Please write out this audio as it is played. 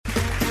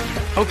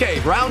Okay,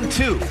 round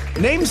 2.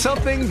 Name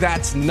something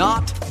that's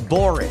not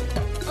boring.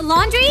 A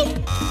laundry?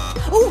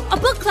 Ooh, a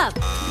book club.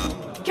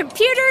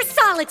 Computer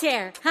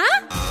solitaire,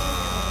 huh?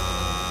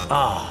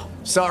 Ah, oh,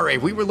 sorry,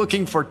 we were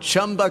looking for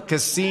Chumba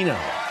Casino.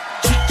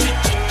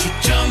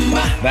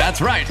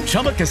 That's right,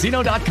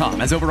 ChumbaCasino.com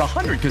has over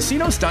 100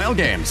 casino-style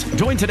games.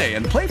 Join today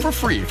and play for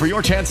free for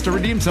your chance to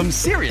redeem some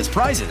serious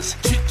prizes.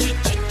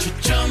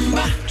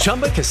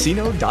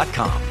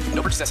 ChumbaCasino.com.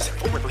 No purchase necessary.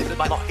 Void where prohibited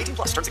by law. 18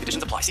 plus terms and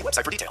conditions apply. See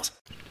website for details.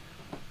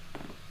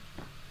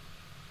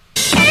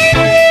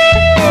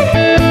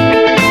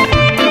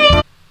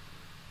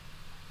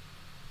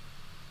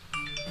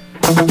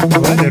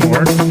 Well, that didn't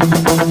work.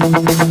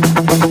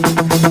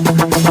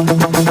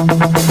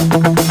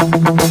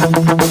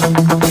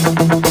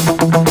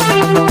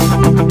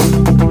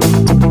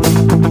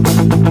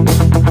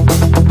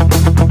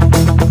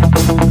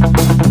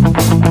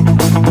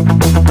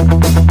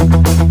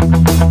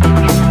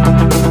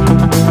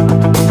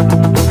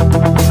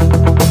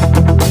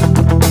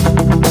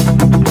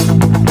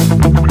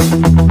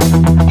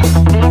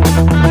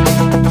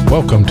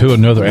 Welcome to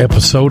another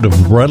episode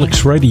of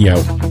Relics Radio.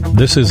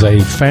 This is a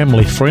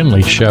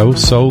family-friendly show,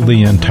 so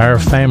the entire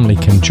family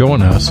can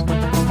join us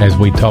as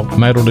we talk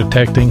metal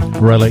detecting,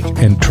 relic,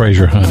 and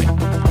treasure hunting.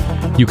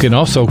 You can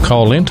also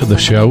call into the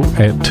show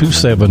at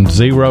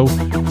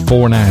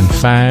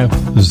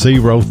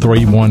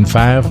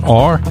 270-495-0315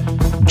 or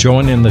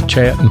join in the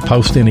chat and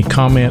post any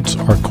comments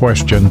or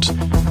questions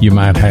you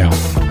might have.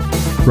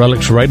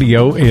 Relics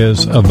Radio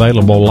is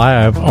available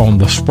live on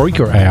the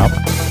Spreaker app,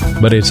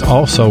 but it's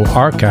also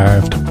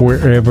archived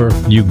wherever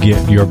you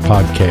get your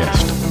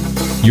podcast.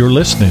 You're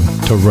listening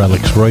to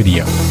Relics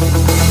Radio.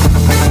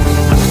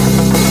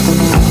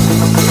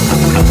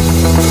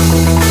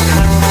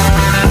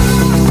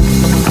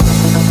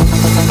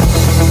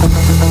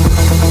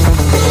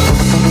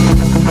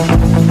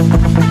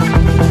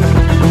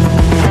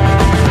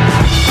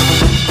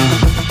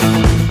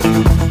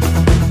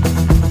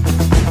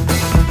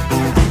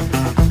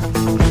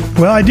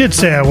 Well, I did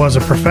say I was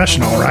a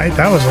professional, right?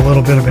 That was a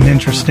little bit of an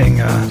interesting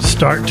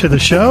start to the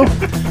show.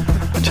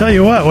 I'll tell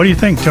you what do you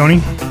think,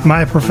 Tony? Am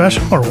I a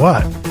professional or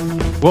what?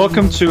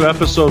 Welcome to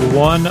episode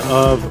 1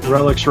 of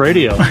Relics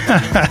Radio.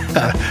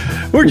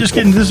 This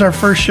is our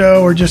first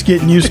show. We're just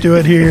getting used to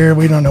it here.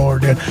 We don't know what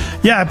we're doing.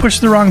 Yeah, I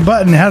pushed the wrong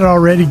button, had it all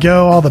ready to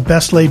go, all the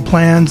best laid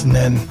plans, and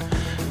then,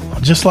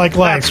 just like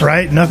life,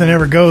 right? Nothing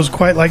ever goes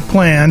quite like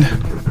planned.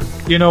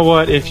 You know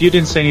what? If you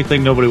didn't say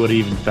anything, nobody would have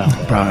even found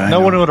it. No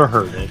one would have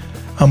heard it.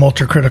 I'm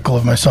ultra critical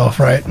of myself,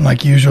 right? And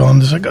like usual,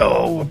 I'm just like,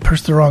 I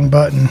pushed the wrong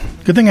button.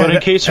 Good thing I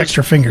have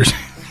extra fingers.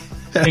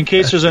 In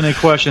case there's any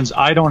questions,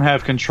 I don't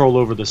have control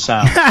over the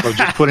sound. So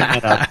just putting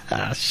it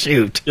out.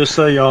 Shoot. Just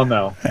so y'all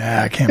know.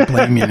 I can't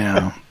blame you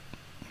now.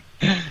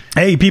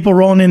 Hey, people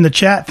rolling in the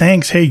chat,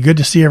 thanks. Hey, good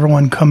to see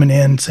everyone coming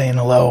in, saying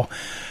hello.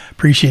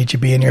 Appreciate you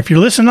being here. If you're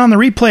listening on the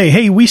replay,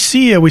 hey, we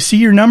see you. We see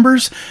your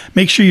numbers.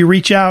 Make sure you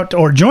reach out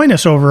or join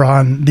us over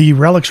on the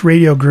Relics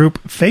Radio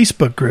group,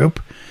 Facebook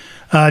group.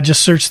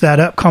 Just search that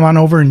up. Come on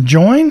over and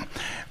join.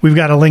 We've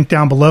got a link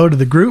down below to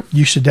the group.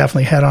 You should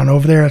definitely head on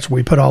over there. That's where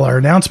we put all our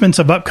announcements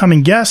of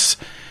upcoming guests.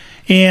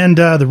 And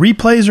the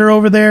replays are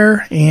over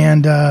there.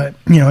 And,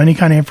 any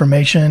kind of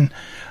information.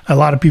 A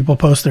lot of people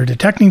post their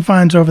detecting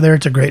finds over there.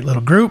 It's a great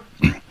little group.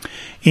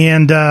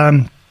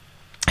 And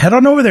head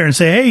on over there and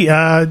say,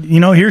 hey,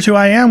 here's who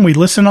I am. We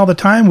listen all the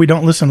time. We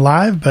don't listen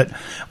live, but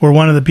we're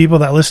one of the people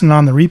that listen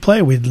on the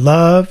replay. We'd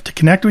love to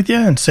connect with you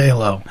and say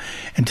hello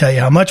and tell you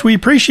how much we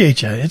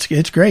appreciate you.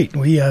 It's great.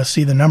 We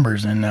see the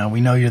numbers and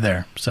we know you're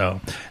there.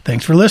 So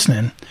thanks for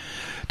listening.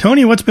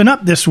 Tony, what's been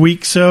up this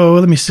week? So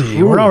let me see.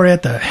 Ooh. We're already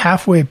at the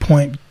halfway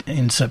point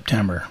in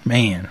September.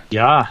 Man.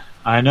 Yeah,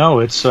 I know.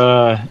 It's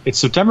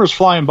September's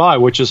flying by,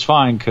 which is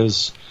fine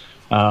because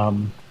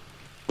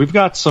we've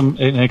got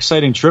an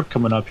exciting trip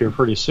coming up here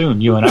pretty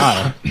soon, you and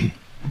I,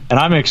 and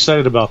I'm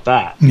excited about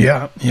that.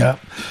 Yeah.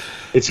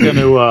 It's going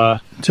to. I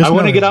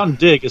want to get out and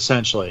dig,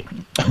 essentially.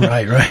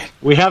 Right.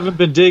 We haven't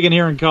been digging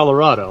here in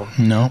Colorado.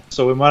 No.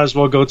 So we might as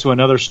well go to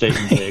another state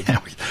and dig.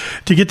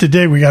 To get to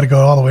dig, we got to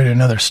go all the way to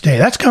another state.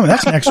 That's coming.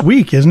 That's next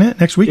week, isn't it?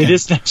 Next weekend. It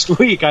is next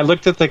week. I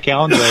looked at the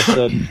calendar. I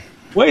said,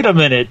 wait a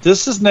minute.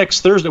 This is next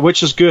Thursday,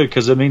 which is good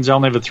because it means I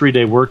only have a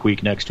 3-day work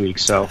week next week.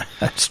 So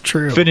that's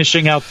true.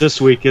 Finishing out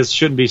this week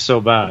shouldn't be so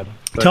bad.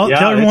 But tell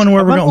everyone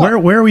where we're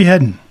going. Where are we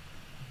heading?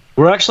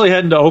 We're actually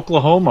heading to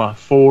Oklahoma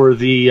for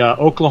the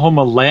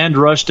Oklahoma Land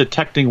Rush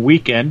Detecting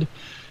Weekend.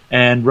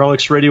 And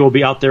Relics Radio will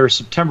be out there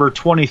September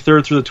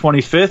 23rd through the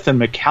 25th in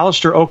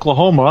McAlester,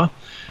 Oklahoma.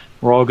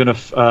 We're all going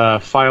to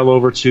file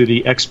over to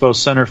the Expo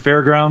Center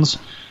Fairgrounds.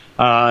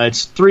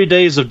 It's 3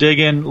 days of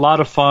digging, a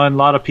lot of fun, a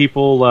lot of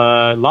people,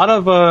 a lot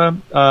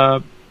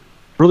of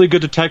really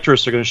good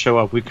detectorists are going to show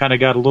up. We've kind of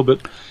got a little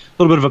bit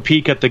of a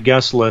peek at the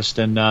guest list,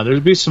 and there'll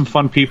be some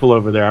fun people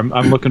over there.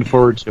 I'm looking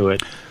forward to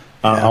it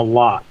a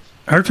lot.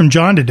 I heard from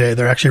John today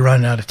they're actually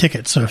running out of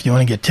tickets, so if you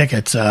want to get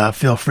tickets,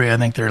 feel free. I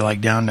think they're like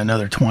down to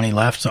another 20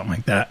 left, something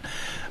like that.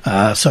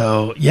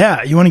 So,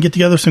 yeah, you want to get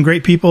together with some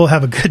great people,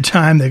 have a good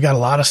time. They've got a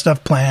lot of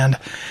stuff planned.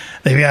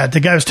 The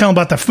guy was telling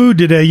about the food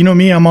today. You know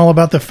me, I'm all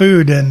about the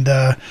food, and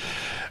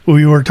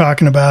we were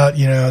talking about,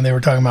 they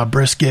were talking about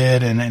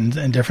brisket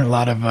and different a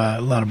lot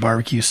of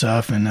barbecue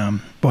stuff,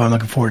 and boy, I'm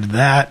looking forward to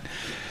that.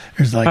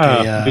 There's like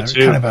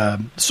kind of a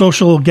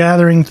social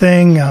gathering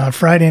thing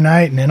Friday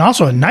night, and then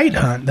also a night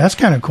hunt. That's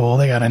kind of cool.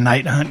 They got a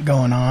night hunt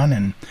going on,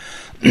 and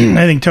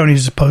I think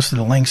Tony's posted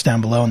the links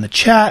down below in the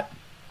chat.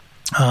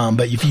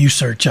 But if you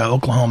search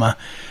Oklahoma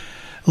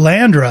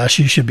Land Rush,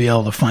 you should be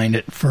able to find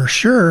it for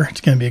sure.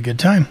 It's going to be a good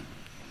time.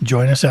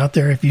 Join us out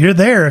there. If you're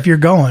there, if you're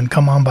going,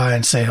 come on by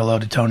and say hello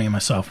to Tony and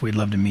myself. We'd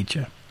love to meet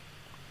you.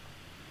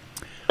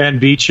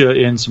 And beat you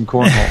in some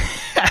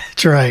cornhole.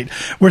 That's right.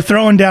 We're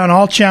throwing down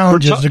all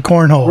challenges to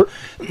cornhole.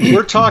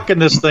 We're talking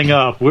this thing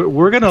up.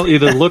 We're going to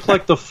either look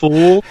like the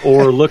fool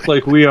or look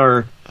like we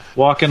are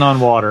walking on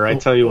water. I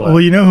tell you what.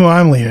 Well, you know who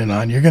I'm leaning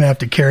on. You're going to have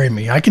to carry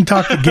me. I can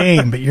talk the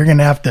game, but you're going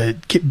to have to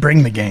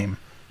bring the game.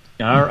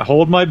 All right,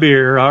 hold my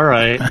beer. All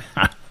right.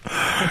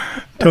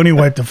 Tony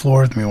wiped the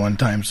floor with me one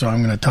time, so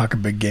I'm going to talk a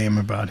big game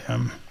about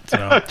him.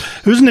 So,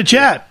 who's in the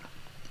chat?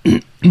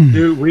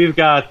 Dude, we've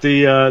got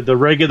the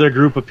regular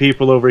group of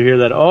people over here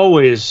that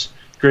always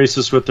grace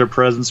us with their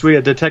presence. We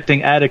had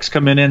Detecting Addicts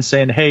coming in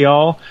saying, hey,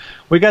 y'all,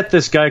 we got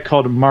this guy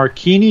called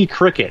Marquini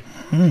Cricket.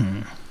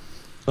 Don't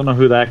know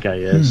who that guy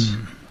is.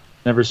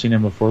 Never seen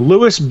him before.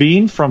 Lewis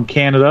Bean from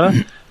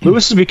Canada.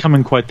 Lewis is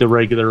becoming quite the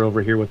regular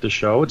over here with the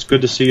show. It's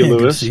good to see you,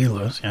 Lewis. Good to see you,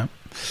 Lewis, yeah.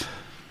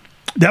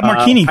 That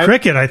Marquini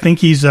Cricket, I think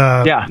he's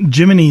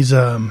Jiminy's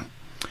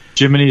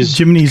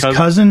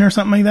cousin or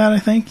something like that, I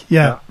think.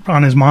 Yeah,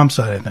 on his mom's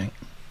side, I think.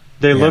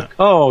 They look...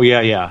 Oh,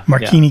 yeah.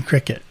 Marquini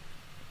Cricket.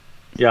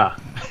 Yeah.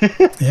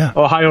 Yeah.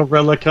 Ohio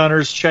Relic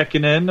Hunters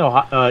checking in.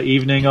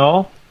 Evening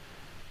all.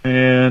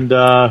 And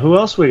who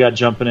else we got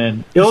jumping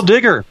in? Il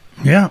Digger.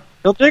 Yeah.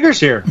 Il Digger's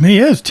here. He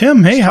is.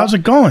 Tim, hey, how's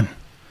it going?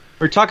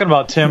 We were talking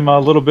about Tim a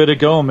little bit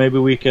ago. Maybe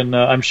we can...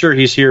 I'm sure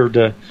he's here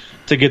to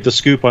get the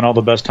scoop on all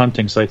the best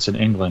hunting sites in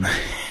England.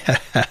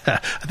 I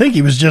think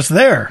he was just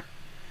there.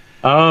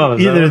 Oh,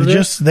 either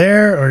just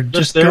there or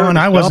just going.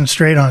 I wasn't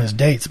straight on his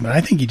dates, but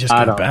I think he just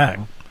got back.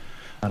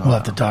 We'll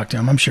have to talk to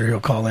him. I'm sure he'll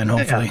call in,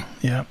 hopefully.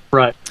 Yeah.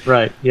 Right.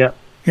 Yep.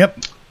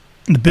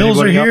 The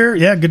Bills are here.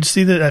 Yeah, good to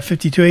see that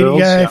 5280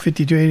 guy,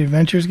 5280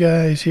 Adventures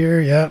guy is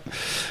here. Yep.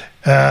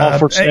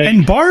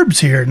 And Barb's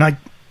here. Like,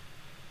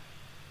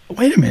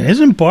 wait a minute.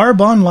 Isn't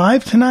Barb on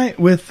live tonight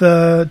with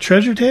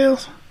Treasure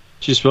Tales?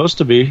 She's supposed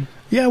to be.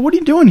 Yeah, what are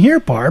you doing here,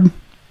 Barb?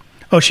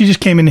 Oh, she just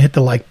came in and hit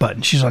the like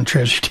button. She's on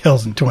Treasure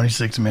Tales in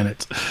 26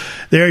 minutes.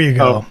 There you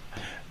go. Oh.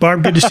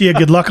 Barb, good to see you.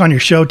 Good luck on your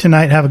show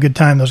tonight. Have a good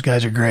time. Those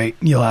guys are great.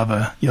 You'll have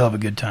a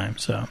good time.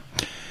 So,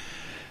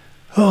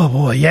 oh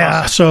boy, yeah.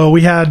 Awesome. So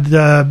we had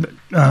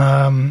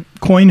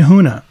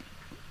Coin-Huna.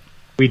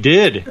 We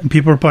did. And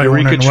people are probably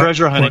Eureka wondering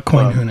Treasure what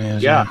Coin-Huna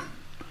is. Yeah.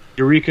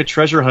 Eureka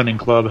Treasure Hunting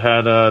Club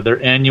had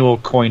their annual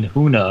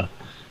Coin-Huna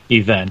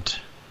event.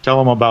 Tell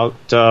them about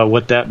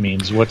what that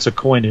means. What's a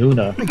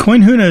Coin-Huna?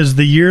 Coin-Huna is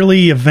the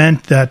yearly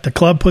event that the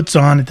club puts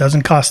on. It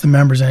doesn't cost the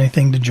members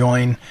anything to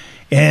join.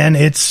 And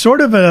it's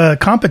sort of a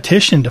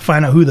competition to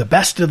find out who the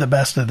best of the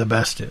best of the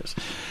best is.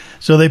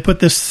 So they put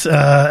this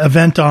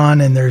event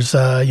on, and there's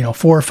 4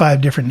 or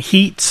 5 different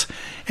heats,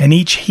 and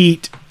each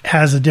heat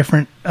has a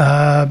different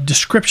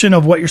description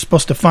of what you're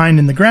supposed to find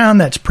in the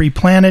ground that's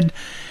pre-planted.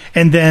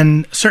 And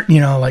then certain,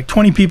 like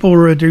 20 people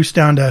were reduced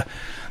down to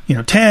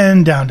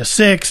 10, down to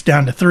 6,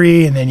 down to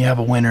 3, and then you have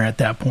a winner at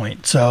that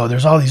point. So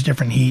there's all these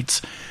different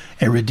heats.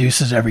 It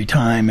reduces every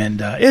time,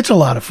 and it's a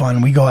lot of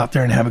fun. We go out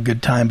there and have a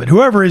good time. But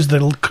whoever is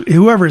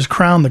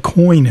crowned the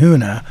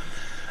Coin-Huna,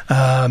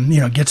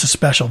 gets a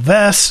special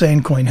vest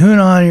saying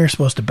Coin-Huna on it. You're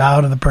supposed to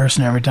bow to the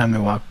person every time they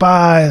walk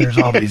by. There's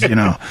all these,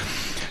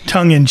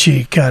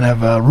 tongue-in-cheek kind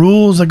of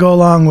rules that go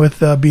along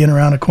with being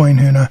around a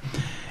Coin-Huna.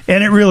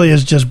 And it really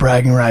is just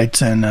bragging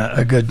rights and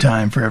a good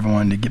time for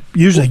everyone to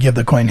usually give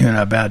the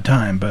Coin-Huna a bad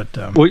time. But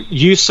well,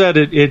 you said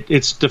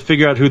it's to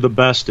figure out who the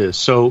best is.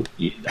 So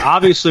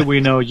obviously we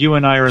know you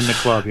and I are in the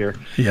club here.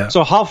 Yeah.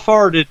 So how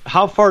far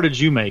did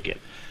you make it?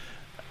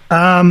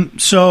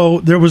 So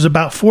there was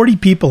about 40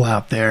 people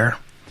out there,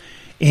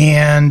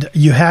 and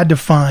you had to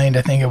find,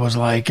 I think it was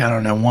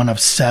one of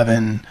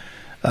 7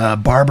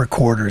 barber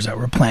quarters that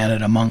were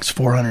planted amongst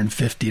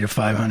 450 to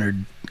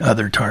 500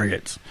 other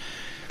targets.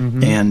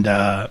 Mm-hmm. And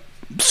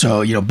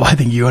so, I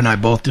think you and I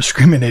both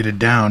discriminated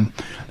down.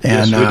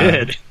 And, yes, we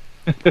did.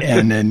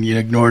 And then you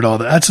ignored all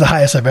that. That's the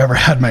highest I've ever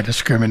had my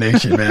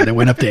discrimination, man. It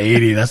went up to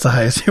 80. That's the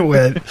highest it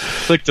went.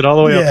 Clicked it all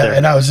the way up there.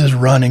 And I was just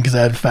running because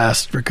I had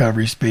fast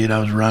recovery speed. I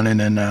was running,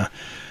 and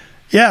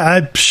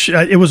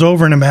it was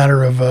over in a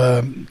matter of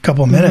a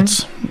couple of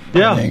minutes.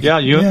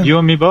 Mm-hmm. You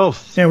and me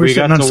both. Yeah, we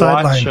got on the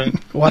sideline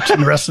watching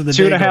the rest of the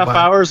 2.5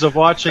 hours of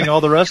watching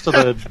all the rest of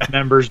the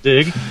members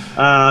dig.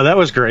 That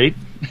was great.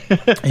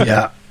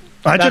 Yeah,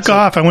 I took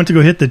off. I went to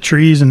go hit the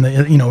trees, and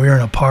we were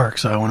in a park,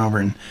 so I went over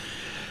and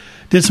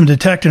did some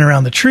detecting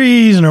around the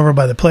trees and over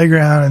by the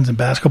playground and some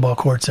basketball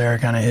courts there. I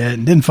kind of hit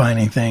and didn't find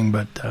anything,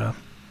 but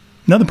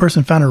another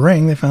person found a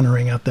ring. They found a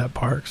ring out that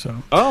park.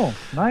 So oh,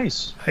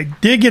 nice. I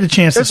did get a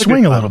chance to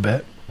swing a little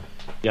bit.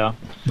 Yeah,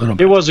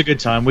 it was a good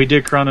time. We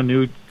did crown a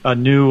new,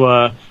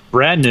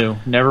 brand new,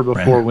 never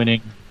before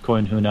winning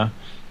Kohenhuna,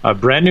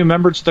 brand new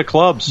member to the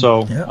club.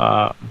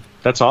 So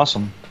that's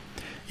awesome.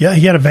 Yeah,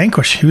 he had a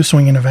Vanquish. He was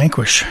swinging a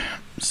Vanquish.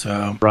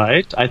 So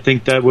right, I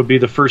think that would be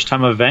the first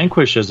time a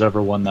Vanquish has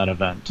ever won that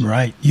event.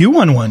 Right, you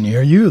won one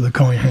year. You the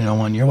Kohenhuna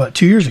 1 year. What,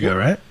 2 years ago,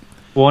 right?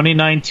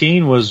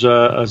 2019 was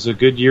a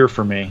good year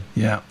for me.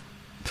 Yeah.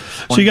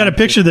 So you got to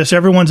picture this.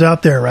 Everyone's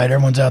out there, right?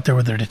 Everyone's out there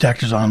with their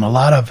detectors on. A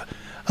lot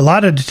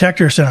of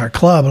detectors in our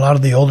club, a lot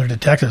of the older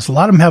detectors, a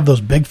lot of them have those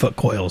Bigfoot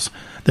coils.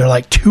 They're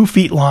like 2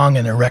 feet long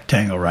and they're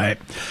rectangle, right?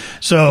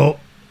 So,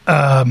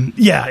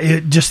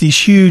 just these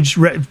huge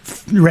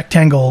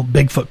rectangle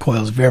Bigfoot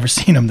coils. If you've ever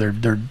seen them,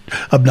 they're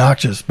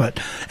obnoxious. And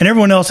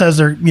everyone else has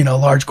their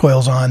large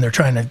coils on. They're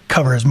trying to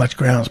cover as much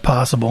ground as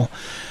possible.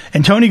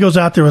 And Tony goes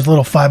out there with a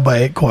little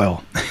 5x8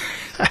 coil.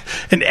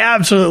 And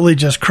absolutely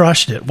just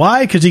crushed it.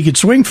 Why? Because he could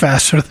swing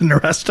faster than the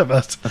rest of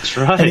us. That's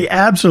right. And he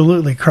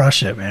absolutely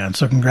crushed it, man.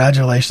 So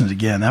congratulations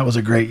again. That was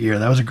a great year.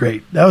 That was a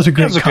great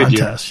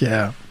contest.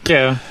 Yeah.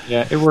 Yeah.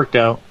 It worked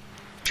out.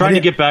 Trying to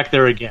get back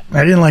there again.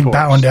 I didn't like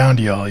bowing down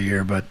to you all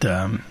year, but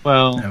that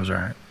was all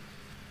right.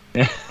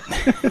 Yeah.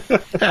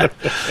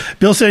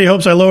 Bill said he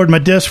hopes I lowered my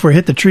disc before I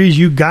hit the trees.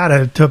 You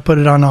got to put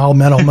it on all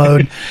metal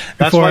mode.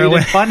 That's why you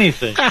didn't find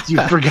anything.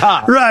 You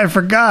forgot. Right, I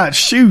forgot.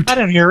 Shoot. I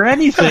didn't hear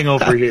anything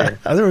over here.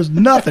 There was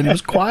nothing. It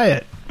was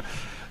quiet.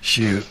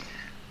 Shoot.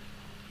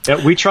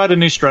 Yeah, we tried a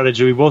new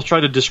strategy. We both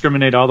tried to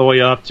discriminate all the way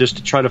up just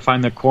to try to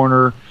find the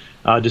corner,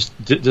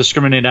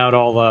 discriminate out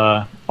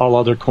all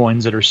other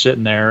coins that are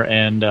sitting there,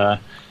 and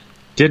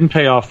didn't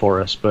pay off for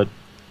us. But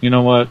you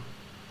know what?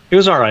 It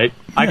was all right.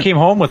 Yeah. I came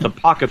home with a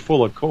pocket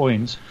full of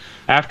coins.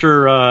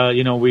 After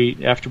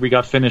we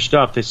got finished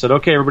up, they said,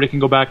 "Okay, everybody can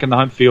go back in the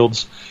hunt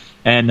fields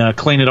and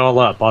clean it all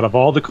up." Out of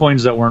all the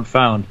coins that weren't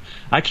found,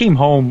 I came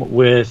home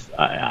with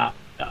a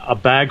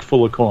bag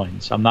full of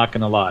coins. I'm not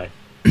going to lie.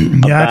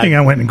 I think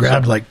I went and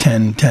grabbed like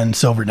 10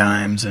 silver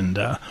dimes and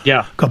a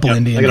couple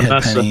Indian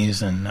head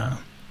pennies and.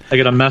 I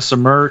got a mess of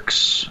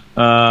Mercs,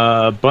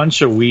 a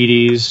bunch of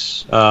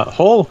Wheaties,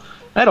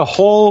 I had a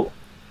whole.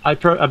 I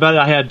bet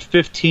I had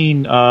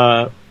 15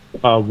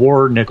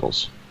 war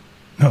nickels.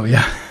 Oh,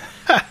 yeah.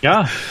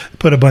 Yeah.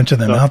 Put a bunch of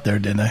them out there,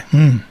 didn't they?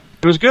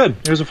 It was good.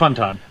 It was a fun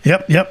time.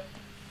 Yep.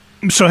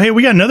 So, hey,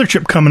 we got another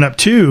trip coming up,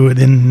 too,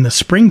 in the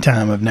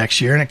springtime of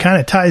next year, and it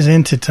kind of ties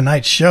into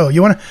tonight's show.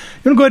 You want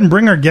to go ahead and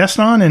bring our guest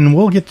on, and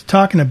we'll get to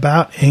talking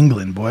about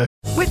England, boy.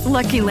 With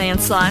Lucky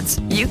Land Slots,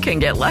 you can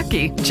get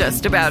lucky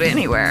just about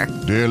anywhere.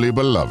 Dearly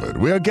beloved,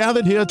 we are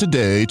gathered here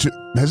today to...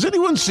 Has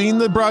anyone seen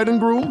the bride and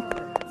groom?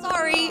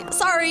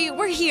 Sorry,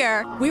 we're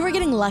here. We were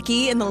getting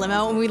lucky in the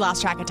limo and we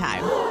lost track of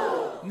time.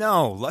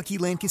 No, Lucky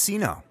Land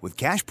Casino, with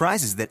cash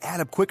prizes that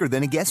add up quicker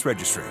than a guest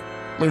registry.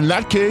 In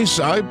that case,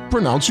 I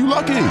pronounce you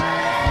lucky.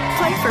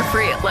 Play for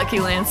free at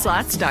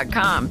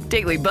LuckyLandSlots.com.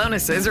 Daily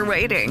bonuses are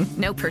waiting.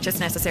 No purchase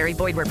necessary.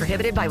 Void where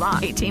prohibited by law.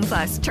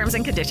 18+. Terms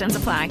and conditions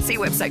apply. See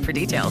website for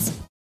details.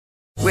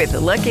 With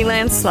Lucky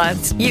Land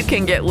Slots, you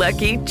can get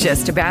lucky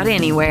just about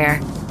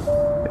anywhere.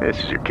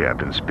 This is your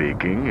captain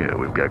speaking.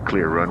 We've got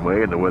clear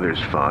runway and the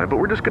weather's fine, but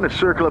we're just going to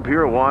circle up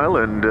here a while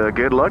and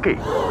get lucky.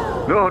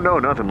 No,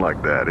 nothing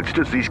like that. It's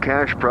just these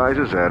cash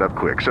prizes add up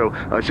quick. So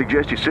I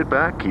suggest you sit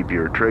back, keep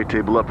your tray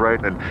table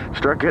upright, and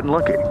start getting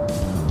lucky.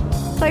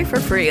 Play for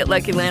free at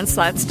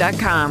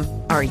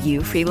LuckyLandSlots.com. Are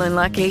you feeling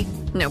lucky?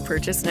 No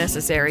purchase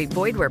necessary.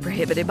 Void where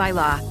prohibited by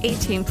law.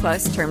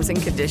 18+ terms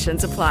and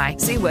conditions apply.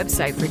 See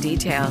website for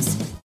details.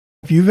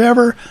 If you've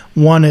ever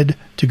wanted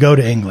to go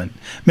to England,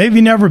 maybe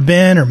you've never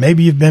been, or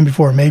maybe you've been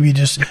before, maybe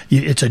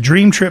it's a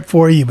dream trip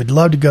for you. You would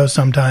love to go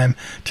sometime.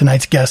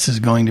 Tonight's guest is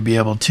going to be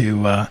able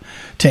to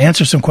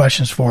answer some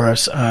questions for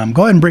us. Go ahead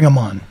and bring them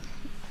on.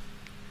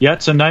 Yeah,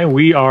 tonight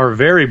we are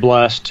very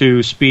blessed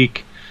to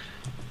speak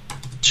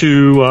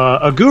to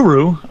a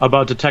guru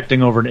about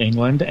detecting over in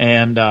England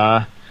and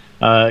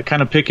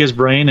kind of pick his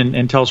brain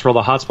and tell us where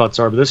all the hotspots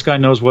are. But this guy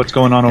knows what's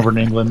going on over in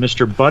England.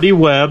 Mr. Buddy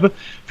Webb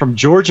from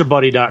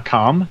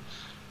GeorgiaBuddy.com.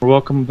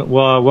 Welcome to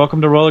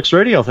Rolex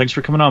Radio. Thanks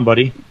for coming on,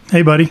 buddy.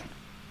 Hey, buddy.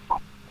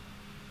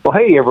 Well,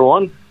 hey,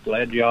 everyone.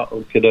 Glad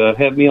y'all could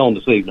have me on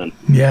this evening.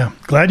 Yeah,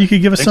 glad you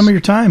could give us some of your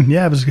time.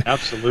 Yeah,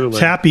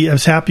 absolutely. I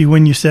was happy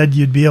when you said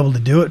you'd be able to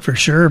do it for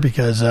sure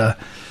because,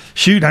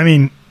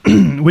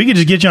 we could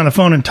just get you on the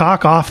phone and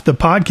talk off the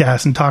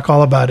podcast and talk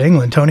all about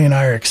England. Tony and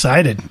I are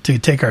excited to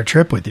take our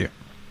trip with you.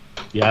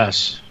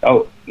 Yes.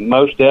 Oh,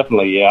 most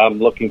definitely. Yeah, I'm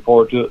looking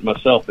forward to it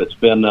myself. It's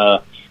been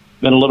a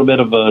little bit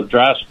of a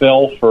dry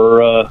spell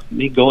for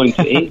me going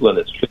to England.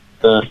 It's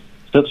been,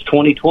 since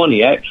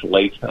 2020,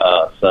 actually.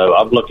 So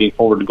I'm looking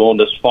forward to going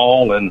this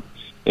fall and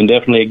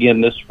definitely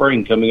again this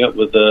spring coming up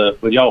with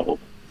y'all.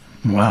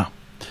 Wow.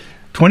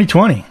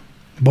 2020.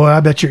 Boy,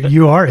 I bet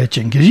you are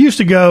itching because you used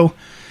to go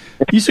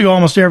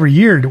almost every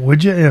year,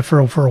 would you, for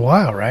a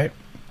while, right?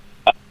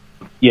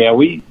 Yeah,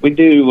 we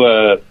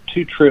do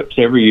 2 trips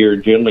every year,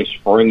 generally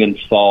spring and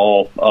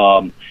fall.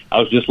 I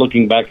was just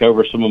looking back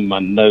over some of my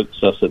notes.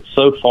 I said,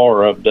 so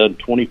far I've done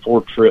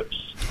 24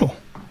 trips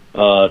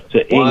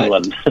to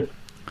England.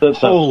 since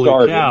Holy I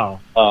started.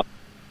 cow.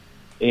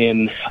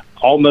 In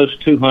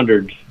almost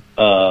 200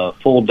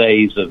 full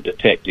days of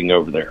detecting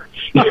over there.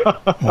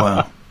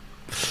 Wow.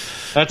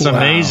 That's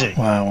amazing.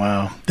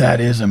 Wow.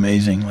 That is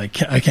amazing.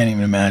 Like, I can't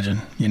even imagine,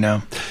 you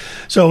know.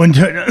 So when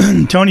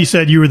Tony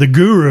said you were the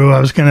guru, I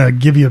was going to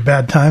give you a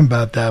bad time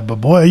about that. But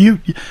boy,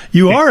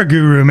 you are a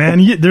guru,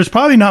 man. There's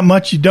probably not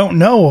much you don't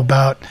know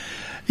about,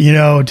 you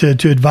know,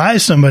 to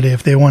advise somebody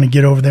if they want to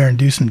get over there and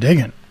do some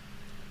digging.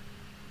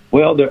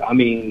 Well,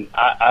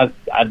 I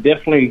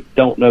definitely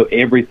don't know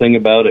everything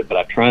about it, but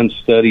I try and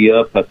study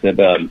up. I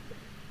said,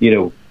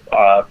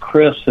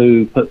 Chris,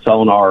 who puts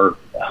on our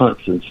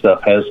hunts and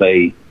stuff, has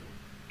a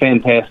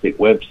fantastic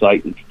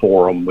website and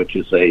forum, which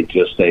is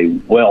just a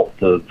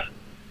wealth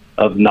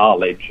of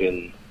knowledge.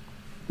 And,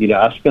 you know,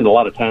 I spend a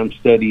lot of time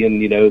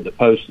studying, you know, the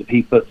posts that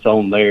he puts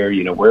on there,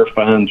 you know, where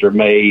finds are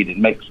made,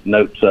 and makes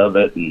notes of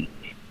it, and,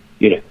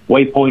 you know,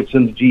 waypoints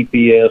in the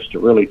GPS to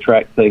really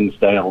track things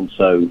down.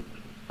 So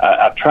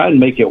I try and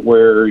make it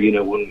where, you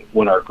know,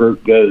 when our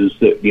group goes,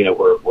 that, you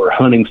know, we're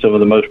hunting some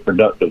of the most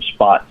productive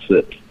spots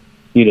that,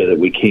 you know, that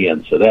we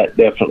can. So that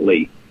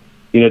definitely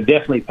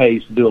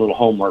pays to do a little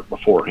homework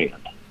beforehand.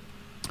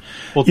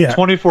 Well,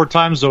 24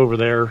 times over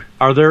there,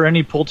 are there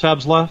any pull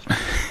tabs left?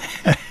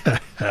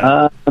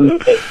 I don't know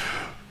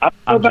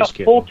about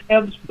pull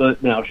tabs,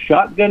 but now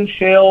shotgun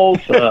shells,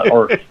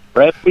 or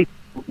as we,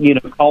 you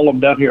know, call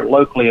them down here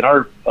locally in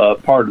our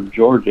part of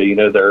Georgia, you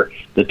know, they're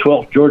the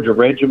 12th Georgia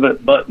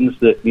Regiment buttons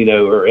that, you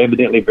know, are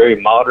evidently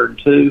very modern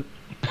too.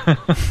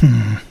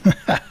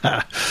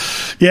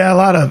 Yeah, a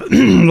lot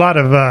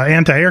of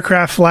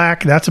anti-aircraft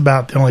flak. That's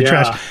about the only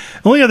trash.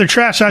 The only other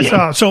trash I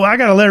saw. So I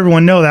got to let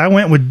everyone know that I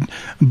went with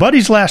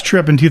Buddy's last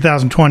trip in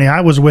 2020.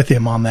 I was with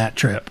him on that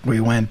trip. We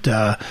went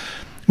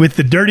with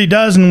the Dirty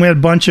Dozen. We had a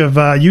bunch of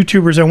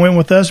YouTubers that went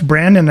with us.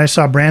 Brandon, I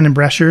saw Brandon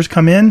Breshers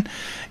come in.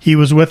 He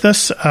was with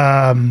us.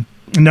 A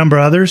number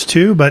of others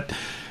too. But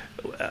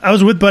I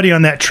was with Buddy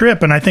on that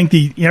trip, and I think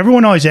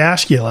everyone always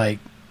asks you, like,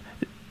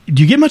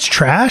 do you get much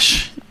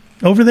trash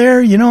over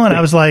there? You know, and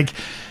I was like,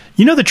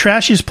 you know, the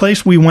trashiest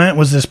place we went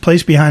was this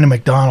place behind a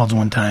McDonald's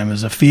one time. It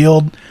was a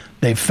field.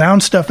 They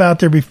found stuff out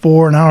there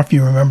before, and I don't know if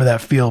you remember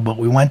that field, but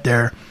we went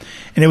there,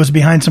 and it was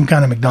behind some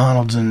kind of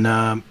McDonald's, and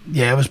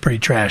it was pretty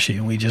trashy.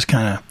 And we just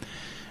kind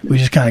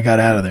of got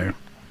out of there.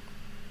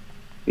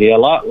 Yeah,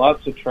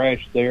 lots of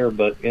trash there,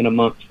 but in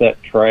amongst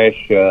that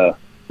trash,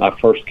 my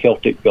first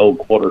Celtic Gold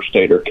quarter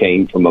stater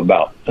came from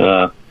about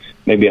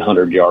maybe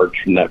 100 yards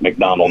from that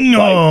McDonald's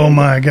site. Oh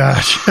my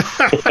gosh!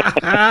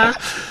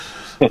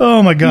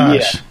 Oh my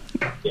gosh!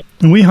 Yeah.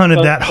 We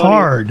hunted that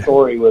hard.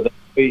 Story with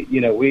it.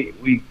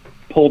 We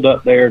pulled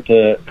up there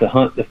to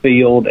hunt the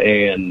field,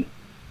 and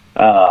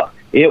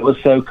it was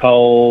so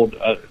cold.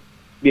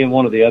 Me and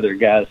one of the other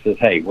guys says,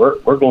 "Hey,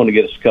 we're going to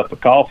get us a cup of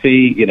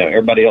coffee." You know,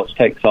 everybody else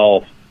takes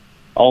off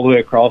all the way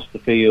across the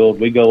field.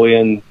 We go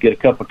in, get a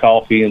cup of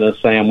coffee and a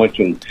sandwich,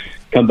 and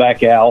come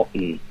back out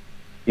and,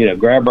 you know,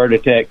 grab our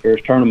detectors,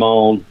 turn them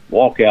on,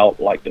 walk out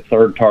like the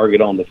third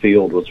target on the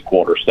field was a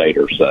quarter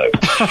stater. So,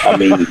 I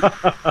mean,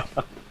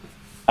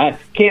 I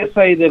can't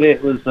say that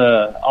it was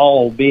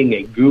all being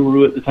a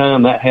guru at the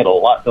time. That had a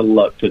lot of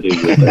luck to do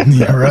with it.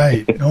 Yeah,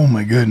 right. Oh,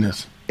 my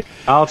goodness.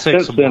 I'll take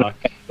Since some then, luck.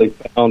 I actually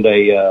found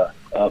a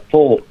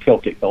full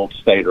Celtic Gold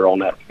stater on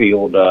that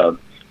field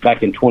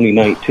back in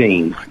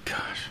 2019. Oh, my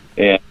gosh.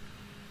 And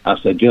I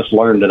said, just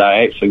learned that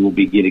I actually will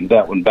be getting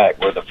that one back.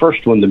 Where the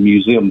first one, the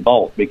museum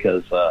bought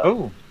because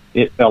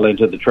it fell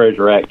into the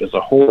Treasure Act as a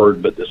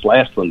hoard, but this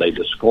last one they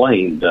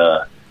disclaimed.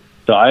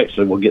 So I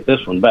actually will get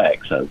this one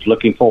back. So I was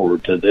looking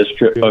forward to this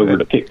trip over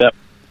to pick that.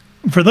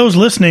 For those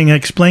listening,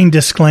 explain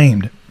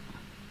disclaimed.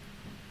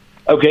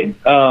 Okay.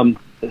 I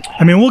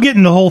mean, we'll get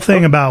into the whole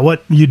thing about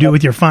what you do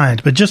with your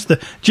finds, but just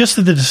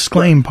the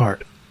disclaim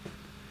part.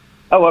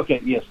 Oh, okay.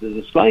 Yes, the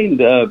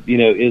disclaimed,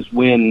 is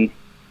when,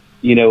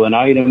 you know, an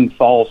item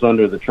falls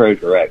under the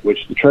Treasure Act,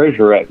 which the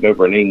Treasure Act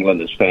over in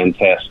England is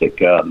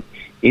fantastic.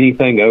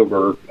 Anything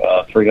over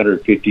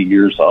 350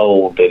 years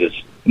old that is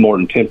more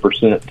than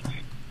 10%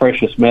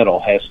 precious metal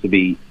has to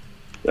be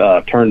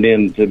turned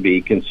in to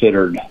be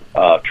considered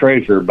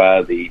treasure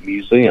by the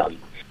museum.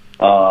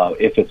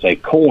 If it's a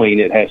coin,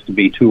 it has to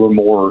be 2 or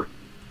more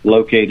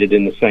located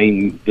in the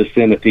same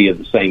vicinity of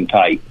the same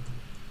type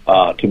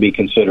to be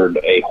considered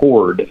a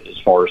hoard as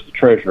far as the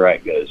Treasure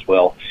Act goes.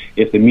 Well,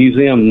 if the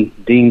museum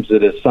deems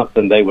it as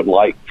something they would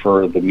like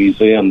for the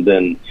museum,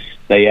 then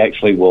they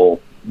actually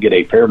will get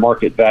a fair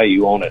market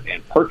value on it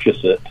and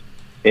purchase it,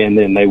 and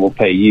then they will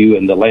pay you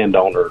and the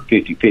landowner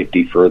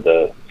 50-50 for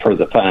the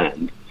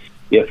find.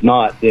 If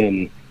not,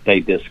 then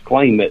they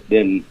disclaim it.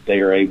 Then they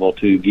are able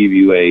to give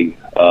you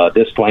a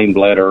disclaimed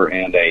letter,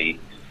 and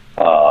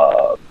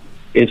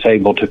it's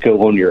able to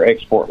go on your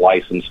export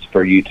license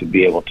for you to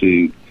be able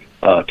to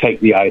take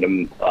the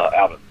item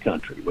out of the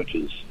country, which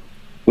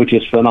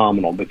is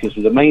phenomenal, because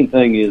the main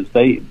thing is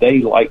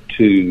they like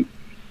to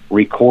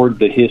record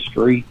the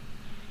history.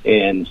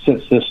 And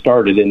since this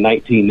started in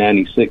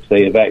 1996,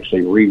 they have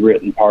actually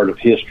rewritten part of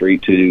history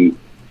to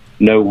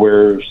know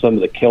where some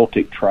of the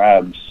Celtic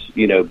tribes,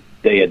 you know,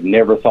 they had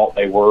never thought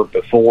they were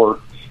before.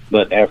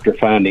 But after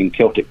finding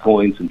Celtic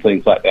coins and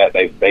things like that,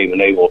 they've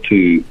been able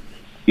to,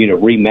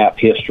 remap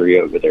history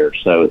over there.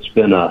 So it's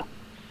been a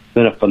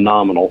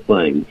phenomenal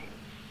thing.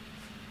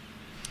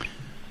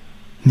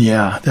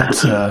 Yeah,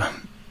 that's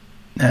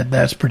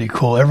pretty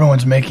cool.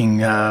 Everyone's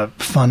making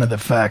fun of the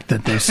fact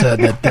that they said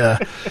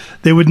that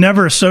they would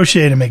never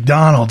associate a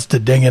McDonald's to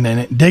digging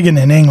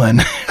in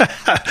England.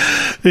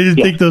 They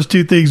didn't think those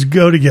two things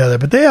go together,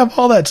 but they have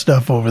all that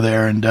stuff over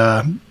there, and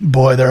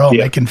boy, they're all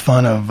making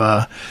fun of.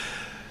 Let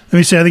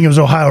me see. I think it was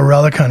Ohio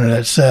Relic Hunter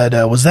that said,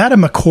 "Was that a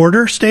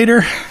McQuarter Stater?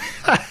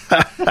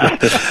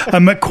 A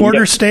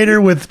McQuarter Stater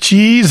with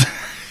cheese?"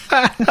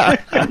 Yeah,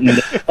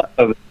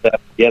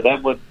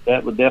 that would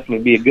definitely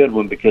be a good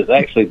one, because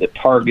actually the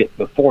target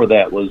before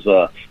that was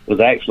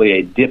actually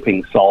a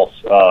dipping sauce,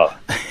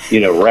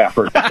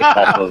 wrapper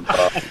off of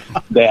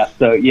that.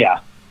 So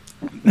yeah,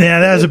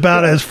 that's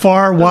about as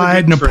far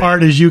wide and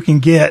apart as you can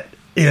get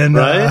in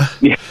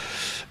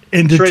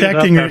in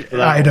detecting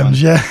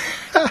items. One.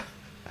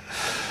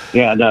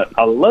 Yeah, no,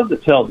 I love to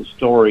tell the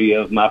story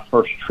of my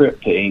first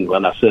trip to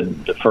England. I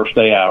said the first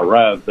day I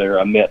arrived there,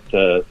 I met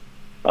Chris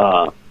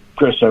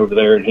over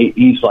there, and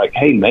he's like,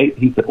 "Hey, mate,"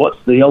 he said,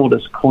 "what's the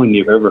oldest coin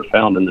you've ever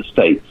found in the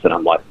States?" And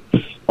I'm like,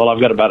 "Well,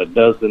 I've got about a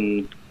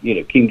dozen,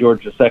 King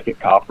George II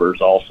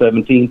coppers, all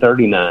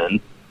 1739.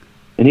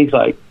 And he's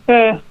like,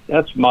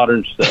 that's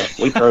modern stuff.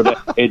 We throw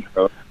that edge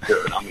over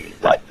here. And I'm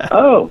like,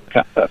 oh,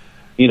 kind of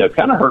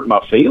hurt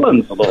my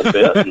feelings a little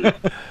bit. And,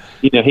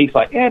 he's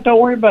like, don't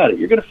worry about it.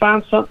 You're going to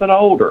find something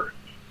older.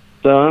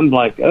 So I'm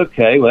like,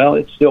 okay, well,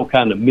 it still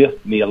kind of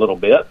miffed me a little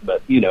bit.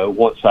 But,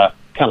 once I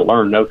kind of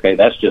learned, okay,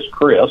 that's just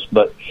Chris.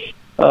 But,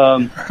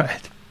 start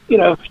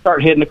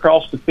heading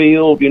across the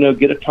field,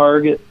 get a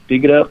target,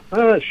 dig it up,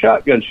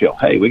 shotgun shell.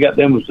 Hey, we got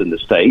them in the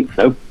state.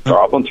 No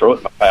problem. Throw it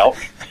in my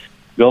pouch.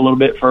 Go a little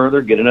bit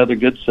further, get another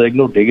good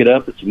signal, dig it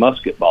up. It's a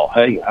musket ball.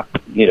 Hey,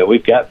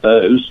 we've got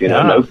those.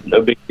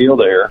 No big deal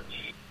there.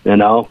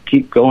 And I'll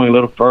keep going a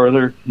little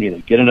further.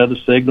 Get another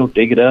signal,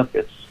 dig it up.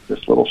 It's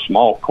this little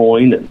small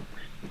coin, and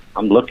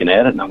I'm looking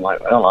at it, and I'm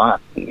like, well,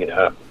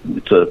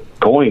 it's a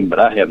coin, but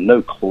I have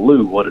no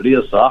clue what it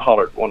is. So I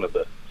hollered at one of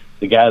the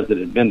guys that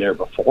had been there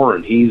before,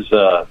 and he's,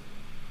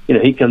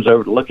 he comes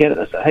over to look at it.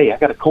 And I said, hey, I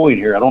got a coin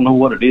here. I don't know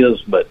what it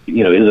is, but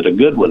is it a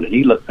good one? And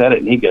he looks at it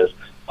and he goes,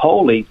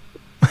 holy.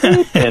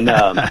 And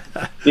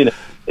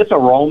it's a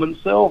Roman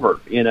silver,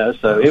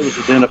 so it was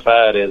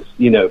identified as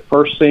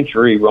first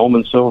century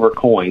Roman silver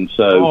coin.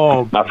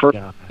 So my first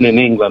one in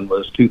England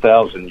was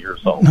 2,000 years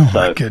old. Oh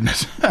my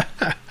goodness!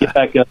 Get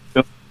back up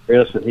to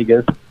Chris, and he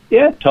goes,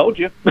 "Yeah, told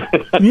you."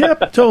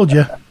 Yep, told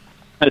you.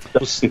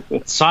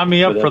 Sign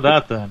me up for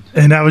that then.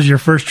 And that was your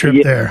first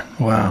trip there.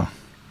 Wow.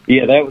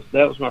 Yeah, that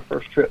was my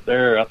first trip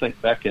there. I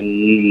think back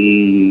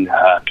in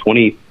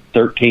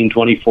 2013,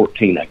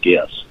 2014, I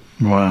guess.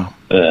 Wow.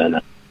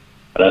 But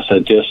I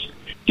said, just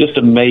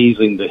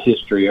amazing, the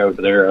history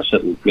over there. I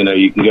said,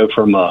 you can go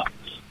from a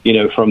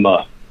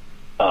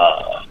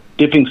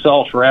dipping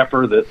sauce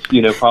wrapper that's,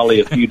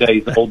 probably a few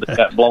days old that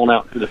got blown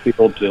out to the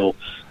field till,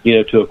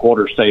 to a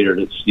quarter stater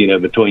that's,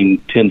 between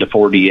 10 to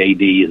 40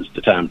 AD is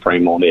the time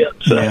frame on it.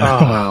 So. Yeah.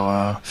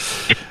 Wow.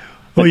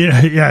 Well, we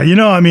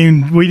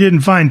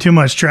didn't find too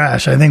much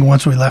trash. I think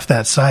once we left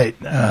that site,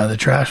 the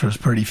trash was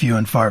pretty few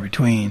and far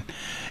between.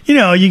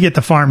 You get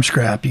the farm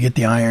scrap, you get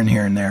the iron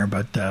here and there,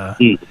 but not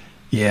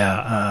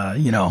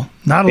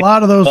a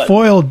lot of those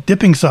foil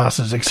dipping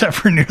sauces except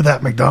for near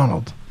that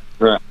McDonald's.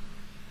 Right.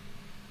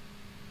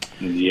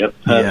 Yep.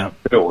 Yeah.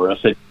 Sure. I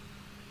said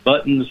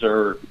buttons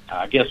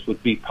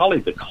would be probably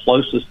the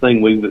closest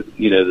thing we would,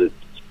 that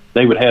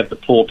they would have the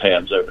pull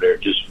tabs over there.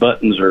 Just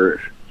buttons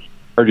are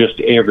just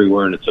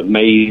everywhere, and it's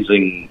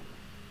amazing,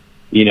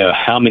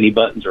 how many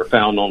buttons are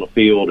found on the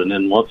field, and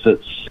then once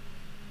it's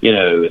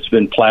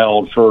been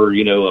plowed for,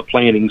 a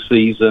planting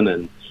season,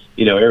 and,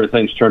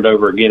 everything's turned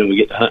over again, and we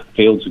get to hunt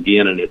fields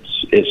again, and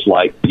it's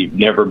like you've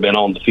never been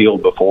on the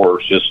field before.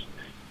 It's just,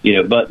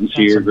 buttons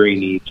here,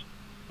 greenies,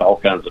 all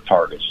kinds of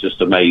targets.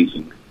 Just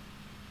amazing.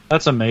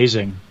 That's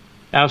amazing.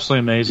 Absolutely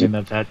amazing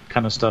that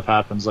kind of stuff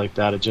happens like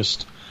that. It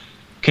just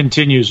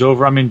continues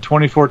over.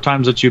 24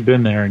 times that you've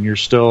been there, and you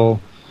still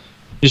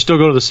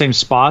go to the same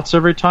spots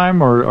every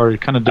time, or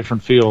kind of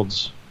different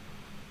fields?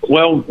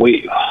 Well,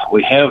 we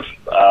have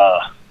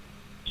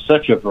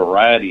such a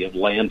variety of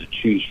land to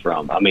choose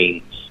from.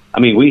 We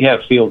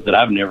have fields that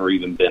I've never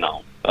even been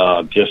on,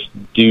 just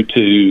due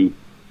to,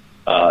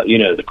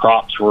 the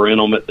crops were in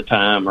them at the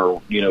time,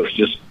 or, it's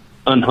just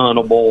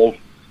unhuntable,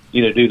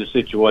 due to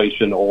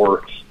situation,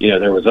 or,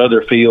 there was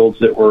other fields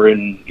that were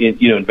in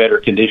better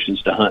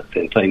conditions to hunt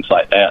and things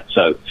like that.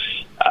 So,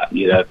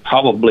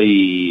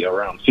 probably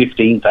around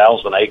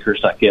 15,000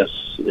 acres, I guess,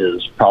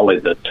 is probably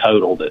the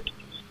total that,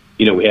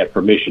 we have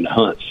permission to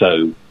hunt.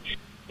 So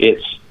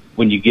it's,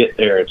 when you get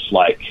there, it's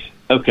like,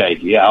 okay,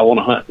 yeah, I want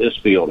to hunt this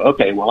field.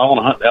 Okay, well, I want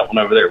to hunt that one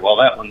over there. Well,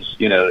 that one's,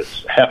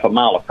 it's half a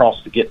mile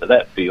across to get to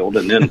that field.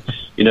 And then,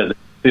 the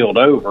field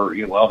over,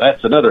 well,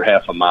 that's another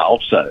half a mile.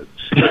 So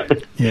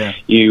yeah,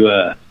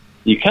 you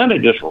you kind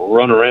of just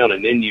run around,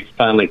 and then you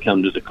finally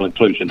come to the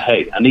conclusion,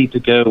 hey, I need to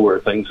go where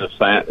things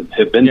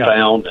have been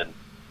found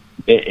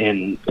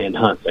and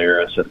hunt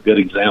there. As a good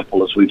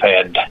example is we've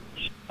had,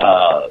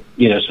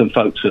 some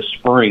folks this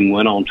spring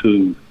went on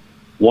to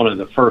one of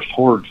the first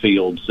horde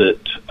fields that,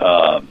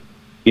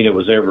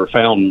 was ever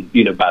found,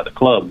 by the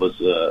club was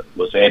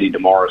Addie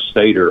DeMara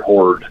Stater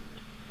horde,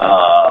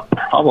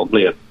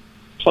 probably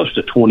close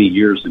to 20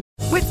 years ago.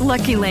 With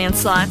Lucky Land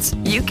Slots,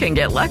 you can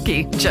get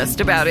lucky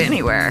just about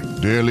anywhere.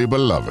 Dearly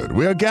beloved,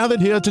 we are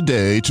gathered here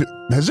today to...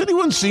 Has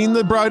anyone seen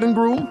the bride and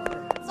groom?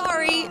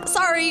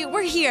 Sorry,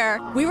 we're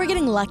here. We were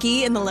getting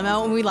lucky in the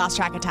limo and we lost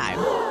track of time.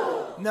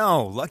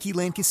 No, Lucky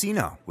Land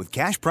Casino, with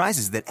cash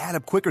prizes that add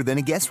up quicker than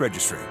a guest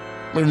registry.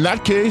 In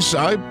that case,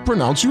 I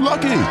pronounce you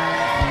lucky.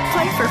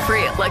 Play for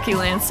free at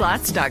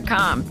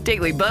LuckyLandSlots.com.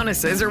 Daily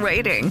bonuses are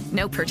waiting.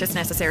 No purchase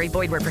necessary.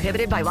 Void where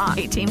prohibited by law.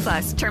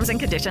 18+. Terms and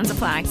conditions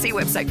apply. See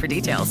website for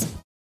details.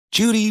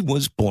 Judy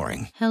was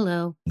boring.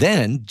 Hello.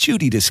 Then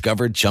Judy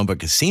discovered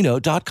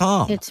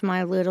ChumbaCasino.com. It's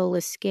my little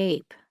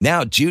escape.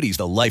 Now Judy's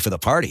the life of the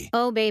party.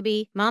 Oh,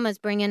 baby, mama's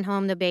bringing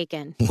home the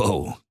bacon.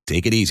 Whoa,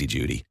 take it easy,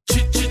 Judy.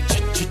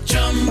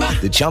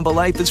 The Chumba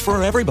life is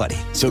for everybody.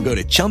 So go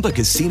to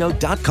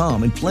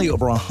ChumbaCasino.com and play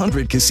over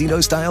 100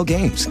 casino-style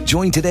games.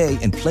 Join today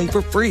and play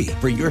for free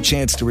for your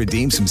chance to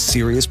redeem some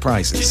serious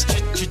prizes.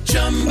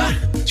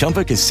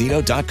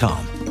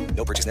 ChumbaCasino.com.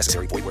 No purchase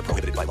necessary. Void where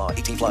prohibited by law.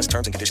 18+.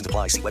 Terms and conditions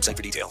apply. See website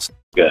for details.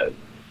 Good.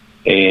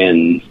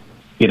 And,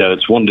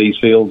 it's one of these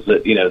fields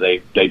that,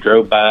 they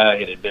drove by.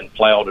 It had been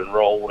plowed and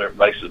rolled.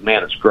 Everybody says,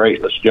 man, it's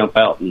great. Let's jump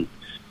out and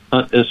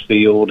hunt this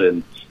field.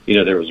 And,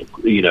 there was,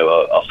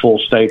 a full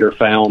stater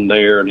found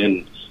there. And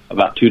then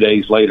about 2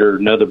 days later,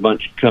 another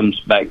bunch comes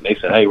back. They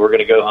said, hey, we're going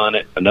to go hunt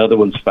it. Another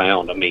one's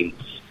found. I mean,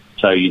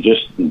 so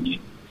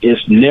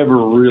it's never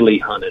really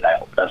hunted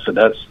out. I said,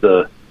 that's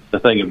the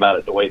thing about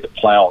it, the way the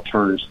plow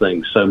turns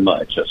things so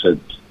much. I said,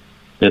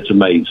 it's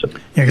amazing. Yeah,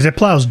 because it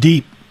plows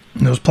deep.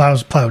 Those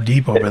plows plow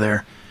deep over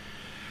there.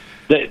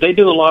 They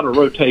do a lot of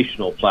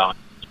rotational plowing.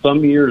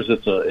 Some years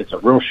it's a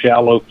real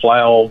shallow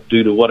plow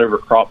due to whatever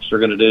crops they're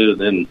going to do.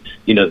 And then,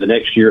 the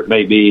next year it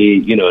may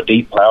be, a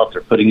deep plow if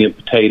they're putting in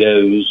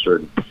potatoes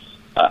or,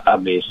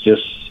 it's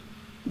just,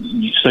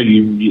 so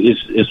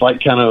it's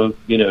like kind of,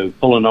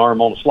 pulling an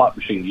arm on a slot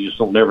machine. You just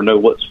don't never know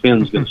what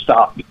spin's going to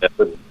stop.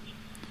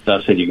 So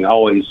I said, you can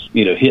always,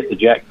 hit the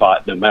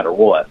jackpot no matter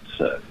what.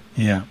 So.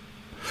 Yeah.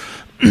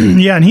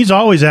 Yeah, and he's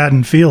always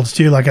adding fields,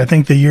 too. Like, I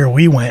think the year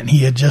we went,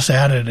 he had just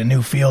added a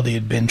new field he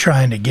had been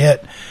trying to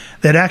get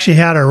that actually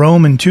had a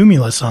Roman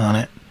tumulus on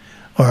it,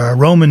 or a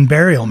Roman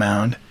burial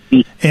mound.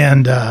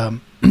 And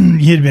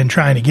he had been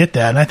trying to get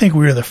that, and I think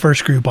we were the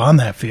first group on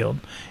that field.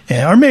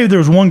 Or maybe there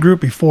was one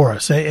group before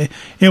us.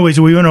 Anyways,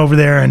 we went over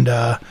there, and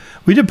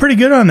we did pretty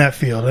good on that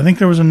field. I think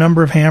there was a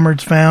number of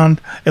hammers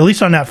found, at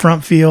least on that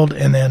front field,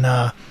 and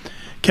then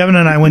Kevin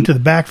and I went to the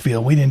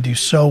backfield. We didn't do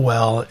so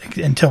well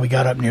until we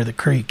got up near the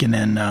creek, and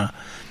then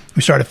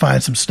we started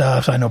finding some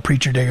stuff. So I know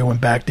Preacher Digger went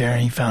back there,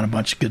 and he found a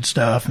bunch of good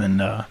stuff.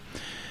 And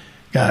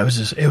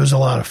it was a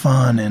lot of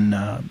fun.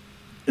 And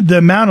the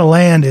amount of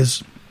land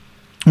is,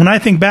 when I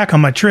think back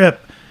on my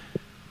trip,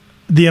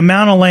 the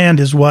amount of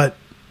land is what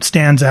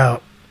stands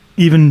out,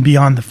 even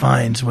beyond the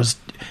finds.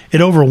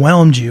 It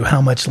overwhelmed you how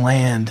much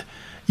land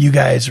you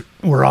guys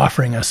were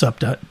offering us up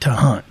to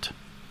hunt.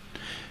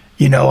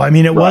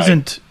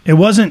 It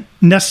wasn't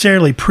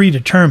necessarily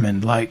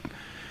predetermined. Like,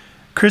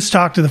 Chris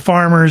talked to the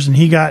farmers and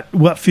he got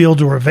what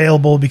fields were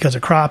available because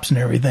of crops and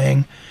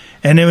everything.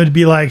 And it would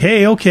be like,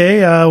 hey,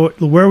 okay,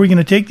 where are we going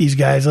to take these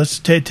guys? Let's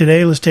take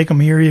them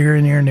here,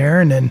 and here, and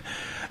there. And then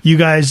you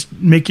guys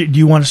do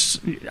you want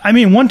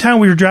to, one time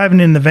we were driving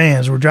in the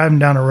vans, we're driving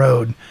down a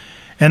road,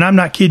 and I'm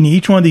not kidding you,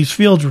 each one of these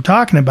fields we're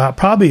talking about,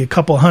 probably a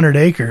couple 100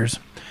 acres,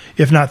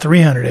 if not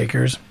 300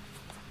 acres.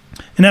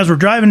 And as we're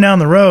driving down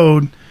the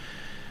road,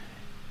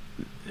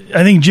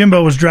 I think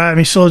Jimbo was driving.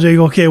 He slowed down.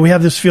 Okay, we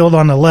have this field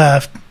on the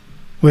left,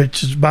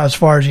 which is about as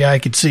far as the eye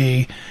could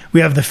see. We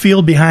have the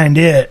field behind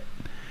it,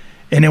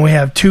 and then we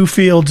have 2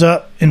 fields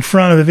up in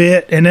front of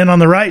it. And then on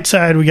the right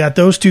side, we got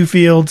those 2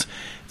 fields,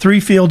 3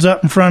 fields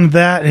up in front of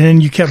that. And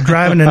then you kept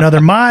driving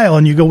another mile,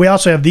 and you go, we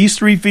also have these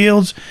 3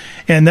 fields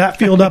and that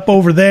field up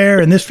over there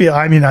and this field.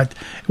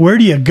 Where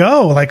do you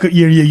go? Like,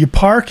 you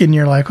park and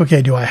you're like,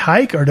 okay, do I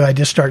hike or do I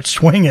just start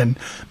swinging?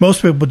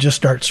 Most people just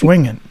start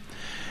swinging.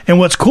 And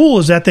what's cool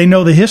is that they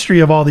know the history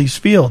of all these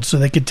fields, so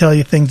they could tell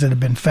you things that have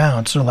been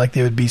found. So like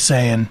they would be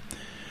saying,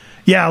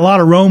 yeah, a lot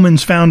of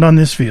Romans found on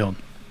this field.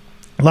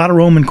 A lot of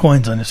Roman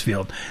coins on this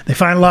field. They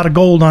find a lot of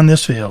gold on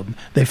this field.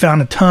 They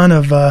found a ton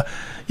of,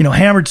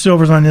 hammered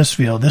silvers on this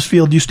field. This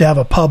field used to have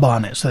a pub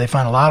on it, so they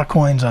found a lot of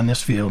coins on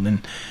this field.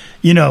 And,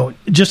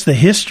 just the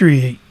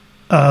history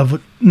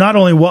of not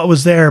only what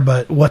was there,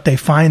 but what they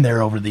find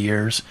there over the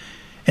years.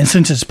 And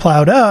since it's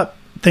plowed up,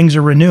 things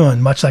are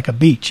renewing, much like a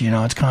beach.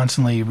 It's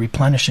constantly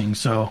replenishing.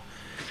 So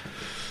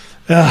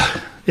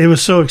it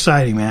was so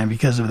exciting, man,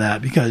 because of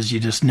that, because you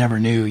just never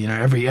knew.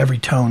 Every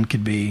tone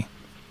could be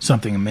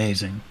something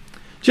amazing.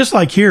 Just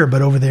like here,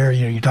 but over there,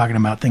 you're talking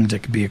about things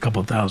that could be a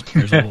couple of thousand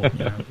years old.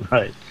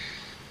 Right.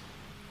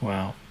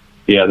 Wow.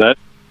 Yeah,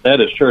 that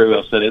is true.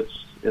 I said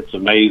it's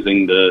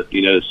amazing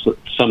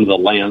some of the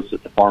lands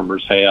that the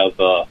farmers have.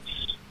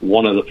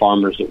 One of the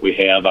farmers that we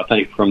have, I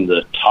think, from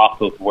the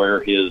top of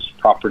where his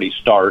property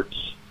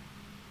starts,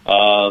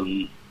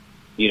 counting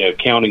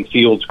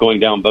fields going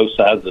down both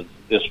sides of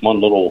this one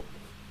little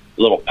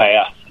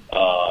path,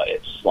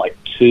 it's like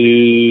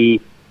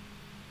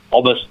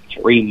almost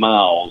 3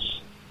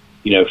 miles,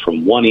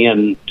 from one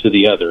end to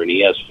the other, and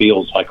he has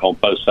fields like on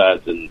both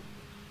sides, and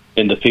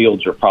the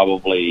fields are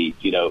probably,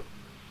 a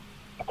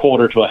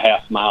quarter to a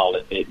half mile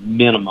at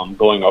minimum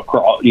going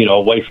across,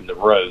 away from the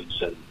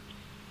roads. And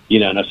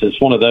I said, it's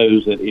one of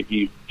those that if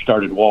you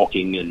started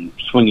walking and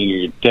swinging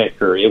your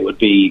decker, it would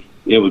be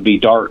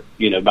dark,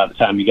 by the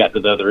time you got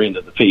to the other end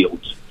of the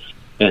fields.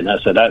 And I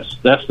said,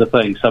 that's the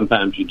thing.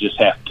 Sometimes you just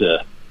have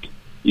to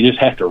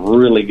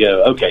really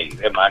go, okay,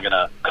 am I going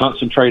to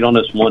concentrate on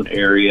this one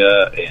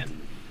area?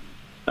 And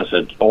I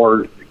said,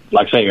 or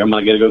like I say, am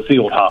I going to go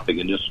field hopping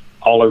and just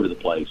all over the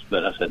place?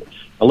 But I said,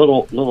 a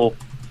little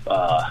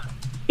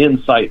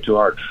insight to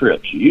our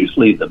trips.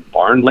 Usually the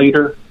barn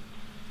leader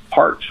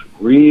parks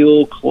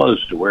real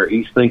close to where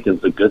he's thinking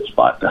is a good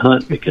spot to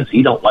hunt, because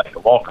he don't like to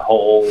walk a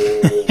whole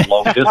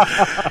long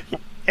distance.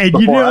 And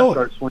I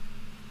start swinging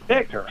the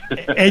decker.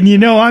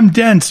 And I'm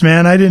dense,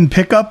 man. I didn't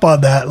pick up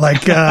on that.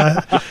 Like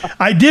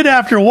I did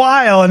after a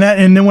while, and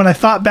then when I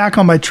thought back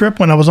on my trip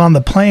when I was on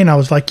the plane, I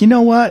was like, you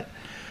know what?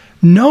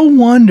 No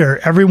wonder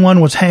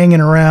everyone was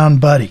hanging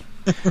around Buddy.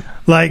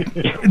 Like,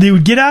 they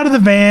would get out of the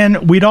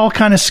van, we'd all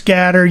kind of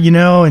scatter,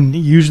 and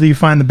usually you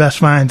find the best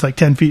finds like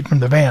 10 feet from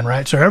the van,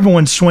 right? So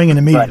everyone's swinging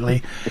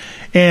immediately. Right.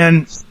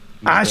 And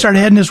I started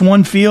heading this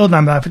one field,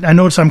 and I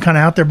noticed I'm kind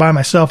of out there by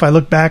myself. I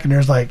look back, and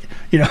there's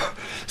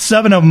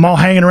 7 of them all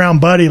hanging around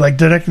Buddy, like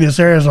directly this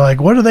area. I was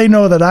like, what do they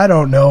know that I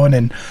don't know? And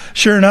then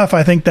sure enough,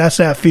 I think that's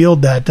that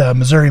field that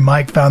Missouri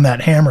Mike found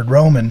that hammered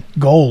Roman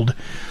gold.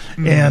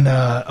 And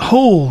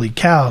holy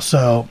cow!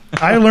 So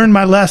I learned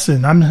my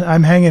lesson.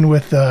 I'm hanging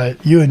with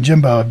you and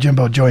Jimbo. If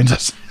Jimbo joins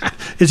us,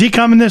 is he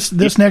coming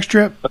this next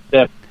trip?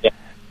 Yeah,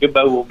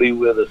 Jimbo will be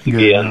with us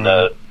again.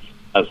 I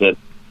said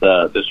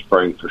this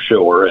spring for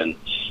sure. And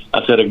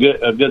I said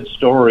a good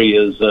story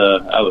is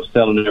I was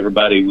telling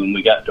everybody when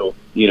we got to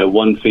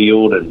one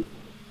field, and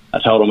I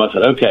told them, I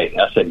said, okay,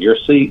 I said you're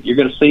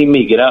going to see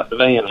me get out the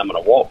van. I'm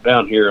going to walk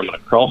down here. I'm going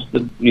to cross the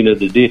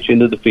the ditch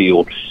into the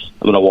field.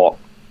 I'm going to walk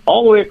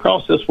all the way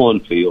across this one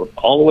field,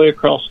 all the way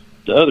across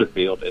the other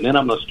field, and then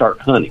I'm going to start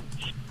hunting.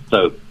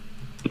 So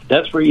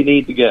that's where you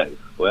need to go.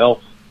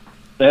 Well,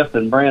 Seth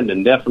and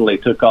Brandon definitely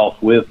took off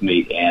with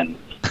me, and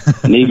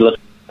needless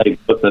to say,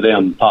 both of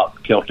them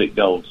popped Celtic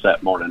golds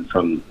that morning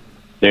from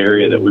the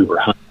area that we were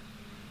hunting.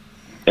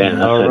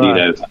 And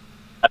I said,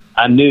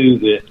 I knew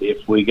that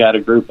if we got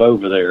a group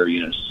over there,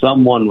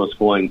 someone was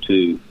going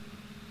to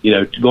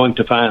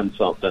find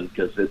something,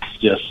 because it's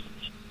just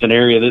an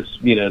area that's,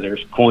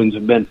 there's coins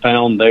have been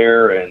found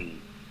there.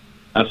 And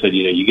I said,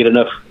 you get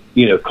enough,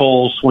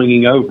 coals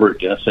swinging over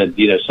it. I said,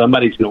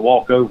 somebody's going to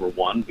walk over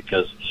one,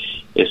 because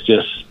it's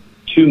just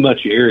too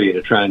much area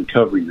to try and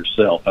cover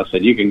yourself. I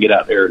said, you can get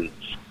out there and,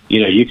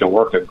 you can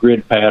work a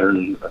grid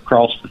pattern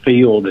across the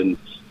field, and,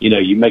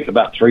 you make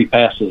about 3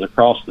 passes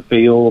across the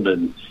field,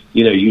 and,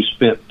 you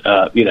spent,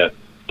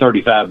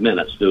 35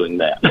 minutes doing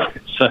that.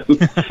 So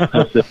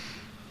I said,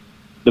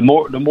 the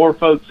more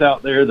folks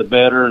out there, the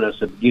better. And I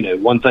said,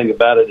 one thing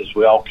about it is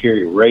we all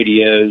carry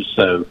radios.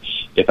 So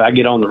if I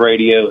get on the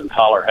radio and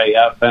holler, hey,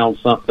 I found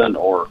something,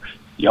 or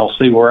y'all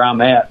see where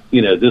I'm at,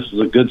 this is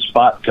a good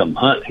spot, come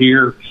hunt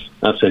here.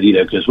 I said,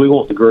 because we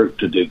want the group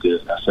to do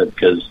good. I said,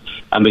 because,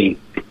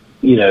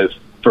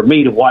 for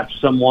me to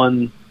watch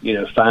someone,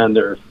 find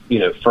their,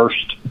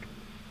 first,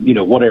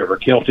 whatever,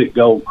 Celtic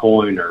gold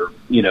coin, or,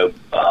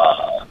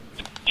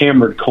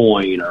 hammered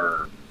coin,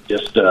 or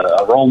just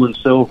a Roman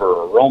silver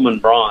or Roman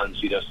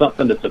bronze,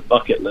 something that's a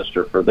bucket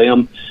lister for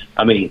them.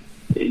 I mean,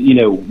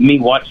 me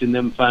watching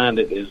them find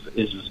it is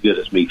as good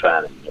as me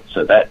finding it.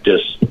 So that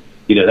just,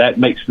 that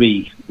makes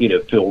me,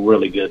 feel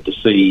really good to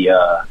see,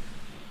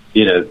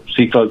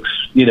 see folks,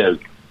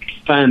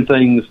 find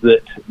things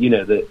that,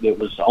 that it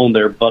was on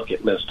their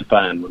bucket list to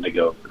find when they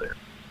go over there.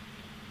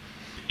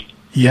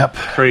 Yep.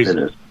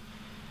 Crazy.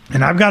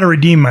 And I've got to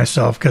redeem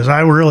myself, because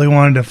I really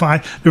wanted to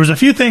find. There was a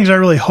few things I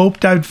really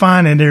hoped I would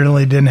find, and I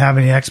really didn't have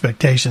any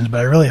expectations, but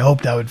I really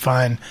hoped I would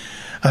find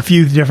a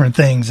few different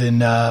things.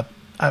 And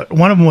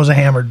one of them was a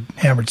hammered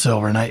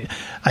silver, and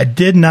I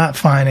did not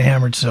find a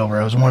hammered silver.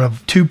 I was one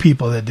of 2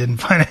 people that didn't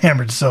find a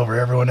hammered silver.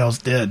 Everyone else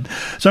did.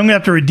 So I'm going to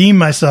have to redeem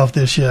myself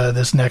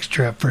this next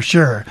trip for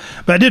sure.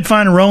 But I did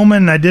find a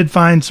Roman. I did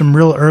find some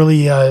real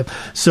early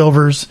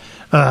silvers,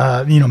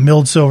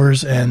 milled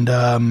silvers,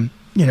 and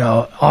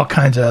all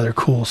kinds of other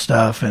cool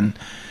stuff, and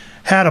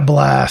had a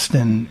blast,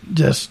 and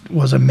just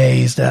was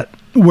amazed at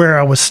where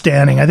I was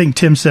standing. I think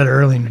Tim said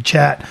early in the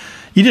chat,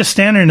 you just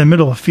stand there in the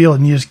middle of a field,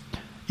 and you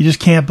just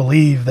can't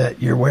believe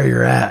that you're where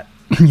you're at,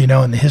 in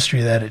the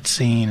history that it's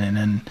seen. And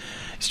then,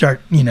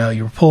 start,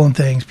 you were pulling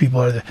things.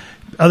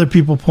 Other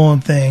people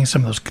pulling things.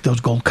 Some of those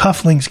gold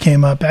cufflinks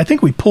came up. I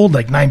think we pulled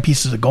like 9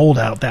 pieces of gold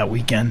out that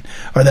weekend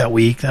or that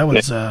week. That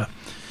was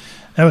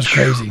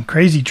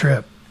crazy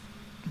trip.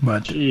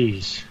 But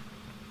jeez.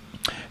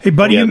 Hey,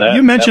 buddy,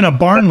 you mentioned a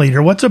barn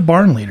leader. What's a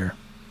barn leader?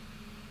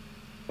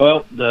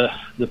 Well, the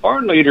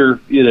barn leader,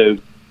 the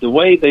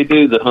way they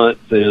do the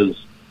hunts is,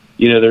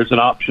 there's an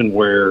option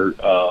where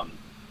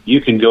you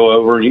can go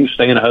over, you can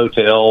stay in a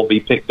hotel, be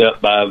picked up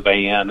by a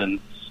van, and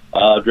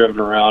driven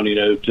around,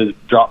 to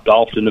dropped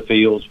off in the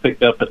fields,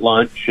 picked up at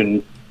lunch,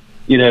 and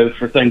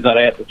for things like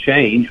that to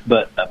change.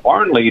 But a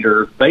barn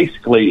leader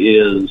basically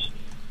is,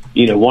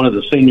 one of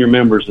the senior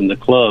members in the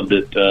club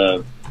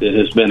that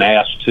has been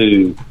asked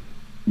to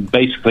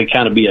basically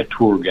kind of be a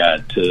tour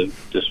guide to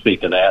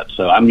speak of that.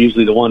 So I'm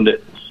usually the one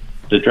that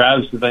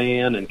drives the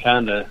van and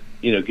kind of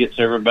gets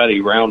everybody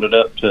rounded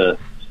up to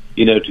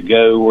to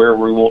go where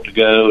we want to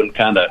go, and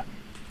kind of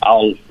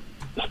I'll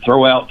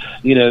throw out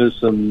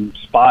some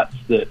spots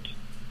that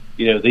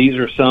these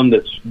are some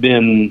that's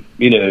been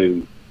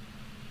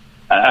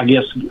I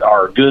guess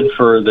are good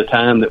for the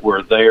time that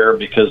we're there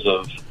because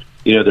of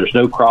there's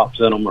no crops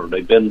in them, or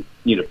they've been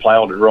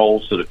plowed and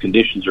rolled, so the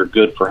conditions are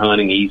good for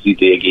hunting, easy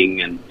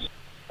digging, and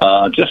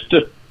just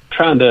to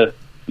trying to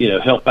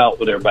help out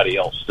with everybody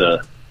else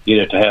to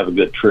to have a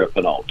good trip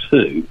and all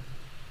too.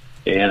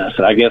 And I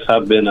said, I guess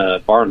I've been a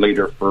barn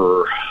leader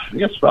for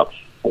about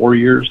 4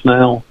 years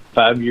now,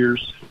 5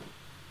 years.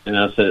 And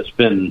I said, it's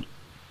been,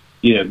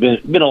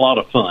 been a lot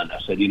of fun. I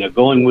said,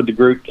 going with the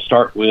group to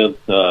start with,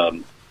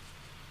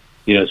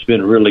 it's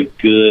been really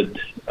good,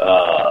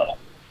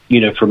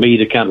 for me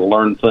to kind of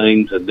learn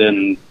things. And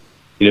then,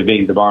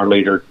 being the barn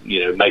leader,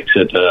 makes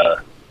it,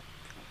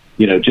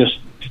 just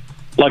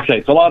like I say,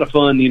 it's a lot of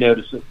fun,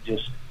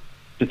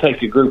 to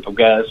take a group of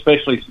guys,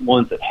 especially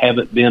ones that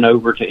haven't been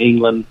over to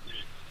England,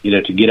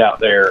 to get out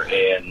there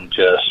and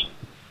just,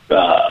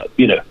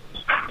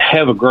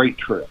 have a great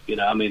trip.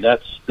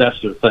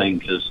 That's the thing,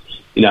 because,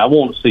 I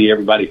want to see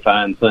everybody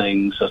find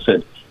things. I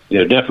said,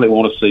 definitely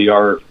want to see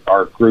our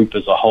group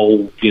as a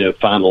whole,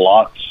 find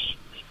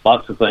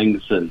lots of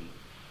things, and,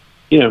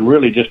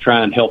 really just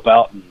try and help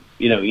out in,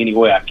 any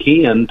way I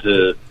can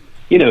to,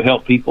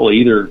 help people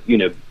either,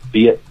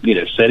 be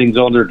it, settings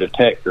on their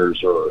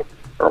detectors or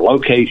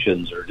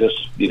locations, or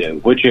just,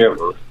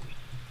 whichever,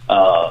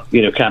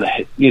 kind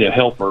of,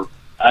 help or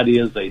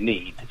ideas they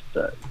need.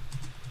 So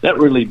that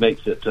really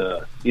makes it,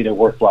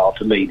 worthwhile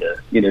to me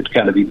to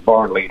kind of be the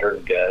barn leader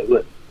and go.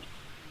 And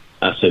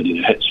I said,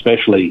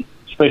 especially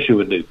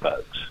with new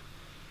folks.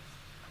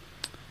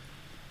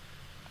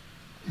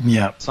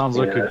 Yeah. Sounds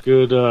like a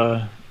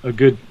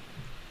good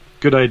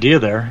idea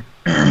there.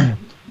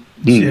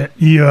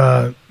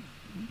 You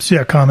see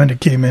a comment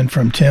that came in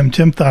from Tim.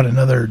 Tim thought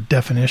another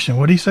definition.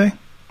 What did he say?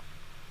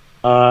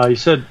 He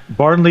said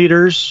barn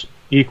leaders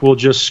equal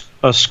just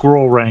a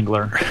squirrel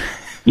wrangler.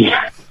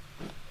 Yeah.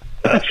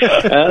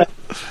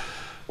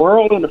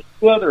 Squirrel and a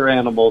few other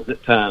animals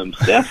at times,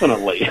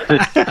 definitely.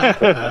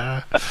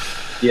 Yeah,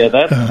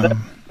 that's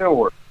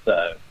sure.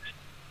 So,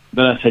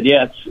 but I said,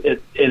 yeah,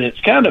 it's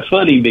kind of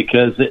funny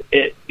because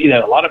it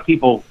a lot of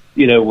people,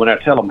 when I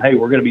tell them, hey,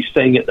 we're going to be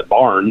staying at the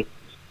barn,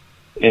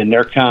 and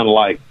they're kind of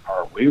like,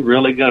 are we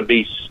really going to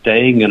be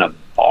staying in a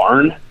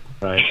barn?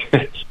 Right.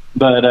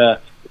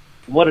 But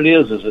what it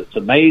is it's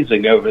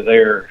amazing over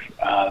there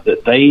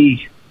that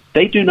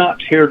they do not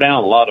tear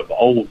down a lot of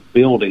old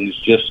buildings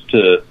just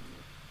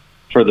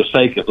for the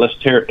sake of let's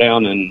tear it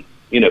down and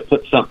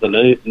put something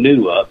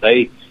new up.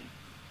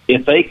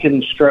 If they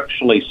can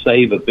structurally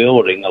save a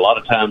building, a lot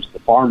of times the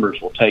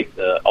farmers will take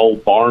the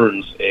old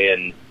barns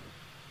and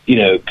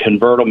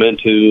convert them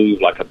into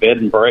like a bed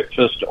and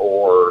breakfast,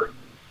 or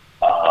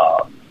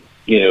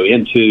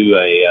into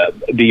a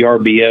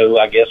VRBO,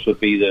 I guess would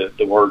be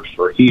the word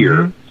for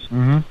here.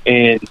 Mm-hmm.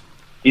 And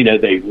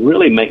they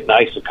really make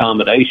nice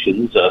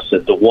accommodations. So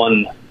the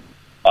one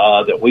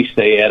that we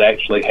stay at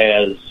actually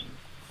has,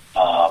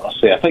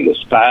 I think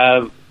it's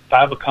five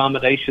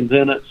accommodations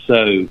in it.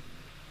 So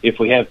if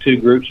we have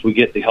 2 groups, we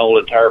get the whole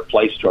entire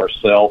place to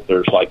ourselves.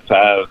 There's like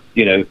 5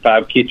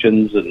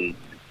 kitchens and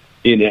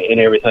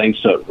everything.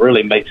 So it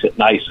really makes it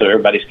nice. So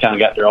everybody's kind of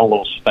got their own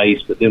little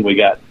space. But then we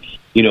got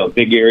a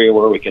big area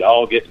where we can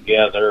all get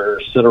together,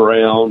 sit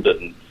around,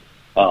 and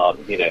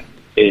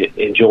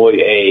enjoy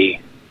a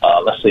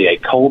let's say a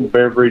cold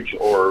beverage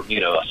or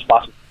a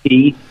spot of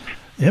tea.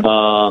 Yep.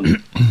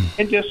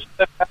 And just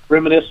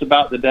reminisce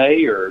about the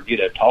day, or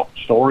talk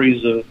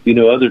stories of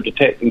other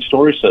detecting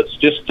stories. So it's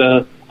just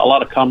a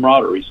lot of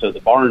camaraderie. So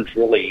the barns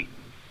really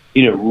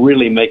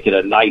make it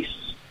a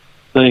nice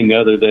thing,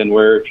 other than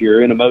where if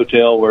you're in a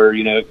motel where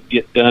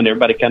get done,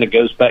 everybody kind of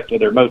goes back to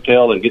their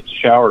motel and gets a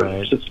shower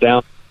and sits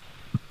down.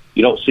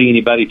 You don't see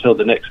anybody till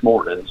the next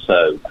morning.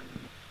 So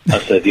I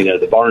said,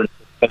 the barns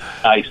are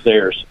nice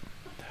there. So,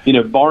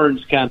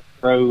 barns kind of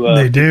throw.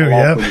 They do,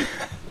 yep.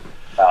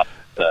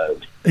 So.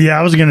 Yeah,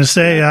 I was going to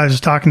say, I was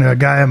talking to a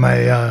guy at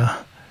my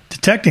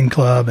detecting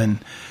club, and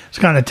was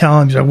kind of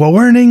telling him, he's like, well,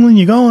 where in England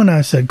you going?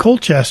 I said,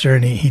 Colchester.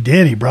 And he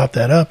did. He brought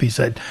that up. He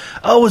said,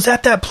 oh, was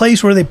that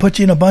place where they put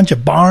you in a bunch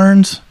of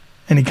barns?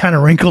 And he kind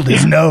of wrinkled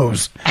his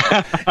nose.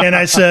 And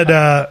I said,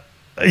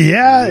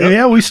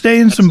 yeah, we stay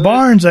in some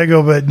barns. I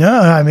go, but no,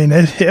 I mean,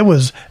 it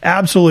was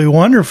absolutely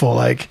wonderful.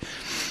 Like,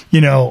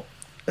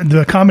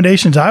 the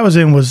accommodations I was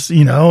in was,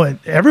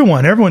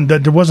 everyone,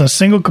 there wasn't a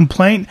single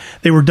complaint.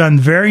 They were done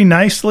very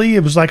nicely.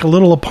 It was like a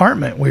little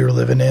apartment we were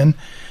living in.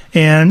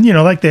 And,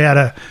 like they had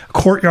a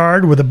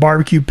courtyard with a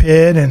barbecue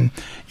pit and,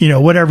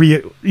 whatever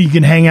you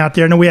can hang out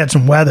there. No, we had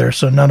some weather,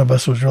 so none of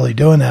us was really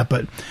doing that,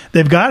 but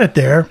they've got it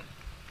there.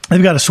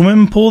 They've got a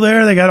swimming pool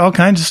there. They got all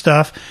kinds of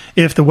stuff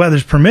if the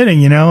weather's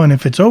permitting, and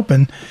if it's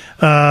open.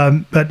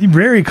 But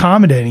very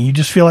accommodating. You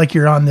just feel like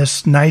you're on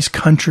this nice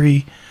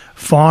country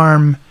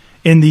farm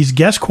in these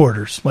guest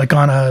quarters, like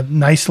on a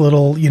nice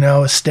little,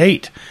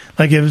 estate.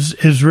 Like it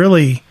was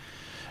really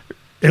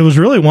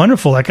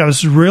wonderful. Like I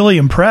was really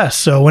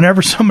impressed. So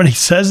whenever somebody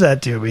says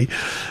that to me,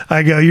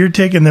 I go, you're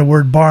taking the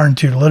word barn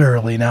too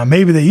literally. Now,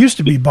 maybe they used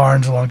to be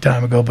barns a long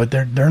time ago, but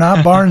they're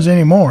not barns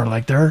anymore.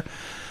 Like they're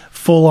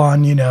full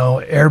on,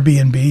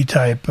 Airbnb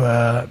type,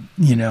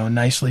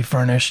 nicely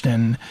furnished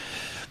and,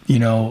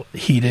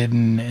 heated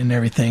and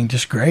everything.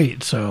 Just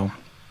great. So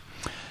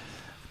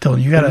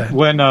you got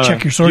to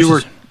check your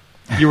sources.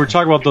 You were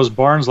talking about those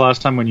barns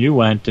last time when you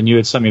went, and you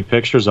had sent me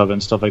pictures of it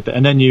and stuff like that.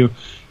 And then you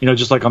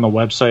just like on the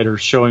website or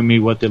showing me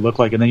what they look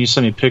like, and then you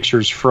sent me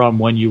pictures from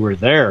when you were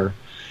there.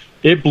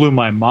 It blew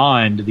my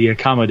mind, the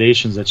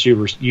accommodations that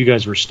you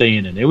guys were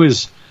staying in. It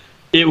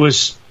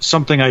was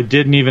something I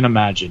didn't even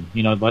imagine.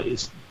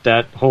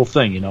 That whole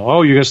thing.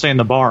 Oh, you're gonna stay in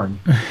the barn.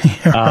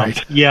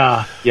 Right.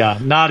 Yeah,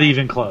 not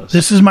even close.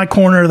 This is my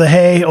corner of the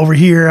hay over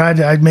here.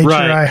 I made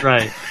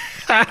sure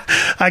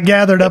I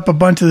gathered up a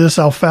bunch of this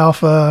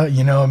alfalfa,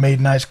 made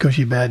a nice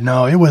cushy bed.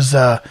 No, it was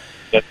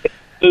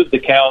moved the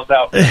cows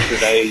out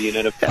yesterday,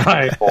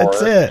 right.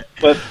 That's it.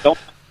 But don't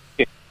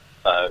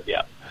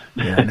yeah,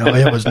 no,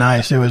 it was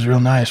nice. It was real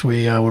nice.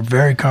 We were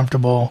very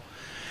comfortable.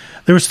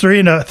 There was three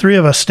of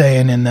us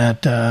staying in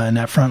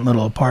that front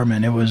little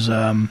apartment. It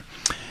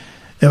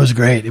was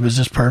great. It was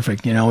just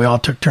perfect. We all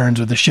took turns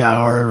with the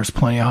shower. There was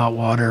plenty of hot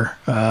water.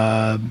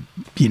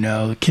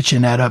 The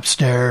kitchenette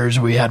upstairs.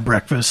 We had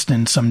breakfast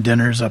and some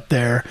dinners up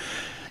there.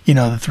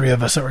 The three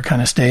of us that were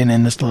kind of staying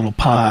in this little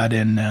pod.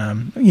 And,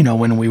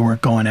 when we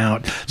weren't going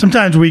out,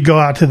 sometimes we'd go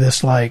out to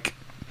this, like,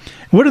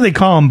 what do they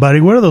call them,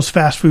 buddy? What are those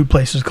fast food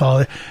places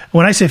called?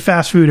 When I say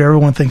fast food,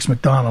 everyone thinks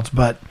McDonald's,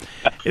 but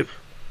it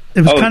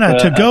was kind of a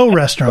to-go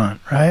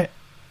restaurant, right?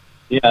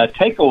 Yeah,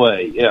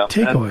 takeaway. Yeah,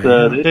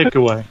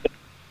 takeaway.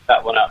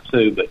 That one out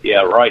too, but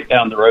yeah, right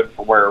down the road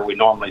from where we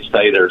normally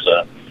stay, there's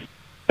a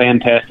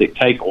fantastic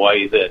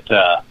takeaway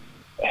that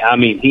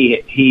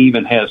he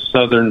even has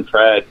Southern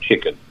fried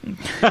chicken.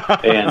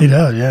 And he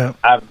does, yeah.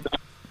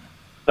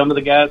 Some of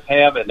the guys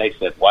have, and they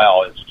said,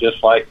 "Wow, it's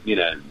just like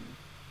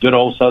good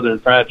old Southern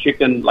fried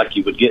chicken, like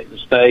you would get in the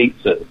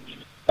States." And,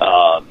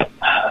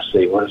 let's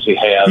see, what does he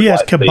have? He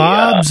has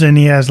kebabs, and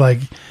he has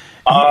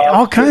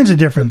all kinds of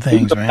different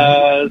things,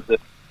 man.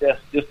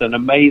 Just an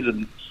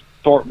amazing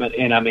assortment,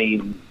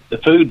 and the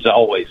food's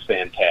always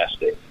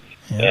fantastic.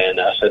 Yeah. And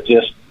I said,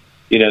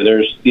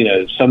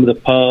 there's some of the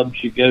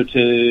pubs you go to,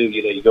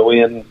 you go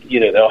in,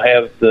 they'll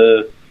have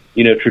the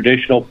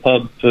traditional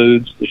pub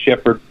foods, the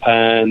shepherd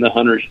pie, the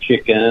hunter's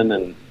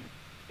chicken,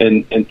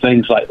 and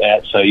things like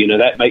that. So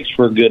that makes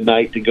for a good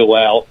night to go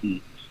out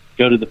and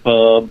go to the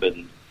pub.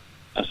 And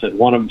I said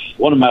one of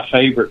my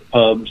favorite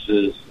pubs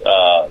is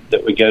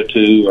that we go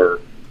to, or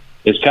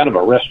it's kind of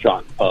a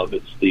restaurant pub.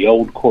 It's the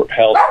Old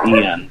Courthouse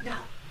Inn.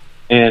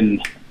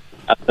 And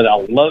I said,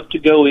 I'd love to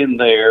go in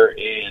there,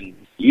 and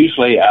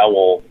usually I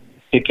will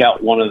pick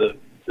out one of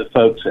the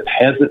folks that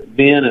hasn't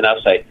been, and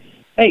I'll say,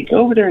 hey, go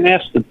over there and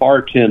ask the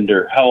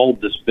bartender how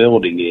old this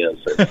building is.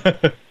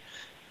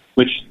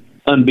 Which,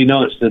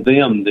 unbeknownst to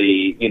them,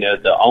 the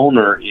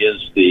owner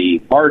is the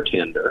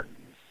bartender,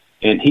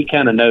 and he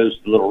kind of knows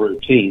the little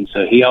routine,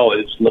 so he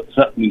always looks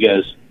up and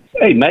goes,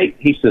 hey, mate,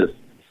 he says,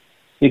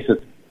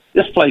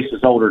 this place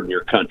is older than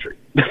your country.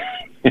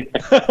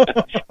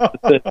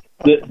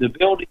 The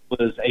building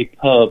was a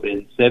pub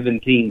in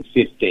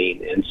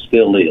 1715 and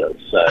still is.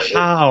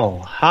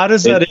 How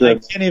does that? I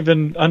can't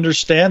even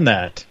understand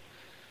that.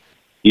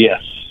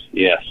 Yes.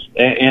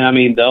 And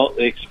the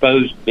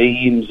exposed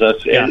beams.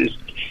 Just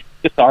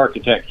the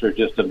architecture,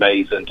 just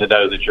amazing to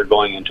know that you're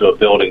going into a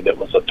building that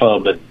was a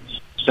pub in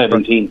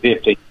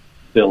 1715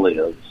 still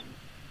is.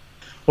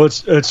 Well,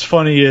 it's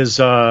funny is,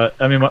 my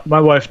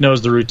wife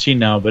knows the routine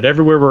now, but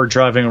everywhere we're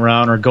driving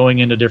around or going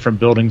into different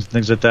buildings and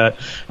things like that,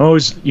 I'm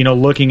always,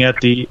 looking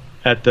at the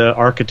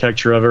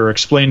architecture of it or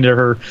explaining to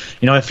her,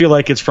 I feel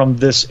like it's from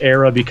this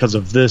era because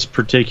of this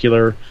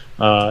particular,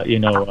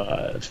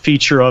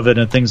 feature of it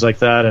and things like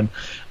that. And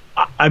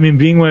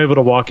being able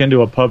to walk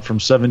into a pub from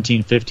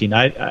 1715,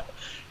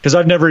 because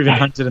I've never even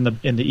hunted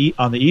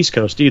on the East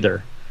Coast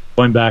either,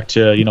 going back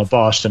to,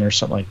 Boston or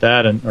something like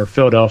that, or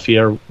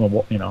Philadelphia, or,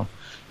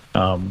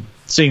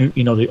 seeing,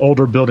 the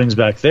older buildings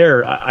back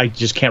there, I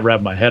just can't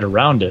wrap my head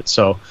around it.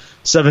 So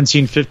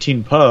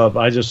 1715 Pub,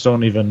 I just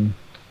don't even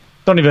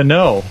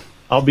know.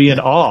 I'll be in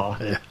awe.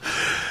 Yeah.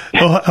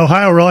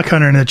 Ohio Relic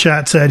Hunter in the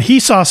chat said he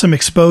saw some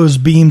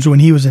exposed beams when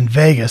he was in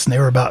Vegas, and they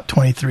were about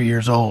 23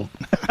 years old.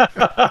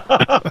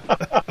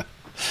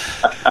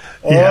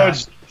 Yeah.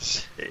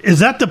 Is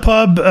that the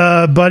pub,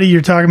 buddy,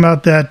 you're talking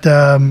about that?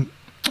 I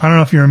don't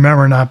know if you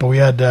remember or not, but we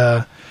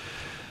had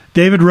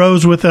David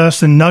Rose with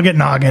us and Nugget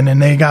Noggin,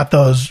 and they got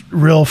those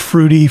real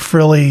fruity,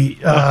 frilly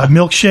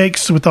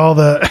milkshakes with all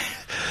the...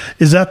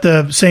 Is that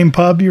the same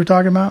pub you were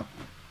talking about?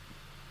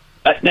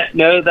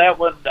 No, that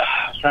one,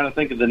 I was trying to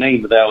think of the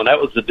name of that one.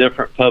 That was a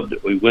different pub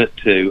that we went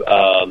to.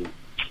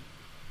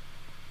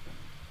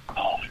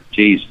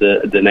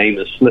 The name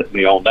has slipped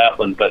me on that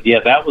one. But,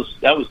 yeah, that was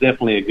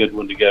definitely a good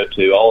one to go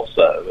to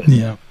also.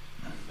 Yeah.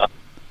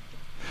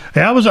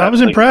 Yeah, I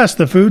was impressed.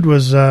 The food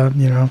was,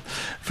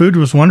 food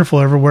was wonderful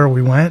everywhere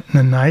we went,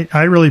 and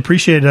I really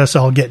appreciated us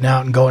all getting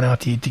out and going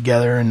out to eat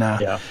together, and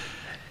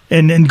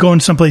and going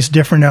someplace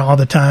different all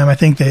the time. I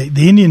think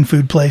the Indian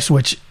food place,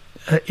 which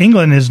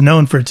England is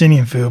known for its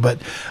Indian food,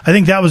 but I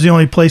think that was the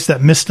only place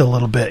that missed a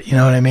little bit. You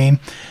know what I mean?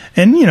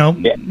 And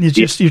it's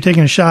just you're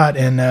taking a shot,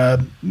 and I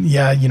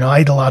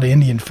ate a lot of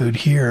Indian food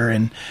here,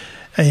 and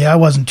I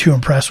wasn't too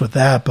impressed with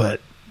that, but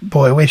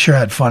boy, we sure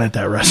had fun at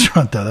that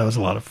restaurant though. That was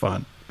a lot of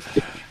fun.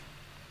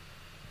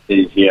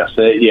 Yes,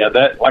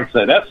 that, like I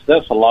said,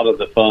 that's a lot of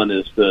the fun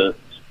is to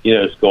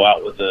go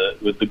out with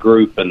the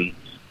group and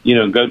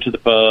go to the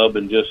pub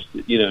and just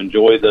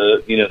enjoy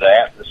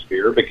the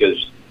atmosphere,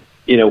 because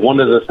one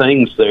of the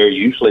things there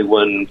usually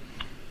when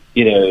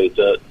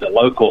the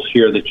locals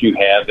hear that you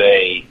have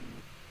a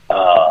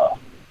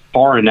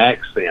foreign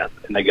accent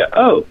and they go,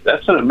 oh,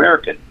 that's an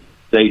American,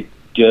 they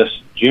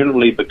just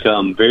generally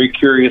become very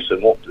curious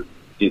and want to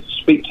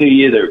speak to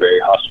you. They're very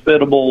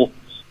hospitable.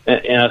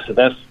 And I said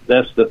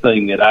that's the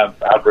thing that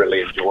I've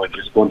really enjoyed,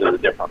 just going to the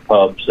different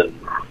pubs and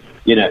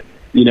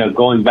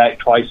going back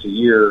twice a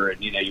year,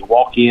 and you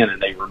walk in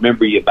and they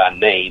remember you by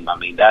name. I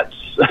mean, that's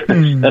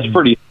that's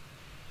pretty.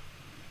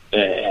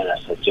 And I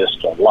said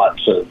just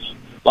lots of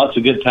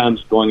good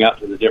times going out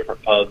to the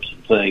different pubs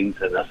and things.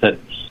 And I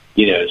said,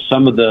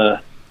 some of the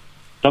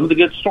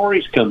good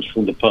stories comes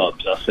from the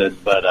pubs. I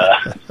said, but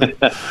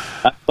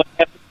I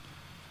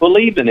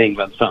believe in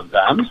England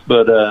sometimes,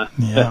 but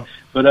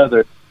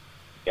other.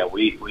 Yeah,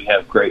 we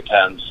have great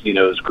times,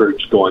 as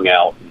groups going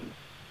out.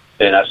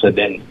 And I said,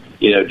 then,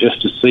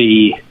 just to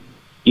see,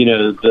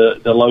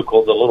 the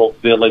little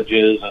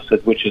villages, I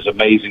said, which is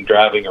amazing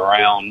driving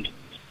around.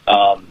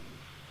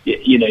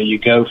 You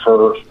go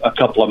for a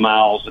couple of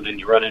miles and then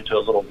you run into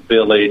a little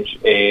village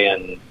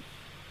and,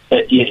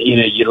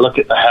 you look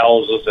at the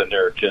houses and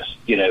they're just,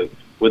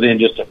 within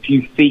just a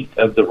few feet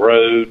of the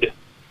road.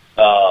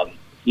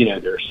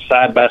 They're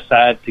side by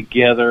side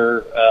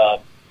together.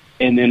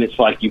 And then it's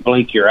like you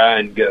blink your eye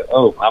and go,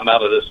 oh, I'm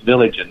out of this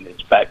village, and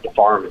it's back to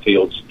farm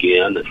fields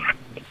again.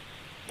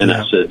 And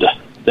I said,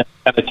 that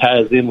kind of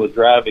ties in with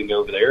driving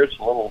over there. It's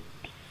a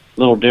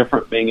little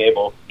different being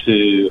able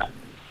to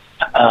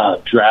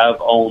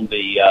drive on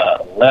the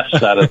left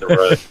side of the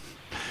road.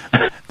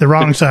 The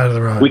wrong side of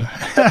the road.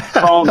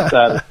 The wrong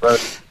side of the road.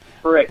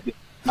 Correct.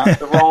 Not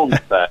the wrong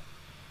side.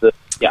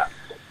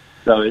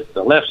 So it's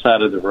the left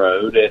side of the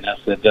road. And I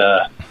said,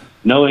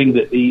 knowing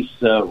that these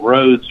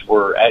roads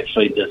were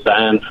actually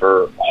designed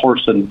for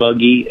horse and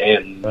buggy,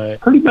 and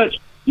pretty much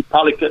you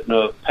probably couldn't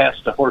have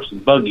passed a horse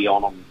and buggy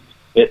on them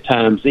at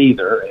times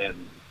either.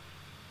 And,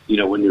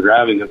 when you're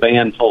driving a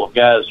van full of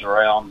guys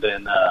around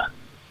and,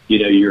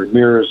 your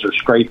mirrors are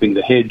scraping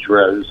the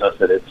hedgerows, I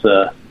said it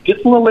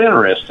gets a little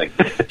interesting.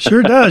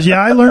 Sure does. Yeah,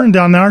 I learned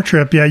on our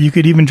trip, you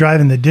could even drive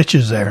in the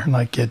ditches there.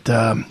 Like it.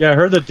 I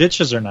heard the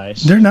ditches are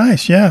nice. They're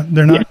nice, yeah.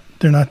 They're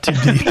not too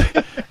deep.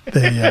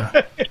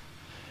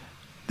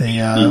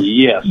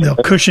 They'll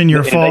cushion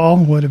your fall.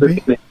 Would it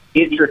be? An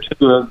inch or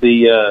two of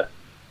the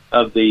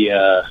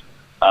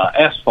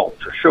asphalt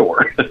for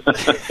sure.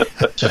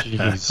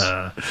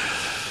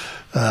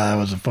 That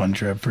was a fun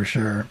trip for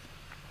sure.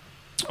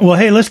 Well,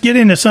 hey, let's get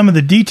into some of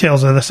the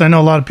details of this. I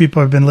know a lot of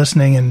people have been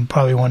listening and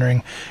probably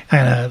wondering,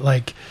 kind of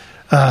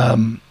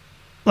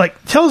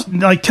tell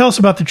us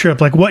about the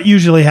trip. Like, what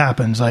usually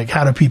happens? Like,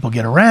 how do people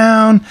get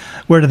around?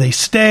 Where do they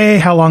stay?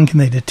 How long can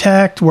they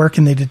detect? Where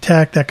can they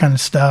detect? That kind of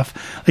stuff.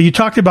 Like, you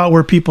talked about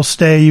where people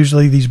stay,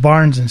 usually these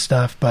barns and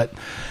stuff, but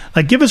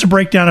give us a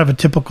breakdown of a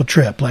typical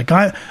trip. Like,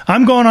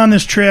 I'm going on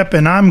this trip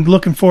and I'm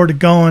looking forward to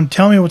going.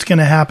 Tell me what's going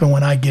to happen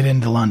when I get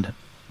into London.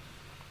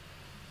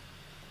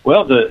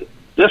 Well,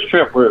 this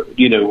trip we'll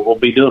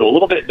be doing a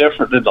little bit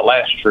different than the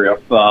last trip.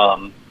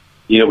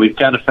 We've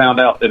kind of found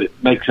out that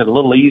it makes it a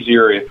little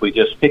easier if we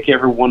just pick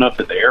everyone up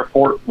at the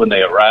airport when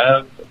they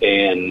arrive,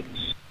 and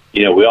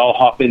we all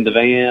hop in the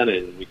van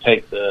and we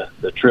take the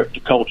trip to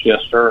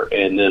Colchester,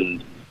 and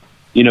then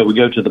we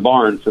go to the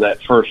barn for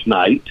that first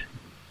night.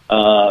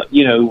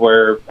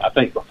 Where I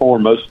think before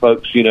most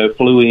folks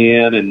flew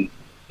in and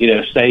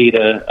stayed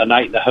a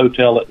night in the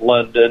hotel at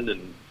London,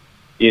 and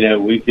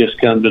we've just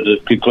come to the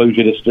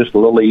conclusion it's just a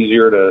little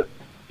easier to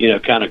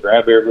kind of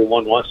grab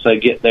everyone once they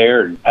get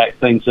there and pack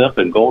things up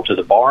and go to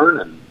the barn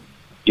and,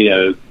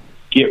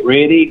 get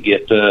ready,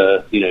 do us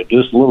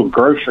a little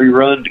grocery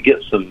run to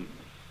get some,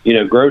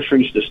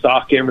 groceries to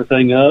stock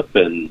everything up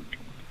and,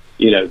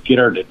 get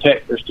our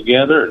detectors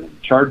together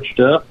and charged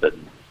up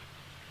and,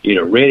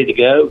 ready to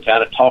go,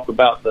 kind of talk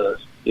about the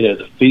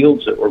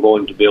fields that we're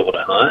going to be able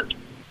to hunt.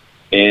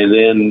 And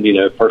then,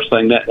 first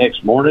thing that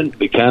next morning,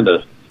 we kind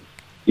of,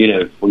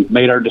 we've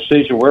made our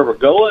decision where we're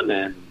going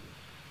and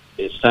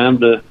it's time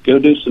to go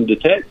do some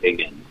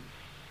detecting.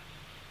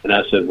 And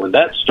I said, when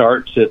that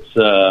starts, it's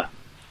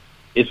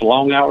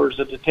long hours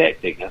of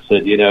detecting. I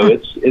said,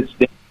 it's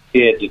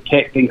a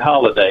detecting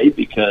holiday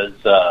because,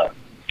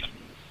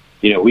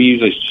 we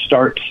usually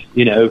start,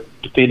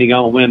 depending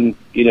on when,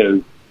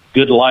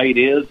 good light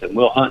is, and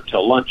we'll hunt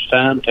till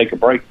lunchtime, take a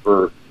break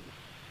for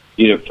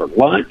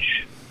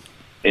lunch.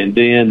 And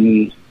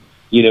then,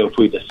 if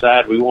we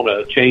decide we want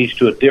to change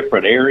to a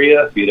different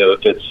area,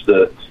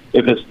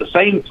 if it's the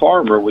same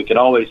farmer, we can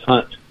always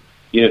hunt,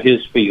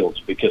 his fields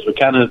because we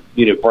kind of,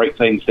 break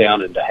things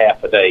down into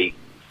half a day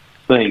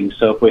things.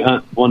 So if we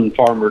hunt one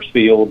farmer's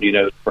field,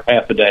 for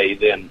half a day,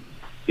 then,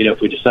 if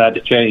we decide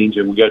to change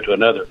and we go to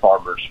another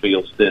farmer's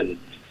fields, then,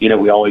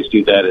 we always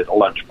do that at a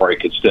lunch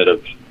break instead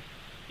of,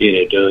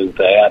 doing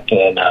that.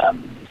 And,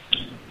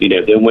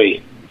 then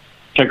we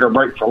take our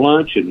break for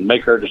lunch and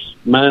make our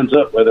minds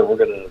up whether we're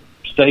going to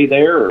stay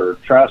there or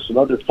try some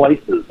other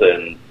places.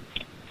 And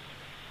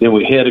then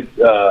we head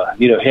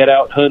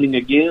out hunting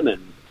again.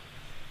 And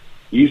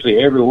usually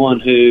everyone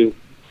who,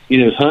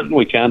 is hunting,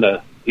 we kind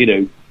of,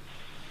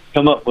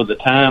 come up with a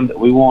time that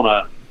we want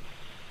to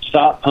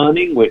stop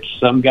hunting, which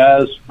some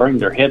guys bring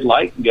their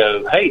headlight and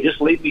go, hey, just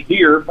leave me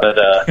here. But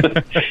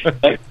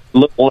that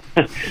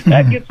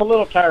gets a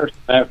little tiresome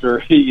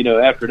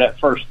after that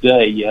first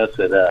day. Yes.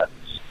 And I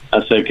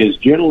say, because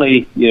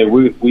generally,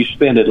 we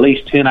spend at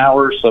least 10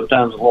 hours,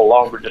 sometimes a little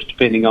longer, just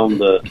depending on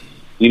the,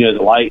 the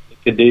light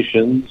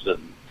conditions.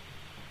 And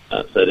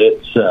I said,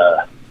 it's,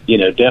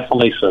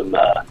 definitely some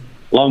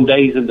long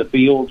days in the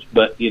fields,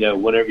 but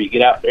whenever you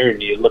get out there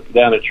and you look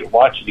down at your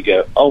watch and you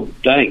go, oh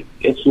dang,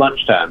 it's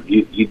lunchtime.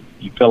 You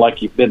feel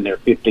like you've been there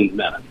 15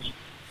 minutes.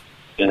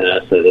 And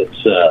I said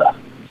it's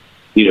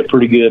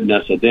pretty good. And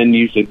I said then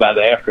usually by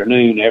the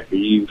afternoon, after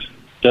you've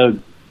dug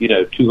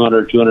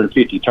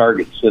 250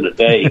 targets in a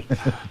day,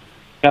 kind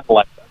of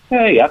like,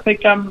 hey, I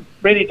think I'm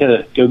ready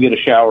to go get a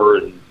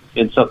shower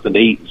and something to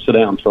eat and sit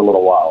down for a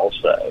little while.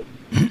 So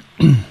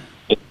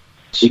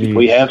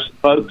we have some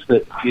folks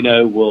that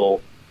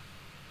will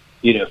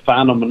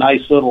find them a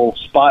nice little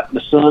spot in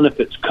the sun if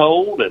it's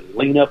cold and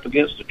lean up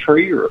against a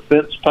tree or a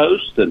fence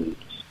post and,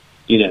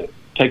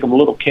 take them a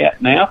little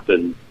cat nap.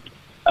 And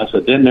I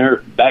said, then they're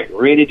back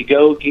ready to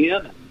go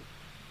again. And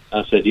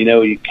I said,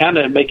 you kind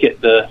of make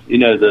it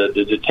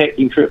the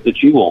detecting trip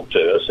that you want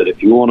to. I said,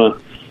 if you want to,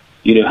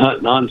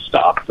 hunt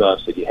nonstop,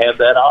 I said, you have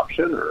that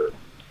option. Or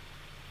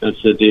I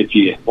said, if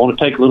you want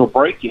to take a little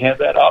break, you have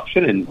that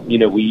option. And,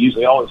 we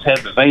usually always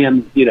have the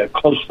van,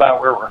 close by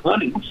where we're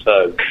hunting.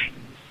 So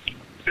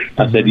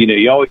I said,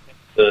 you always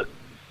have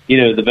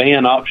the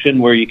van option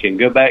where you can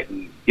go back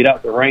and get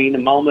out the rain a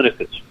moment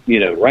if it's,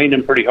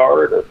 raining pretty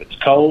hard, or if it's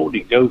cold,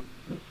 you go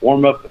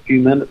warm up a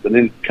few minutes and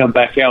then come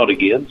back out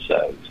again.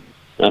 So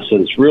I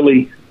said, it's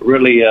really,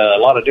 really a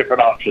lot of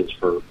different options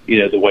for,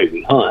 the way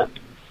we hunt.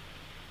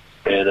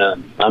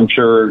 And I'm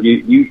sure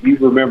you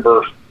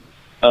remember,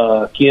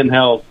 Ken,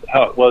 how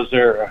it was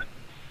there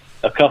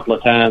a couple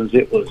of times.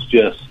 It was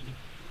just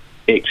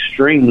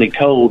extremely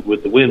cold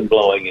with the wind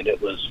blowing, and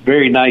it was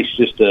very nice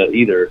just to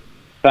either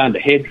find a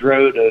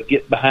hedgerow to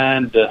get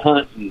behind to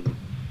hunt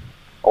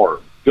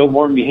or go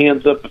warm your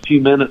hands up a few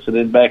minutes and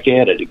then back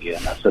at it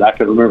again. I said I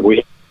can remember we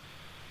had,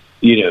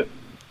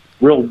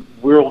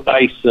 real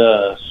nice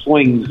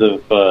swings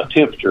of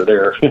temperature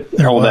there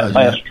on that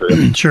last trip.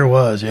 It sure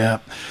was, yeah.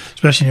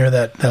 Especially near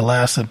that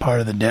last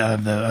part of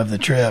the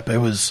trip. It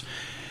was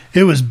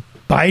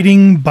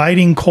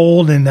biting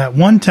cold, and that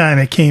one time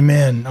it came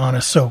in on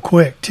us so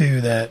quick too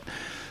that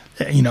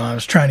I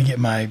was trying to get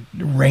my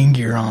rain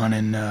gear on,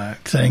 and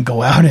because I didn't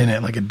go out in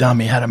it like a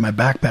dummy, had it in my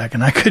backpack,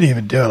 and I couldn't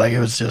even do it. Like, it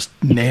was just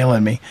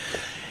nailing me.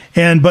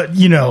 And but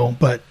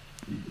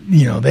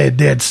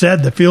they had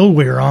said the field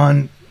we were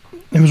on,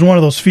 it was one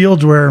of those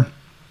fields where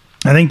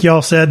I think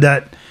y'all said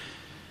that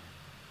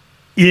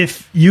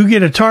if you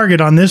get a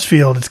target on this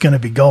field, it's going to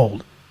be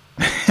gold.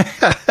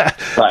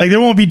 Like,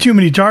 there won't be too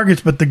many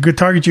targets, but the good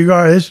target you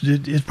got is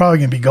probably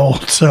going to be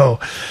gold. So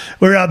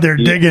we're out there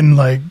digging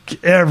like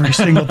every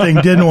single thing,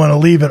 didn't want to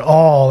leave it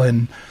all.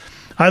 And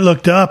I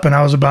looked up, and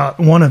I was about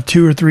one of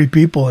 2 or 3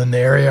 people in the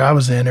area I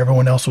was in.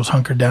 Everyone else was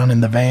hunkered down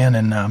in the van,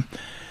 and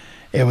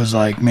it was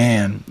like,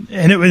 man.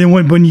 And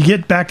when you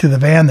get back to the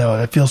van, though,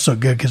 it feels so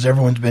good because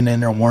everyone's been in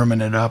there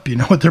warming it up,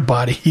 with their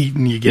body heat,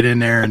 and you get in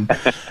there and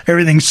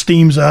everything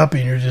steams up,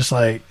 and you're just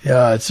like,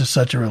 yeah, it's just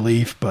such a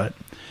relief. But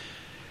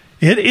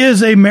it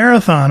is a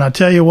marathon. I'll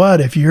tell you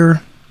what, if you're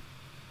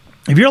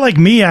like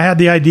me, I had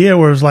the idea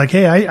where it was like,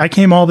 hey, I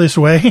came all this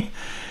way,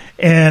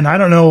 and I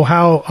don't know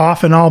how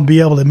often I'll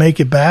be able to make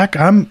it back.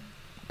 I'm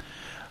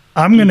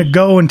I'm going to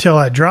go until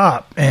I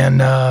drop, and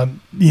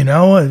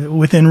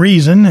within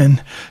reason,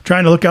 and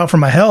trying to look out for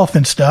my health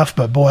and stuff.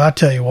 But boy, I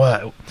tell you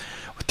what,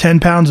 with 10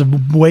 pounds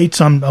of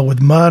weights on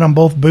with mud on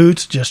both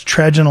boots, just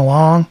trudging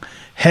along,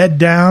 head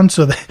down,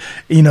 so that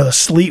the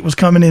sleet was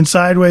coming in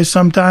sideways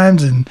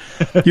sometimes, and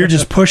you're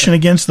just pushing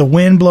against the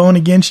wind blowing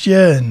against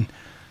you,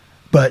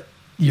 but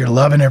you're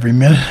loving every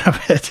minute of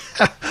it.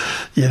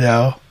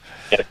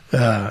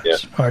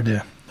 It's hard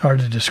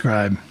to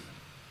describe.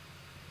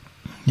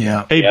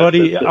 Yeah. Hey,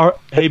 buddy. Are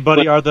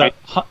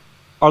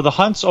the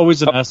hunts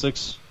always in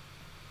Essex?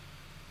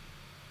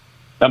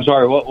 I'm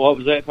sorry. What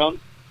was that, Tony?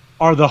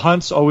 Are the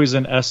hunts always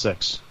in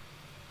Essex?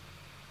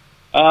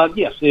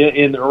 Yes,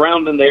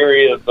 around in the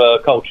area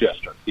of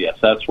Colchester. Yes,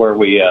 that's where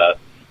we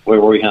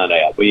hunt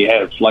at. We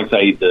have, like I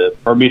say, the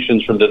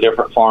permissions from the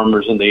different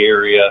farmers in the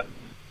area.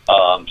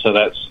 So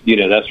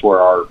that's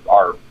where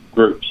our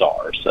groups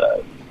are.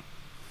 So,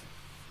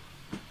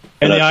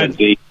 and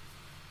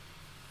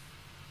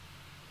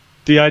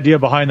the idea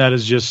behind that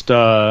is just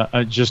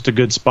a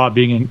good spot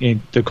being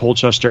in the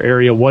Colchester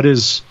area. What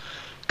is,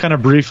 kind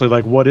of briefly,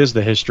 what is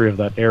the history of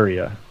that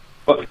area?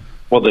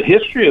 Well, the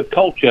history of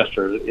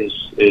Colchester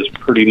is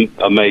pretty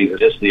amazing.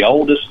 It's the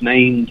oldest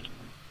named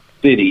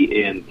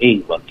city in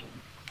England,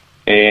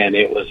 and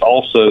it was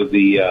also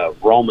the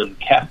Roman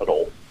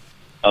capital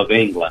of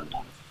England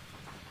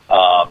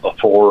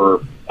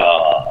before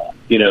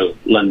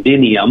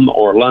Londinium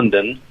or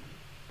London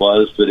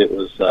was, but it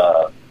was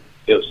the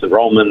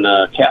Roman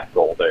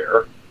capital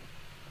there.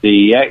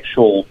 The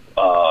actual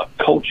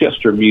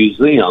Colchester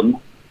Museum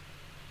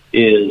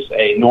is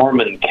a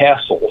Norman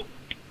castle,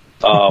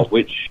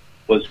 which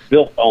was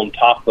built on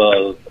top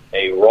of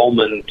a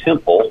Roman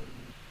temple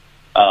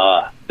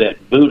that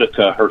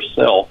Boudica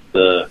herself,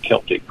 the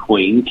Celtic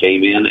queen,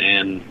 came in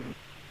and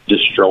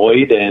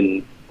destroyed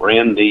and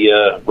ran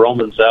the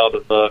Romans out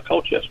of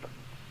Colchester.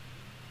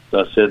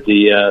 So I said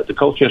the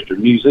Colchester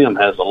Museum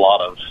has a lot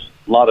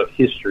of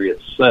history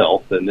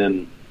itself, and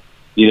then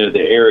the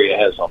area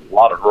has a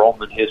lot of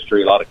Roman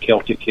history, a lot of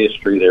Celtic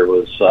history. There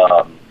was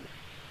I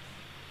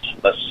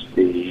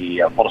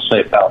want to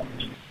say about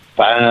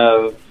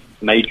 5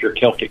 major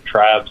Celtic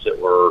tribes that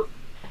were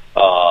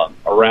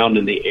around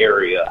in the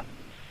area,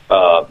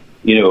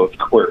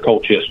 where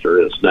Colchester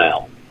is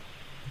now.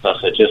 So I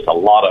said just a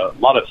lot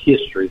of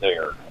history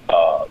there.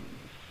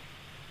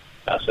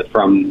 I said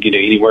from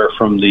anywhere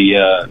from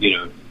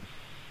the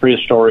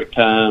prehistoric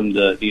time,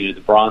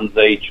 the Bronze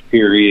Age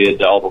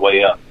period, all the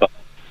way up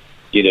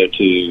to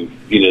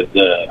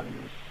the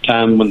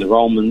time when the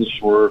Romans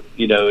were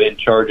in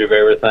charge of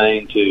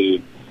everything,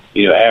 to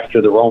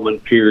after the Roman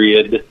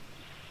period,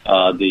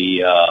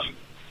 the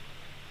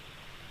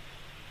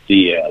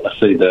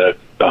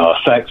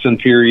Saxon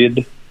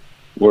period,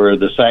 where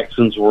the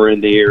Saxons were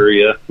in the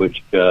area,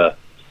 which I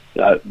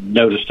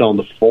noticed on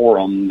the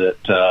forum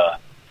that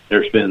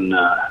there's been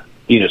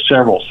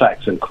several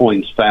Saxon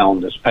coins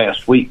found this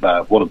past week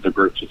by one of the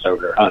groups that's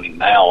over there hunting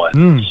now,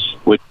 and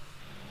which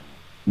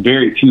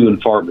very few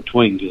and far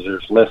between, because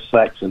there's less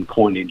Saxon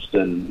coinage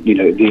than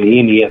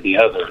any of the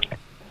other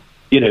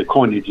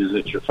coinages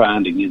that you're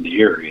finding in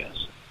the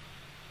areas.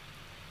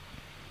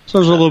 So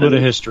there's a little bit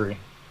of history.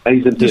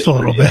 Just a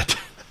little bit.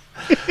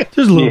 Just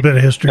a little bit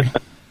of history.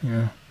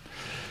 Yeah.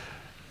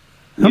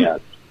 Yeah.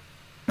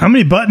 How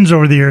many buttons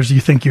over the years do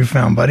you think you've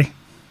found, buddy?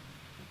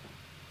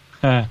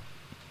 A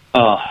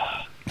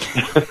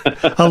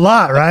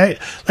lot, right?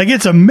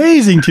 It's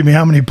amazing to me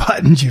how many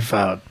buttons you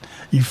find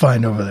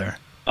over there.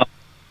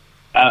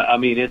 I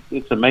mean,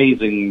 it's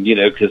amazing,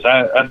 because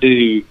I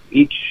do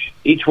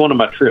each one of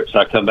my trips.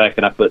 I come back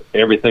and I put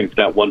everything for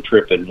that one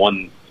trip in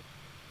one,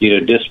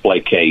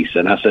 display case.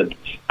 And I said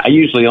I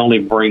usually only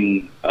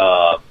bring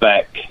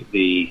back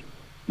the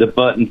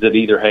buttons that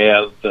either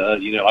have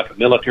like a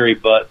military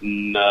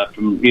button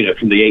from the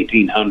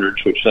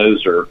 1800s, which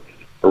those are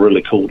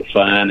really cool to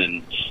find,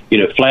 and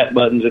flat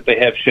buttons if they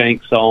have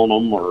shanks on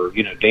them, or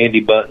dandy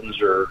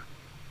buttons, or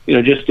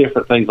just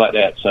different things like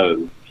that.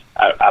 So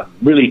I'm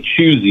really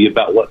choosy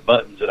about what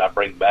buttons that I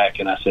bring back,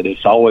 and I said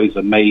it's always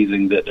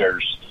amazing that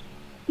there's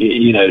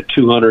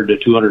 200 to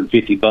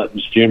 250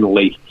 buttons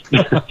generally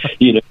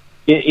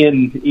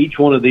in each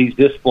one of these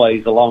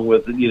displays, along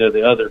with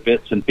the other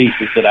bits and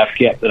pieces that I've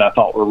kept that I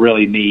thought were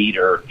really neat,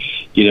 or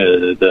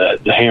the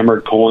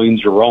hammered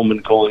coins or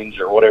Roman coins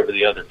or whatever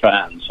the other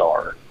finds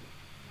are.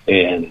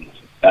 And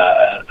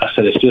I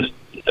said it's just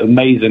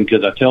amazing,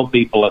 because I tell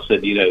people, I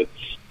said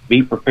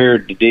be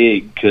prepared to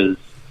dig, because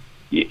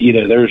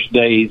there's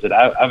days that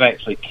I've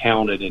actually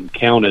counted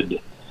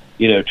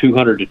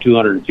 200 to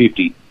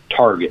 250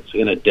 targets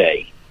in a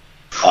day.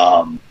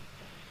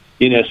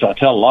 So I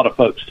tell a lot of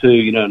folks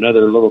too,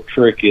 another little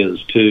trick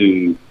is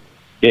to,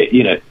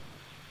 be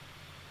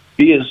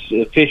as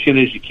efficient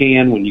as you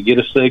can when you get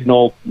a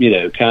signal, do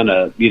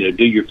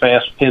your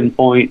fast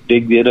pinpoint,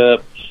 dig it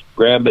up,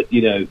 grab it,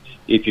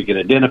 if you can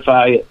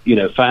identify it,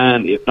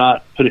 fine. If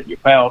not, put it in your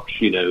pouch.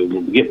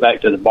 When we get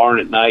back to the barn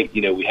at night,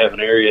 we have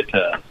an area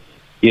to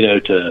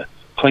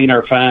clean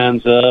our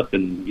finds up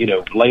and,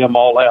 lay them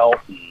all out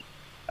and,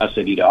 I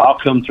said, I'll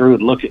come through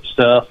and look at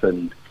stuff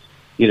and,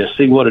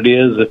 see what it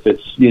is. If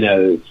it's,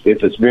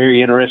 if it's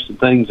very interesting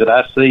things that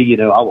I see,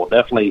 I will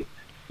definitely,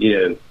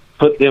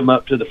 put them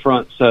up to the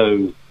front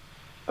so,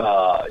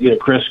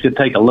 Chris could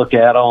take a look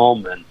at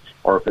them,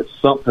 or if it's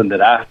something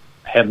that I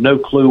have no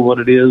clue what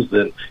it is,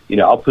 then,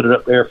 I'll put it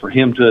up there for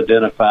him to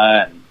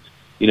identify. And,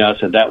 I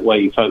said that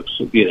way folks,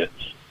 we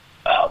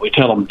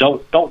tell them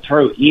don't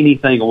throw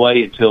anything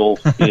away until,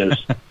 someone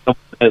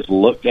has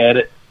looked at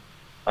it.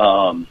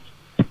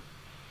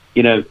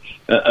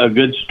 A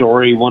good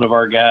story, one of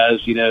our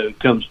guys,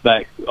 comes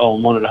back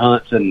on one of the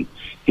hunts and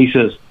he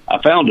says, I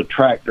found a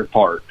tractor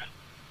part.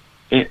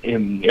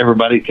 And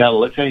everybody kind of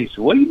looks at him. He said,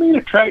 what do you mean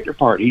a tractor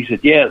part? He said,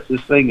 yes,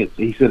 this thing is,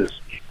 he said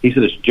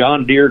it's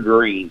John Deere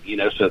green,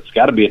 so it's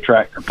got to be a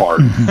tractor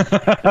part.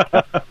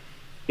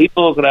 He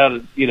pulls it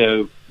out,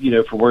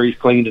 from where he's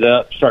cleaned it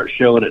up, starts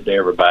showing it to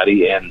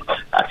everybody. And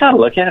I kind of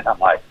look at it, I'm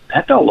like,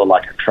 that don't look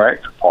like a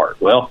tractor part.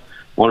 Well,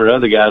 one of the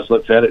other guys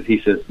looks at it, he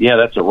says, yeah,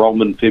 that's a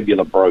Roman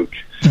fibula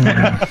brooch.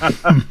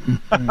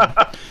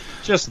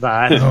 Just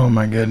that. Oh,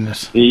 my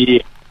goodness.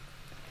 Yeah.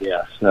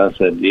 Yes, I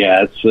said,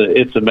 yeah,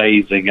 it's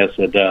amazing. I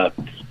said,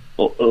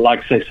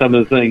 like I say, some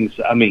of the things,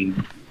 I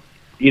mean,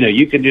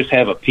 you can just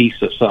have a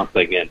piece of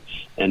something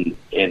and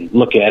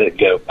look at it and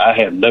go, I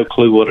have no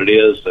clue what it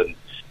is. And,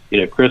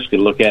 Chris could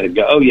look at it and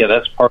go, oh, yeah,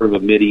 that's part of a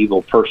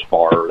medieval purse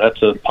bar, or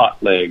that's a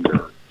pot leg,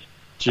 or,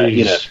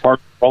 it's part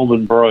of a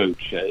Roman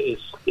brooch.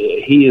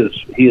 He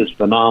is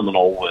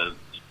phenomenal with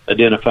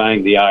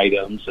identifying the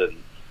items and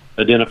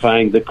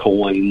identifying the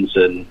coins,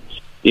 and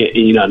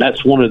and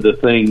that's one of the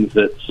things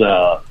that's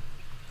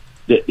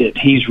that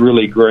he's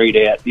really great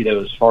at,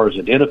 as far as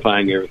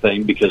identifying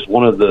everything. Because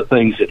one of the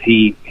things that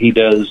he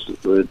does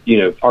with,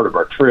 part of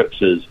our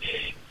trips is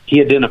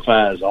he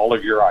identifies all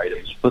of your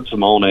items, puts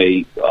them on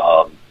a,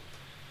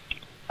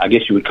 I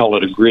guess you would call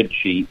it a grid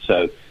sheet.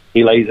 So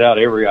he lays out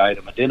every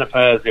item,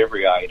 identifies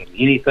every item,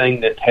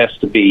 anything that has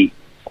to be,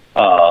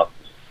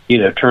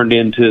 turned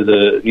into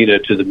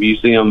to the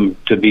museum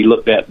to be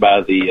looked at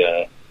by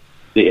the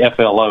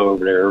FLO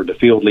over there, the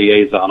field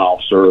liaison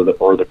officer,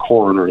 or the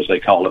coroner, as they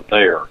call it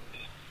there.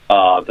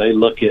 They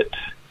look at,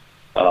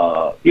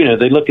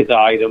 they look at the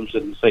items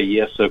and say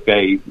yes,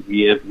 okay,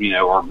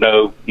 yeah, or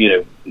no,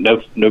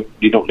 no,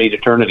 you don't need to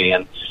turn it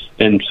in.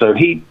 And so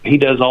he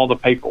does all the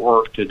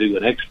paperwork to do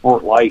an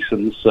export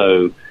license.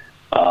 So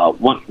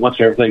once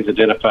everything's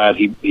identified,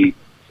 he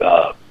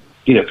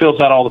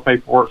fills out all the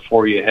paperwork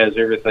for you, has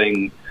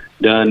everything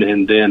done,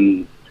 and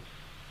then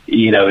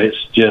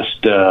it's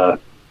just.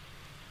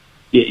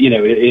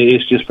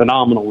 It's just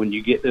phenomenal when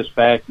you get this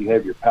back. You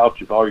have your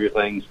pouch of all your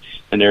things,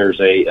 and there's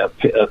a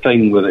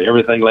thing with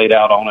everything laid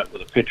out on it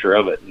with a picture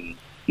of it and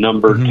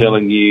number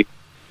telling you,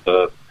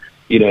 the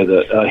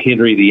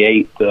Henry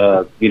VIII,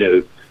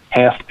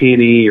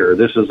 halfpenny, or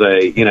this is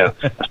a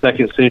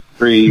second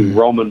century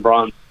Roman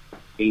bronze.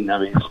 I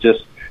mean, it's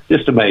just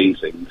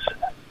amazing.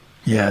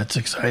 Yeah, it's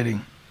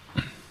exciting.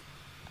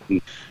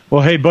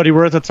 Well, hey, Buddy,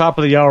 we're at the top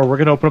of the hour. We're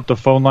going to open up the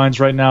phone lines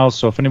right now,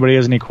 so if anybody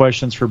has any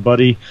questions for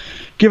Buddy,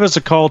 give us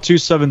a call,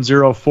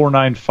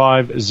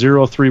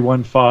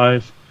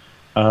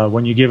 270-495-0315.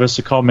 When you give us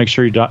a call, make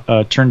sure you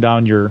turn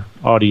down your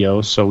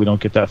audio so we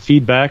don't get that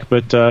feedback.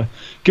 But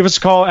give us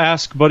a call,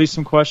 ask Buddy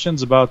some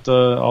questions about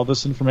all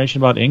this information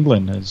about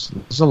England. There's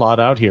a lot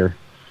out here.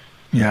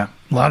 Yeah,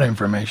 a lot of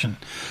information.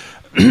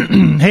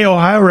 Hey,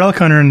 Ohio Elk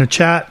Hunter in the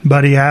chat,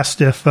 Buddy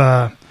asked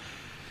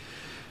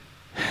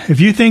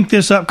if you think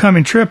this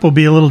upcoming trip will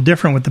be a little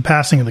different with the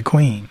passing of the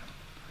Queen.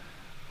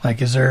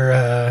 Like, is there,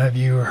 have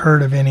you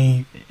heard of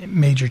any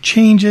major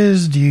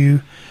changes? Do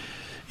you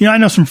I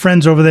know some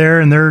friends over there,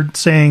 and they're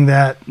saying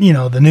that,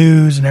 the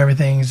news and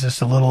everything is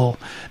just a little,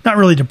 not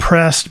really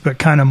depressed, but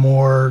kind of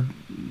more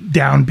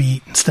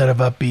downbeat instead of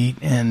upbeat.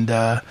 And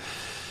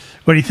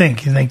what do you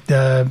think? You think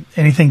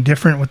anything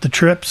different with the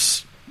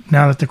trips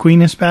now that the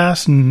Queen has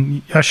passed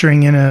and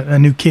ushering in a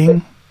new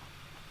king?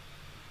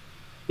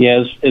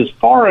 Yeah, as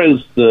far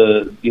as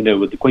the,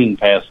 with the Queen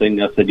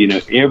passing, I said,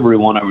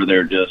 everyone over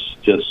there just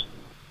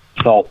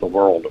thought the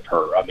world of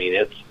her. I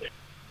mean,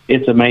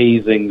 it's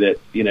amazing that,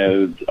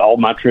 all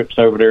my trips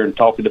over there and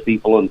talking to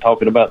people and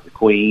talking about the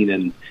Queen,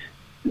 and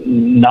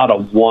not a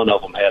one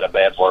of them had a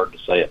bad word to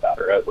say about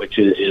her, which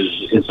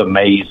is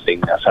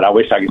amazing. I said, I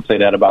wish I could say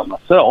that about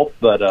myself,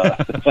 but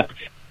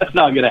that's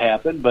not going to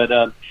happen. But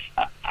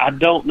I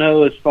don't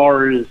know, as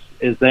far as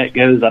that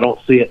goes, I don't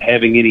see it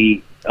having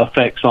any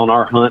effects on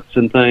our hunts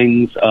and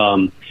things.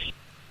 Some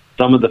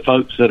of the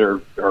folks that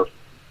are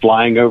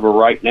flying over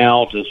right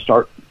now to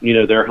start,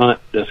 their hunt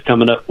that's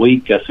coming up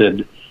week, I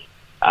said,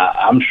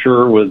 I'm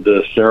sure with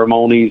the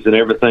ceremonies and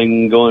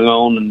everything going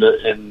on and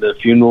the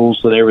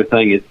funerals and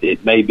everything,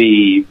 it may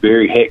be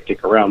very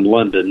hectic around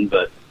London,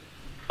 but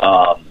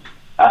I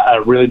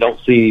really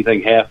don't see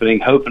anything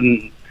happening.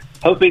 Hoping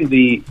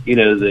the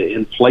the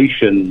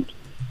inflation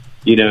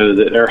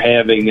that they're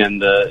having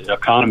and the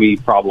economy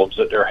problems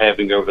that they're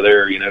having over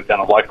there,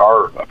 kind of like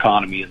our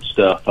economy and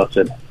stuff. I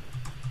said,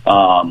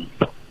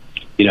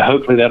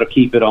 hopefully that'll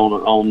keep it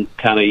on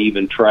kind of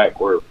even track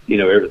where,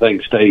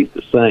 everything stays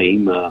the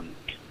same.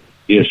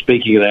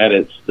 Speaking of that,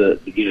 it's the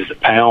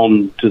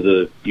pound to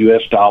the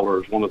U.S.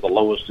 dollar is one of the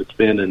lowest it's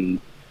been in,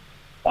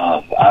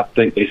 I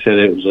think they said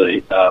it was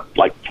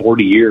like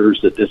 40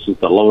 years that this is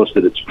the lowest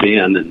that it's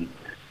been. And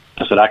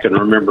I said, I can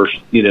remember,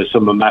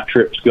 some of my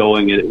trips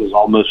going, and it was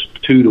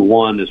almost 2 to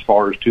 1 as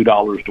far as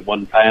 $2 to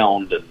 1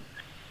 pound. And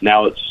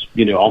now it's,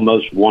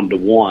 almost 1 to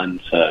 1.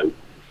 So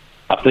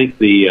I think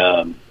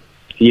the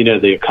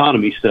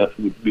economy stuff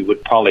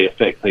would probably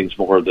affect things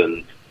more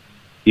than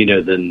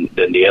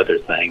the other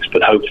things.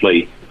 But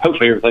hopefully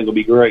everything will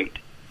be great.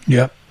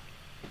 Yep.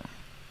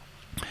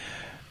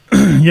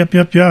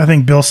 Yep. I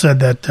think Bill said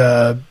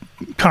that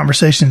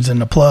conversations in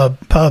the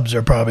pubs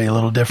are probably a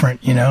little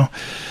different,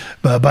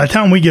 But by the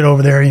time we get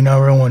over there,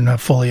 everyone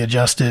fully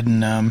adjusted,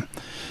 and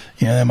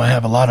they might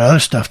have a lot of other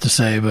stuff to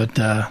say. But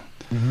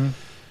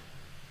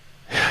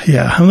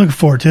yeah, I'm looking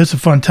forward to it. It's a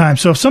fun time.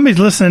 So if somebody's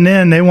listening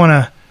in, they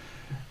want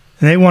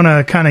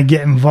to kind of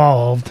get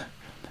involved.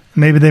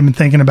 Maybe they've been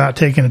thinking about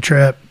taking a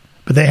trip,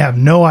 but they have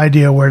no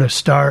idea where to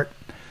start.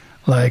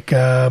 Like,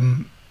 where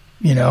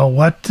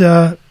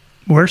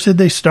should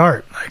they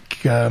start? Like,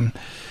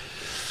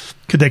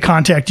 could they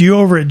contact you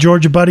over at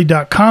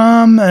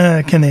GeorgiaBuddy.com?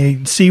 Can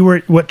they see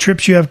what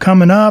trips you have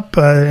coming up?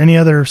 Any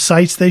other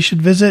sites they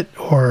should visit,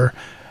 or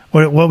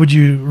what would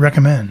you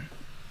recommend?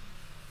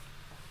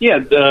 Yeah,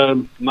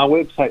 my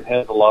website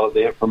has a lot of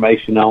the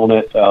information on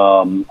it.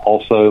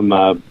 Also,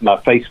 my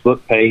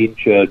Facebook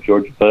page,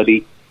 Georgia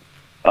Buddy,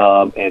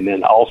 and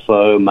then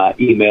also my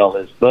email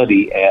is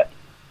buddy at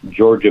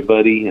Georgia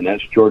Buddy, and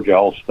that's Georgia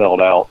all spelled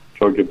out,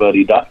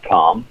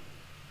 GeorgiaBuddy.com.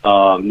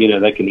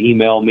 They can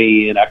email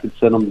me, and I can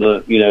send them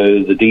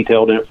the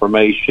detailed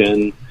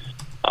information.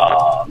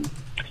 And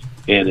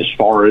as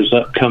far as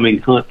upcoming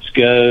hunts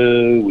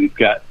go, we've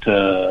got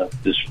the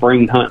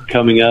spring hunt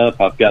coming up.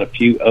 I've got a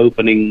few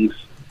openings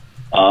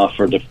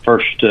for the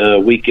first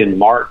week in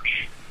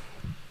March.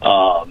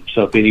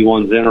 So if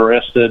anyone's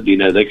interested,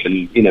 they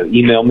can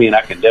email me, and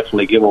I can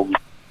definitely give them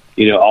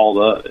all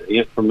the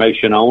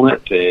information on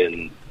it.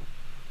 And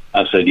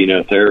I said,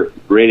 if they're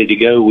ready to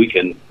go, we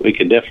can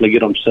definitely get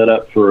them set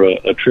up for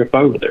a trip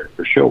over there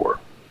for sure.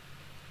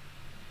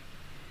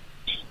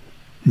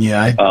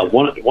 Yeah.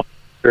 One of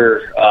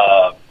their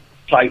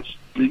sites,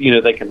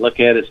 they can look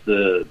at is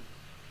the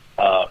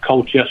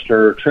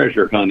Colchester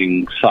treasure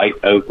hunting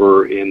site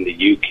over in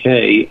the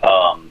UK.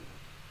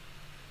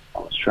 I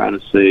was trying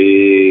to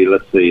see.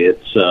 Let's see.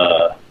 It's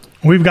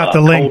we've got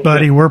the link,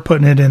 buddy. We're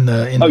putting it in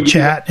the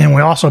chat, and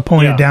we also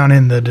pointed down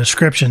in the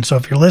description. So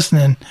if you're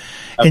listening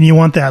and you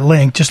want that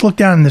link, just look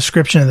down in the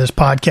description of this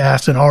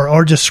podcast, and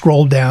or just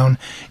scroll down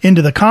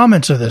into the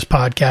comments of this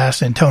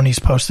podcast. And Tony's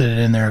posted it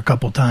in there a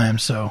couple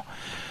times. So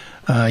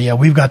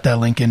we've got that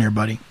link in there,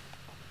 buddy.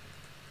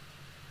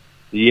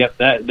 Yep,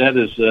 that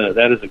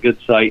is a good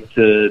site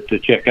to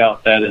check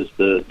out. That is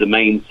the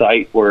main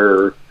site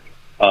where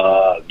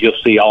you'll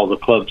see all the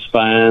club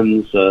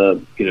spines.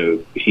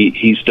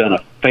 He's done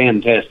a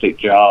fantastic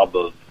job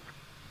of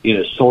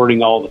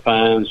sorting all the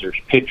finds. There's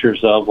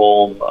pictures of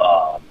them.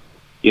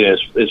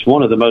 It's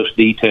one of the most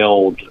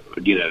detailed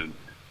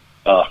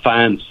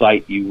find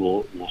site you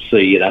will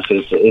see. And I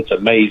said it's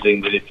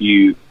amazing that if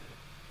you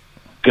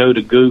go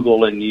to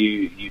Google and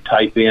you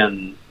type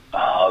in,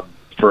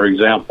 for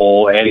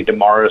example, Addie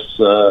Damaris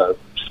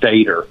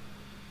Stater,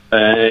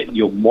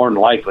 you'll more than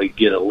likely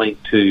get a link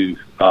to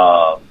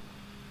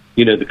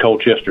the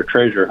Colchester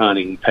treasure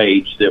hunting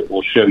page that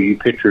will show you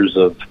pictures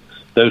of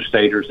those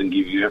staters and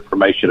give you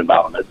information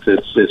about them.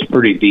 It's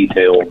pretty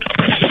detailed,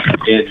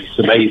 and it's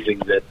amazing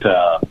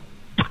that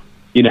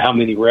how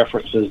many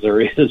references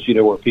there is.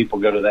 Where people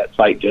go to that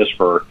site just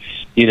for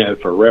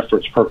for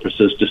reference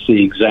purposes to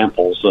see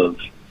examples of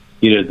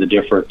the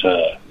different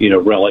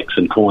relics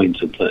and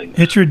coins and things.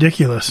 It's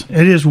ridiculous.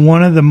 It is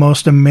one of the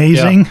most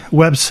amazing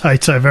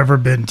websites I've ever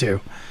been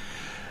to.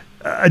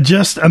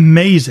 Just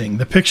amazing.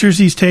 The pictures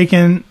he's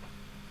taken,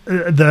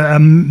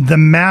 the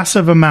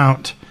massive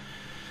amount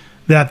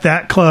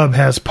that club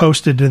has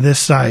posted to this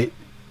site,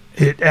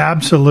 it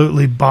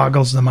absolutely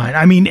boggles the mind.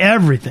 I mean,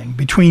 everything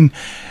between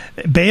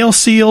bale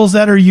seals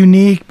that are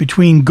unique,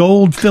 between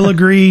gold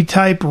filigree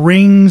type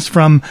rings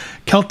from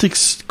Celtic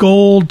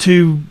gold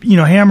to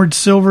hammered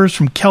silvers,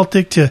 from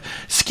Celtic to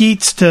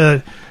skeets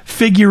to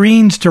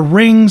figurines to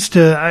rings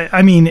to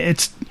I mean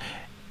it's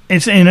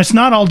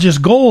not all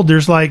just gold.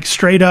 There's like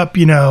straight up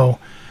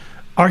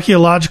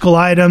archaeological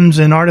items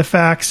and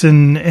artifacts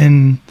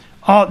and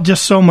all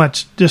just so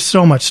much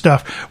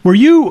stuff. Were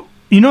you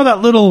that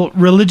little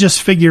religious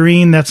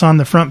figurine that's on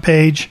the front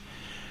page?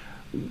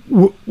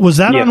 Was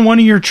that on one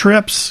of your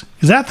trips?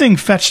 Because that thing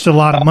fetched a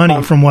lot of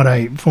money from what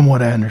I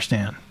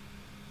understand.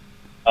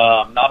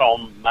 Not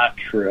on my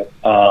trip.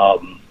 I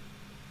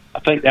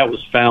think that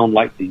was found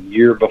like the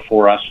year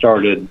before I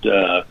started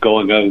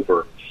going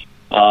over,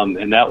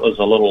 and that was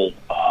a little.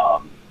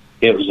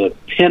 It was a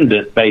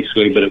pendant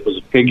basically, but it was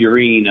a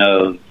figurine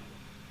of.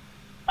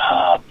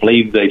 I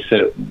believe they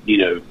said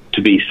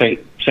to be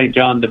St.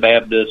 John the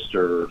Baptist,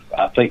 or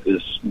I think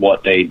is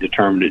what they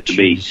determined it to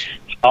be.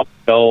 Solid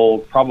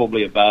gold,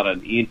 probably about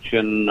 1.25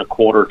 inches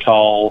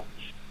tall.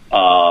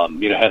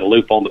 Had a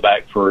loop on the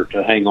back for it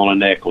to hang on a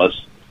necklace.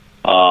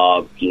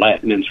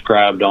 Latin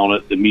inscribed on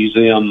it. The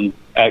museum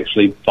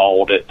actually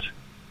bought it,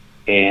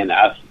 and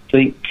I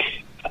think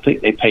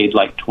they paid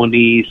like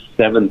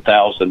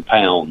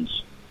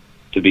 £27,000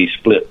 to be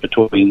split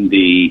between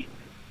the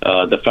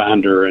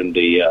finder and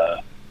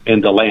the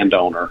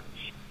landowner.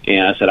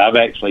 And I said, I've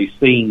actually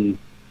seen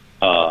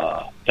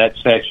that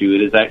statue.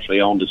 It is actually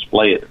on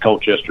display at the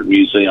Colchester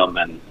Museum,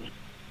 and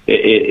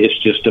it's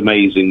just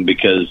amazing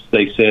because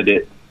they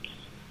said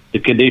the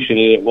condition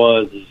it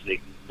was is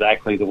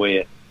exactly the way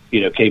it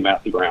came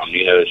out the ground.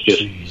 It's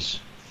just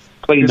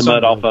clean the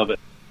mud off of it,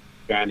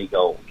 shiny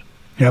gold.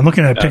 Yeah, I'm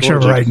looking at a picture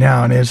of it right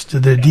now, and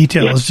the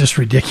detail is just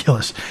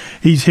ridiculous.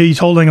 He's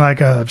holding like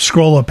a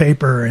scroll of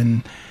paper,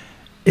 and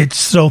it's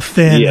so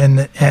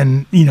thin,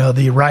 and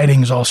the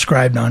writing's all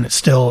scribed on it,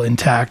 still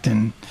intact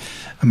and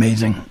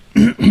amazing.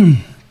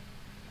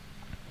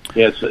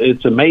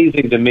 It's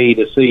amazing to me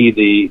to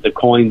see the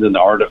coins and the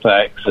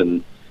artifacts,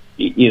 and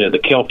the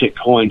Celtic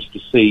coins, to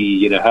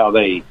see how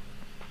they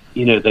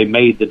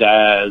made the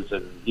dyes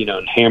and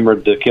and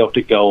hammered the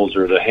Celtic golds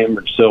or the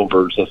hammered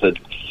silvers. I said,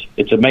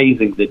 it's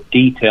amazing the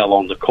detail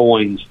on the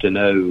coins to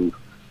know,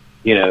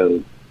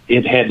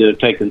 it had to have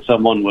taken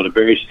someone with a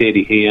very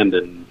steady hand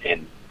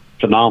and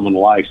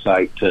phenomenal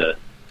eyesight to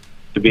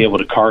be able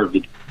to carve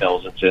the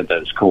details that's in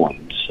those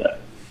coins. So.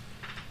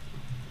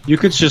 You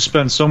could just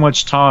spend so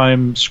much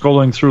time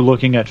scrolling through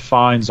looking at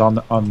finds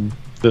on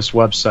this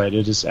website.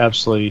 It is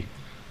absolutely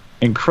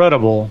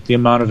incredible the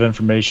amount of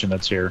information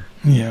that's here.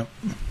 Yeah,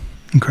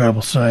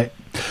 incredible site.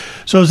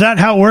 So is that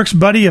how it works,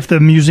 buddy? If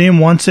the museum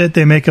wants it,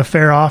 they make a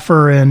fair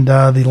offer, and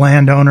the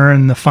landowner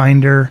and the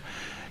finder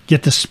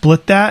get to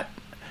split that?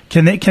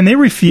 Can they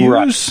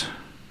refuse?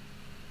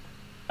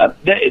 Right.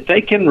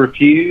 They can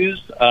refuse,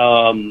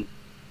 and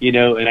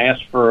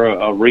ask for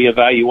a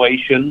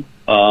reevaluation.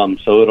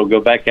 So it'll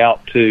go back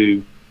out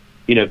to,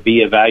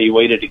 be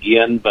evaluated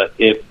again. But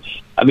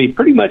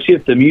pretty much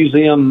if the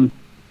museum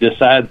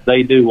decides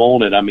they do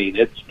own it,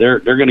 they're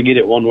going to get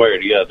it one way or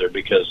the other,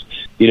 because,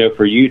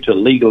 for you to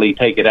legally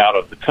take it out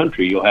of the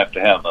country, you'll have to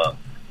have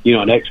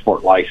an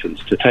export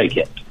license to take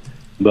it.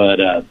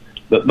 But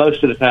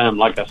most of the time,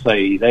 like I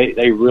say,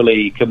 they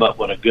really come up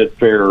with a good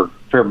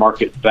fair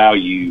market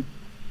value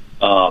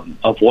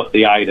of what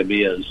the item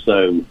is.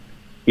 So,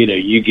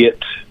 you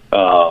get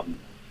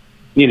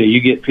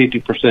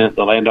 50%,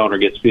 the landowner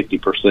gets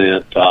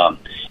 50%.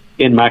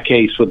 In my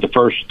case, with the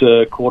first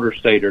quarter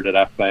stater that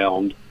I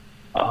found,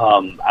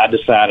 I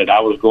decided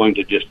I was going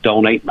to just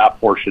donate my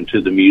portion to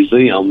the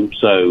museum.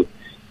 So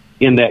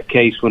in that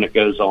case, when it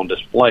goes on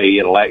display,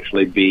 it'll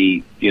actually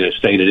be,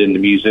 stated in the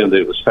museum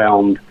that it was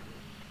found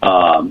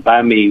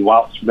by me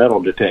whilst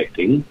metal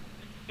detecting.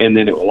 And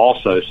then it will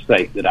also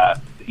state that I,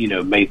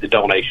 made the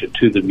donation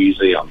to the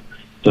museum.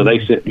 So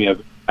they sent me a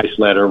nice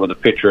letter with a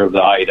picture of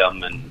the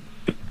item and,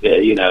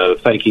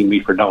 thanking me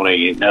for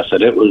donating. And I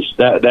said it was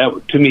that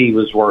to me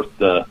was worth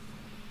the,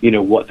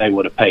 what they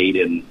would have paid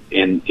in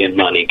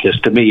money. Because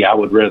to me, I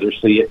would rather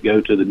see it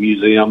go to the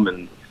museum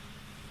and,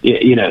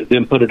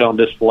 then put it on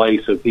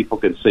display so people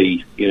can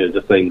see,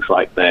 the things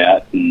like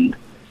that. And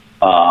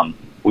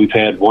we've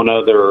had one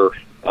other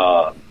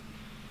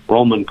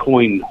Roman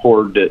coin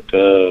hoard that,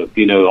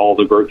 all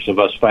the groups of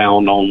us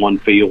found on one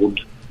field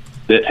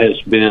that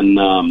has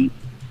been,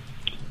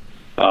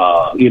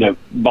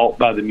 bought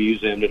by the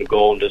museum to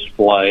go on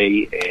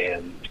display.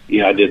 And,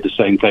 I did the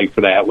same thing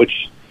for that,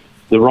 which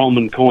the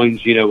Roman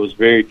coins, was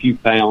very few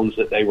pounds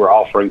that they were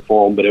offering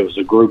for them, but it was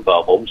a group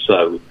of them.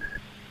 So,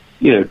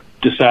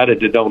 decided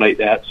to donate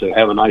that. So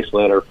have a nice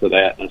letter for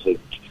that. And I said,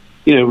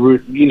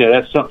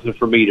 that's something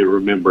for me to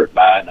remember it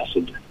by. And I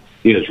said,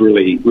 it's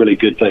really, really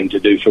good thing to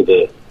do for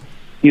the,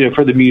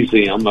 for the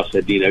museum. I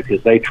said,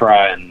 because they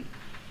try and,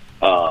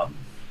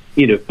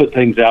 put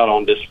things out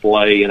on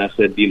display. And I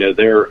said,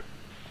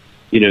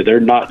 they're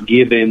not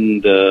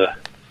giving the,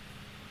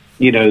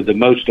 the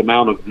most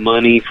amount of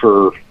money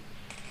for,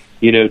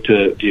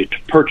 to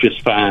purchase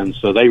finds.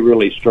 So they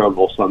really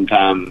struggle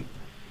sometimes,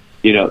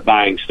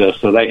 buying stuff.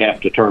 So they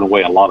have to turn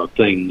away a lot of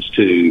things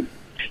to,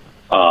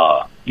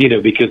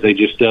 because they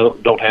just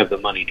don't have the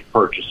money to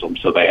purchase them.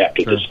 So they have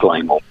to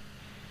disclaim them,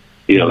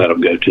 let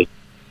them go to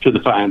the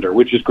finder,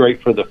 which is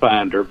great for the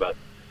finder. But,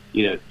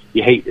 you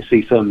hate to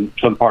see some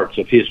parts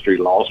of history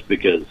lost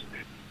because,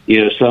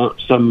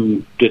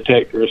 some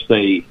detectors,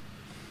 they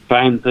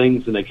find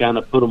things and they kind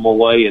of put them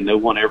away and no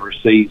one ever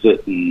sees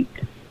it. And,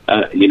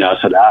 I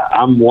said,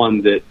 I'm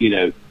one that,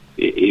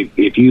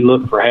 if you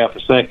look for half a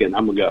second,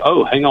 I'm going to go,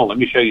 oh, hang on, let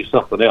me show you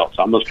something else.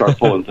 I'm going to start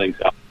pulling things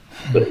out.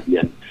 But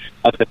again,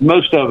 I said,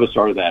 most of us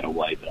are that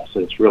way. But I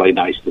said, it's really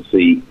nice to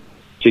see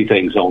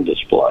things on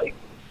display.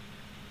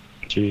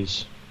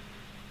 Jeez.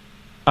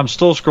 I'm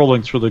still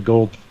scrolling through the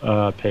gold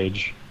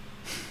page.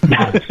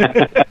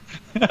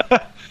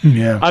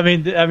 Yeah. I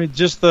mean,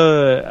 just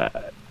the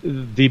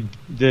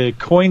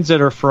coins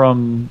that are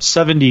from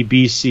 70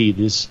 BC.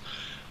 This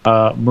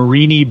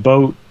Marini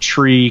Boat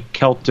Tree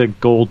Celtic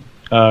Gold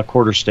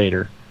Quarter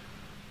Stater.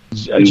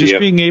 Just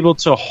being able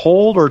to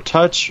hold or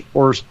touch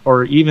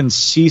or even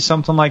see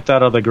something like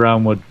that on the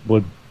ground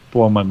would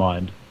blow my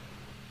mind.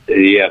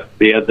 Yeah.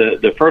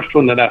 The first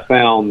one that I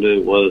found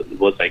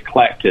was a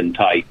Clacton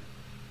type,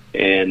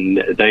 and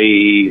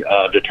they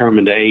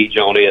determined the age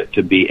on it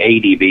to be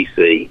 80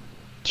 BC.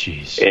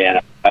 Jeez.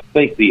 And I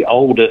think the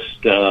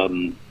oldest of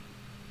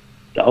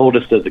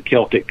the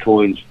Celtic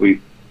coins we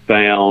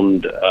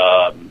found,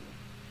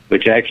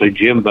 which actually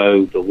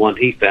Jimbo, the one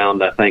he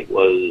found, I think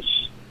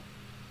was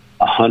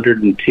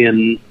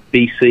 110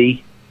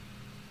 BC,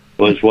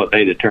 was what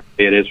they determined.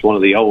 It's one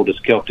of the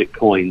oldest Celtic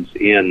coins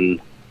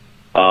in,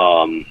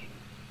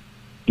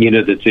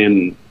 that's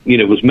in,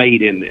 was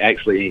made in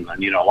actually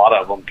England. A lot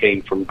of them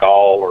came from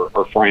Gaul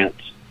or France,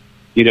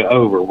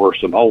 over were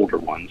some older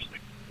ones.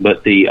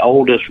 But the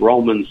oldest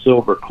Roman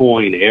silver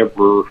coin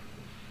ever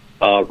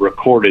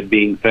recorded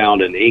being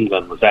found in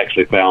England was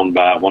actually found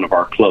by one of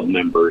our club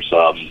members,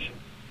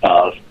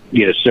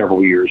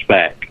 several years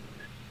back.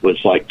 It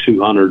was like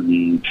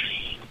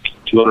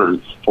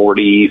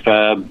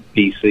 245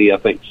 BC, I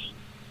think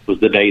was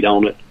the date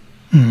on it.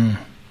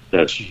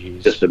 That's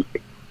just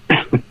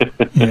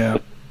yeah.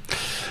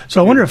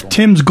 So I wonder if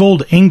Tim's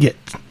gold ingot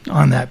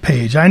on that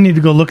page. I need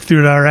to go look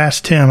through it or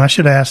ask Tim. I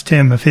should have asked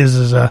Tim if his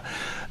is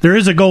there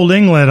is a gold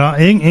ingot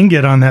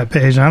on that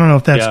page. I don't know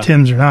if that's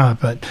Tim's or not,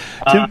 but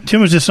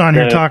Tim was just on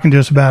here talking to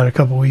us about it a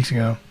couple of weeks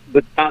ago.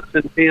 But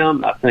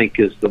Tim, I think,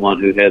 is the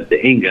one who had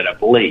the ingot, I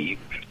believe.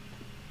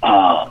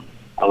 I'm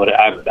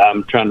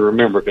trying to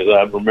remember because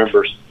I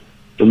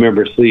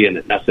remember seeing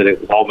it, and I said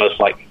it was almost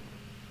like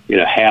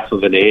half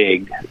of an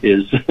egg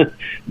is the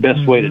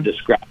best way to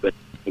describe it.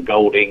 A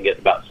gold ingot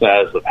about the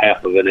size of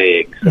half of an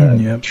egg. So.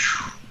 Yep.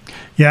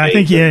 Yeah, I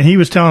think he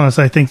was telling us.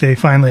 I think they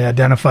finally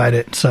identified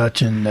it and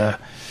such, and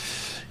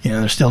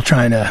they're still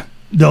trying to.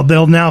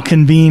 They'll now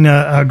convene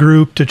a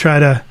group to try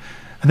to.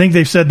 I think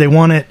they've said they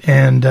want it,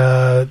 and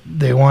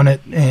they're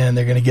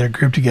going to get a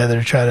group together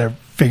to try to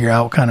figure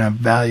out what kind of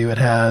value it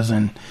has.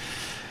 And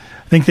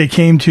I think they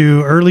came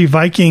to early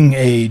Viking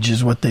age,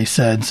 is what they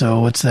said.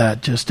 So what's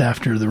that? Just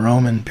after the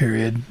Roman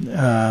period.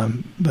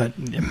 But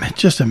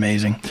just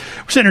amazing.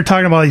 We're sitting here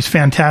talking about these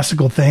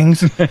fantastical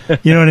things.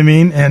 You know what I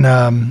mean?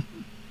 And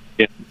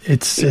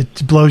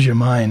it blows your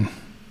mind.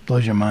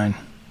 Blows your mind.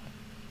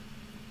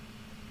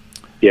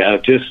 Yeah, I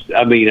was just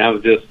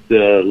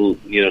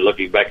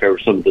looking back over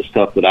some of the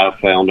stuff that I've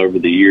found over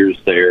the years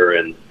there,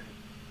 and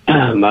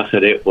I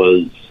said it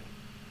was,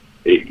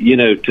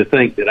 to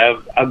think that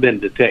I've been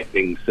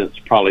detecting since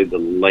probably the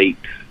late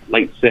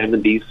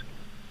 70s,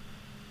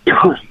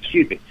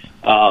 excuse me,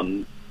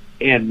 and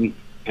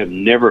have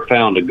never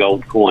found a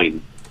gold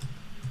coin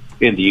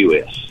in the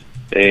U.S.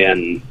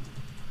 And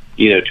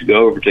to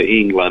go over to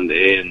England,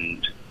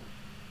 and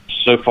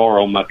so far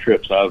on my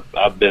trips,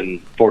 I've been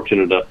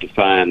fortunate enough to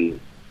find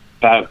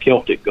 5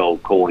 Celtic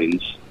gold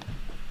coins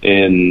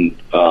and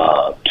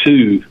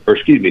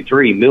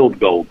 3 milled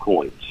gold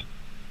coins,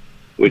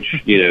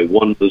 which,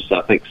 one was,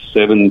 I think,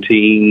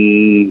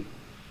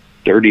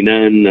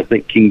 1739, I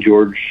think King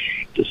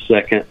George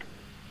II,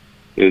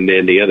 and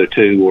then the other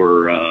 2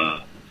 were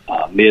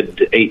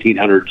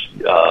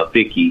mid-1800s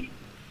Vicky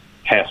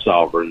half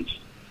sovereigns.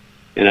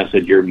 And I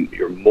said, you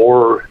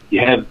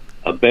have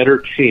a better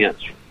chance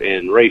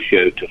and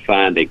ratio to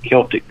find a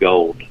Celtic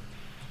gold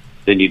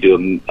than you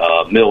do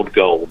a milled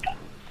gold.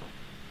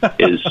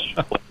 Is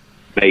what's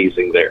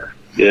amazing there.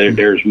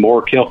 There's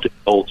more Celtic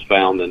golds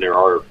found than there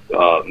are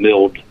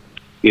milled,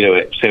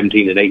 at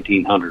 17 and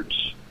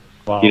 1800s.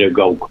 Wow.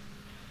 Gold.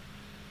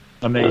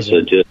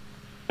 Amazing. Just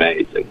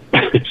amazing.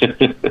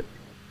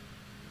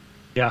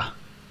 Yeah.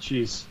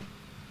 Jeez.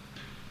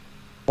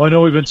 Well, I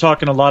know we've been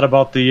talking a lot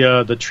about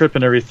the trip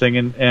and everything,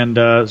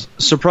 and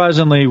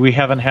surprisingly, we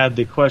haven't had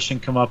the question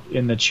come up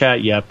in the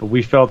chat yet, but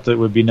we felt that it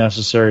would be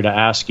necessary to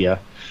ask you.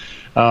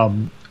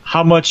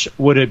 How much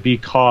would it be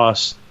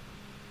costing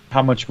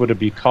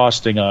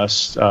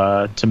us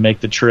to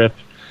make the trip,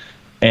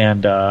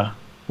 and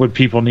would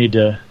people need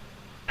to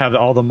have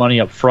all the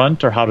money up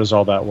front, or how does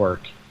all that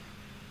work?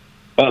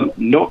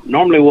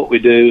 Normally what we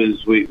do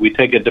is we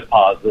take a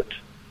deposit,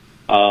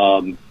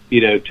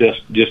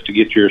 just to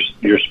get your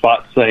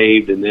spot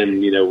saved, and then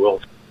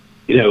we'll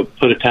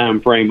put a time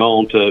frame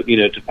on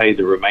to pay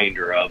the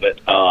remainder of it.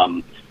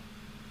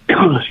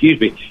 Excuse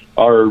me.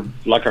 Our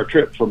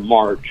trip from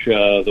March,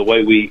 the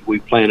way we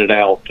plan it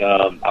out,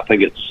 I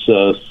think it's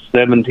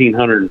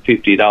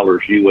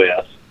 $1,750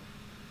 US,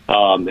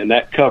 and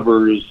that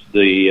covers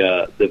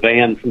the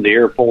van from the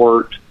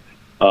airport,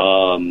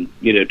 to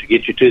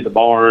get you to the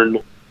barn,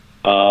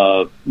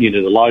 the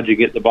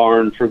lodging at the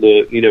barn for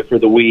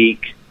the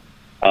week,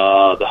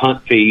 the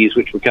hunt fees,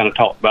 which we kind of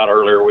talked about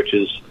earlier, which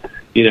is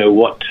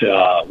what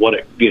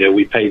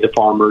we pay the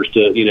farmers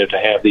to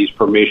have these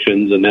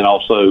permissions, and then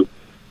also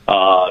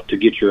to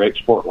get your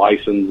export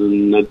license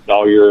and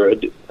all your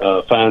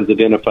finds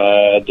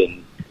identified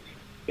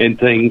and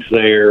things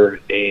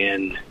there.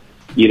 And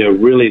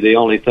really the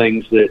only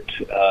things that,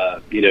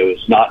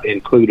 is not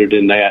included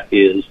in that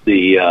is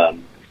the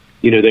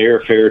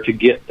airfare to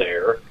get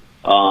there.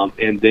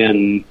 And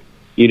then,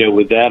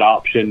 with that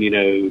option,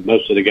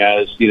 most of the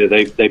guys,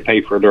 they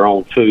pay for their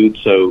own food.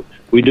 So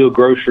we do a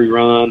grocery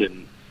run,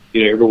 and,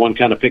 everyone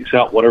kind of picks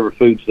out whatever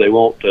foods they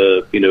want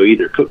to,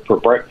 either cook for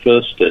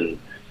breakfast and,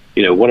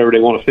 whatever they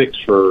want to fix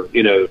for,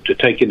 to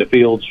take in the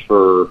fields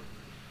for,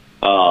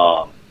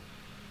 for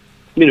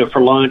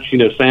lunch,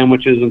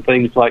 sandwiches and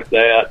things like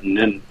that. And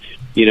then,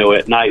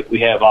 at night we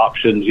have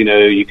options,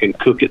 you can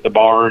cook at the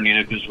barn,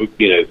 because we,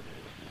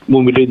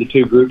 when we do the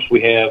two groups,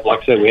 we have,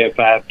 like I said, we have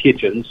 5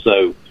 kitchens.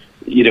 So,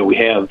 we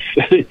have,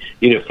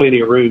 plenty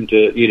of room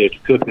to, to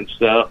cook and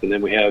stuff. And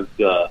then we have,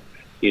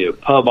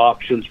 pub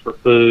options for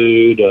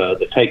food,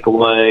 the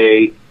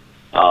takeaway,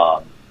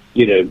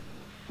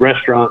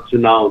 restaurants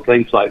and all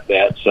things like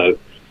that. So,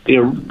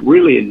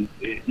 really,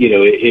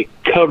 it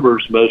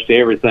covers most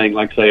everything,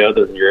 like say,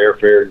 other than your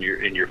airfare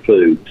and your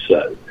food.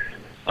 So,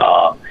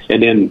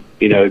 and then,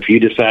 if you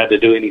decide to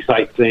do any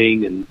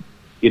sightseeing and,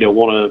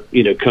 want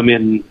to, come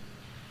in,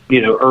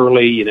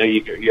 early,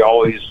 you're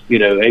always,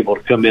 able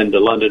to come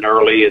into London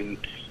early and,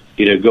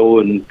 go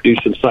and do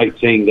some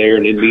sightseeing there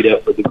and then meet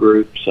up with the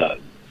group. So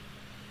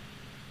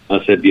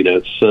I said,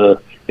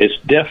 it's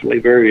definitely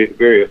very,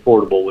 very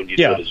affordable when you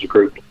do it as a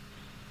group.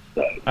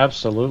 So.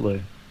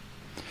 Absolutely.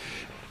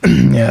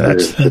 Yeah,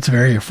 that's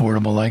very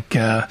affordable. Like,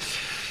 I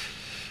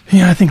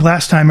think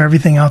last time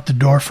everything out the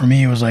door for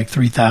me was like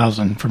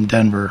 $3,000 from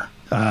Denver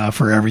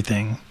for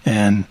everything.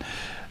 And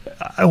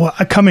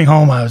coming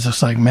home, I was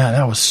just like, man,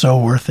 that was so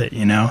worth it.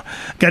 I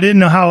didn't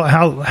know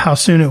how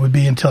soon it would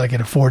be until I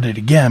could afford it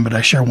again, but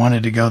I sure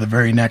wanted to go the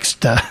very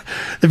next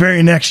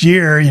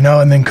year,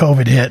 and then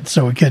COVID hit,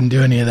 so we couldn't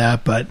do any of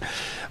that. But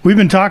we've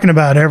been talking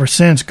about it ever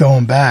since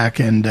going back,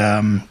 and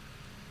I'm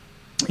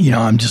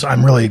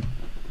really,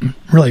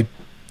 really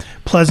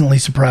pleasantly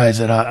surprised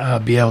that I'll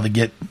be able to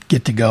get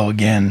to go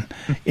again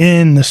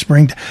in the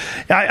spring.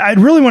 I'd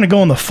really want to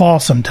go in the fall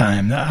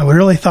sometime. I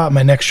really thought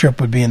my next trip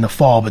would be in the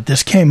fall, but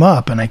this came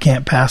up and I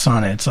can't pass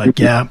on it. It's like,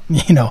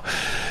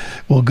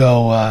 we'll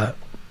go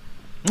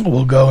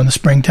in the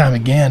springtime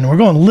again. We're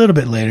going a little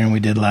bit later than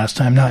we did last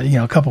time, not,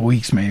 a couple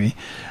weeks maybe.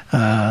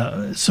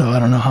 So I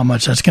don't know how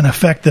much that's going to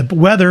affect the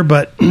weather,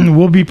 but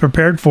we'll be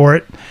prepared for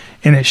it,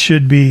 and it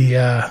should be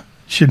a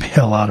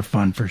lot of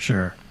fun for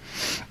sure.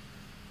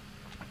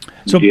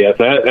 So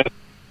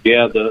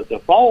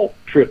the fall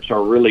trips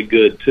are really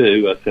good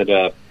too. I said,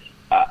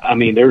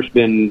 there's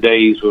been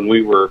days when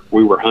we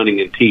were hunting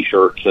in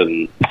t-shirts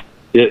and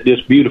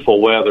this beautiful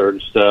weather and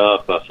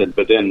stuff. I said,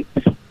 but then,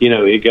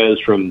 it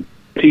goes from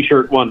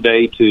t-shirt one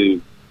day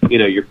to,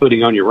 you're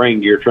putting on your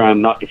rain gear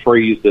trying not to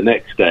freeze the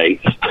next day.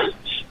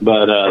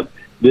 But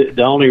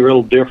the only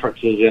real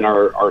differences in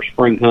our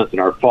spring hunts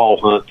and our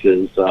fall hunts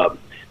is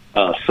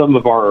some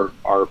of our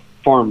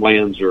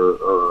farmlands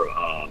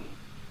are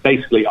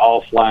basically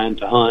offline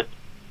to hunt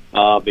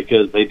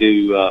because they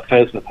do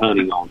pheasant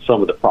hunting on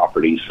some of the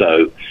properties.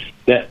 So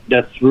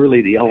that's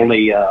really the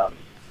only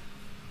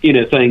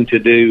thing to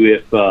do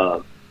if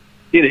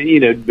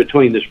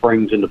between the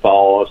springs and the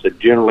fall. I said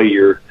generally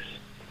your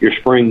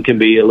spring can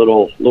be a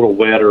little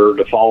wetter.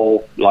 The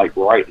fall, like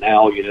right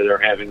now, they're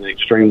having an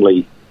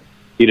extremely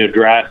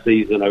dry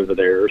season over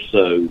there.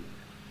 So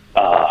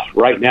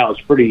right now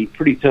it's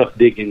pretty tough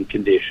digging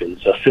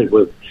conditions. I said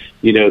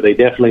they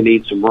definitely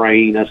need some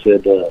rain. I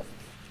said,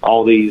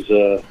 all these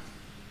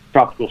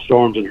tropical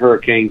storms and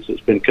hurricanes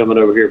that's been coming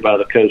over here by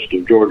the coast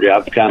of Georgia,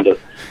 I've kind of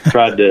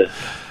tried to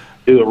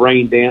do a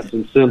rain dance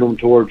and send them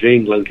towards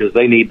England because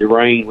they need the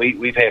rain.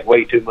 We've had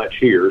way too much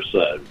here.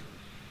 So,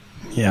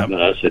 yeah.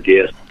 But I said,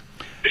 yes.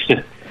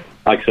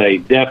 Like I say,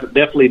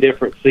 definitely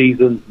different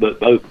seasons, but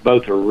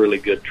both are really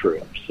good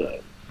trips. So.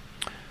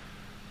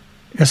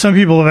 Yeah, some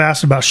people have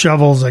asked about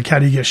shovels, like how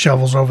do you get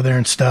shovels over there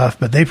and stuff,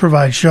 but they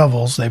provide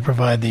shovels. They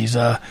provide these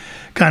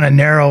kind of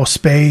narrow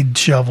spade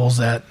shovels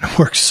that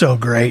work so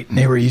great, and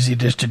they were easy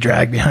just to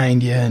drag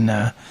behind you,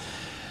 and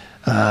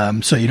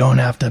so you don't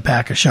have to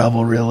pack a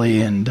shovel really,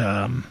 and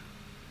kind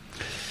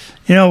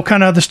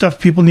of other stuff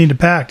people need to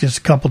pack, just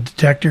a couple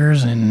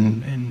detectors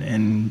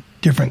and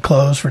different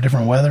clothes for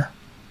different weather.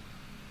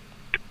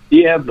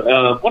 Yeah,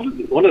 one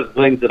of the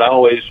things that I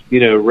always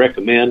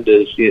recommend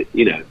is you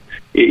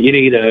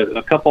need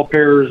a couple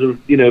pairs of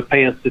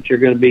pants that you're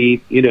going to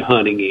be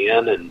hunting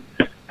in, and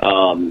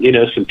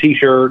some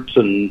t-shirts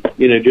and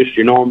just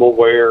your normal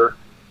wear.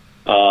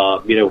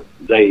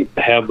 They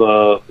have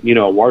a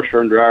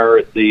washer and dryer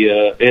at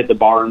the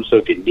barn, so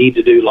if you need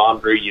to do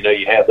laundry,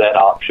 you have that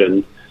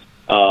option.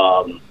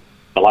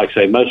 Like I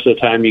say, most of the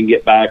time you can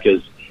get back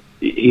as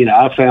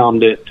I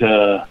found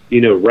that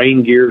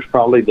rain gear is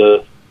probably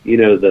the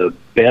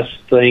best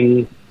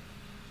thing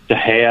to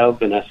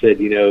have, and I said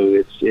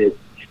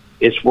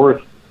it's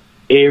worth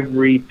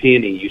every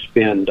penny you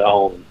spend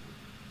on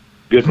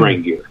good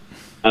rain gear.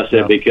 I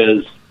said,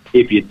 because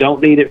if you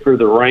don't need it for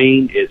the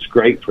rain, it's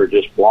great for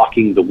just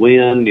blocking the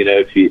wind.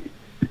 If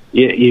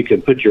you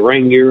can put your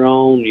rain gear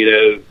on,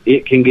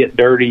 it can get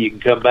dirty. You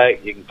can come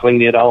back, you can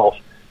clean it off.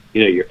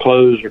 your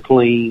clothes are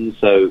clean.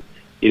 So,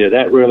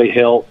 that really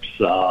helps.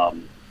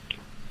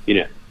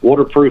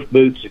 Waterproof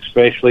boots,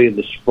 especially in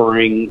the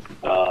spring,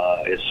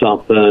 is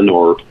something,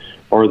 or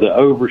the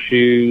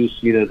overshoes,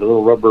 the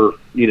little rubber,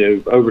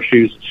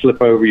 overshoes that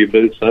slip over your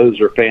boots. Those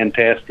are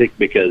fantastic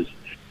because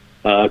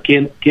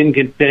Ken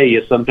can tell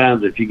you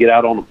sometimes if you get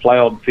out on a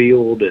plowed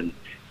field and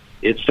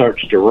it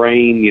starts to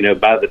rain,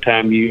 by the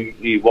time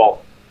you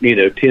walk,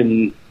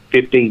 10,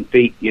 15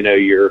 feet,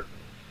 you're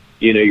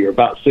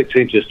about 6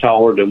 inches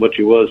taller than what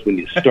you was when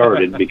you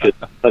started because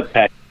the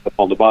pack up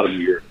on the bottom of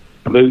your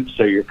boots,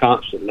 so you're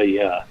constantly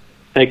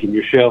taking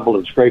your shovel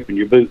and scraping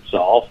your boots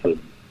off. And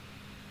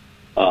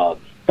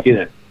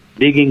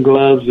digging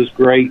gloves is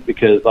great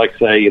because, like I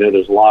say,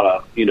 there's a lot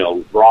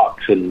of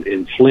rocks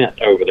and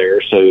flint over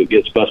there, so it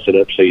gets busted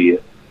up. So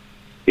you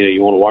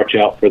want to watch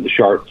out for the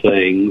sharp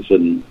things.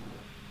 And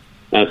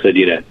I said,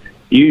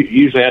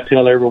 usually I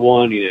tell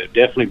everyone,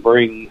 definitely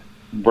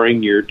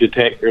bring your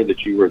detector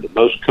that you are the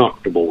most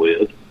comfortable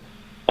with.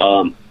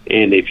 And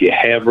if you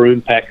have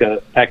room, pack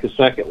a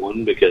second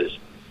one because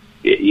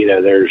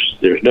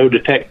there's no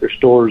detector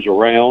stores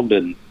around.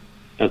 And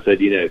I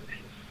said,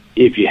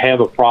 if you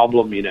have a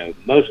problem,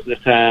 most of the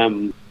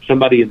time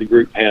somebody in the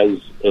group has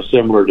a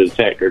similar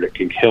detector that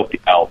can help you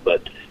out.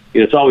 But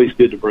it's always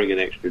good to bring an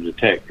extra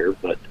detector.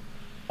 But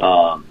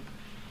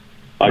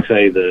like I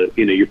say,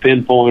 your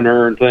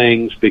pinpointer and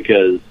things,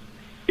 because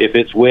if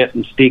it's wet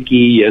and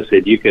sticky, I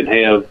said you can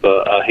have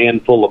a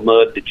handful of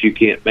mud that you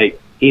can't make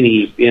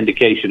any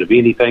indication of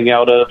anything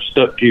out of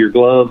stuck to your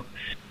glove,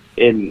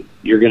 and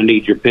you're going to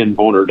need your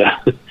pinpointer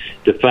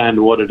to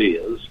find what it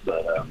is.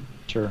 But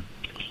sure.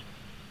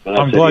 But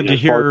I'm glad to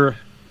hear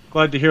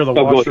the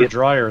washer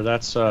dryer.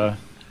 That's I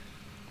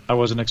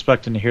wasn't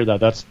expecting to hear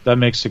that. That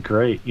makes it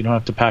great. You don't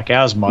have to pack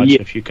as much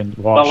if you can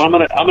wash. Well, I'm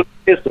gonna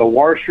it's a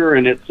washer,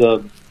 and it's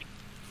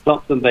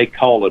something they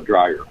call a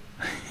dryer.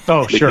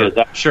 Oh, sure.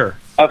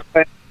 I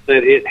found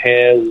that it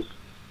has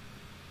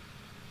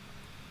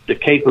the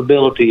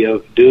capability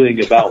of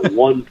doing about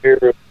one pair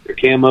of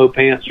camo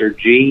pants or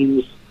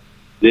jeans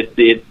that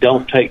it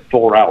don't take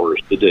 4 hours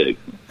to do.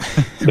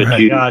 But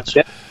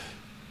gotcha.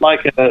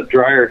 Like a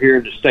dryer here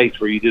in the States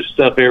where you just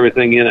stuff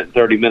everything in it and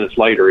 30 minutes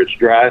later it's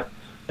dry.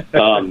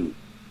 No,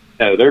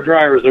 their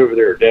dryers over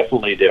there are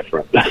definitely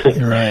different.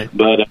 Right.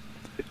 But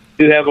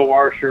do have a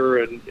washer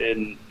and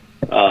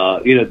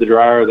the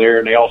dryer there,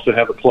 and they also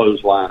have a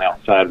clothesline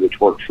outside,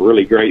 which works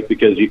really great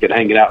because you can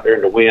hang it out there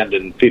in the wind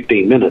in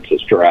 15 minutes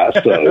it's dry.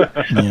 So,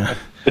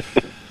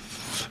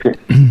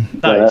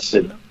 nice.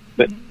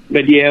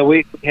 But yeah,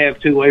 we have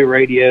two-way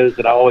radios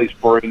that I always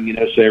bring,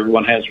 so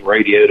everyone has a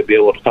radio to be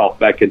able to talk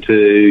back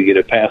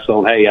into, pass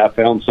on, hey, I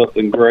found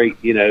something great,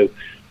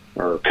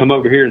 or come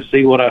over here and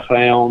see what I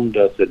found.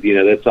 I said,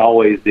 that's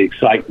always the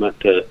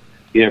excitement to,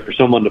 for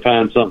someone to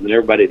find something,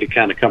 everybody to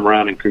kind of come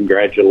around and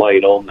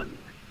congratulate them. And,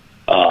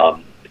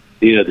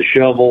 the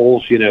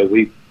shovels,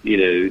 we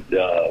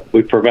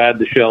provide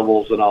the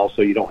shovels, and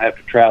also you don't have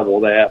to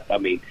travel that. I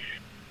mean,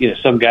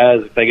 some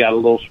guys, if they got a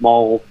little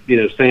small,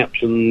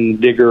 Samson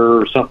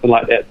digger or something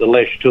like that, the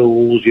Lesh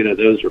tools,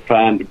 those are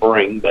fine to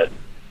bring. But,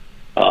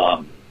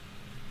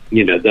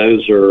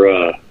 those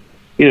are,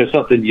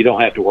 something you don't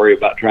have to worry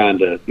about trying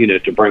to,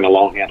 to bring a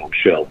long-handled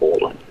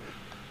shovel.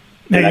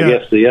 And I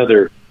guess the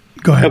other...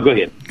 Go ahead. Oh, go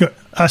ahead.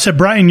 I said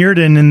Brian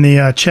Yurden in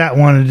the chat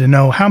wanted to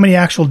know how many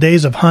actual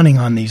days of hunting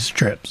on these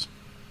trips.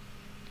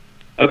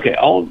 Okay,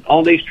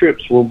 on these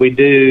trips, when we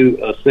do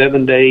a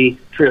 7-day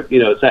trip,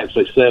 it's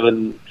actually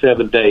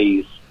seven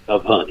days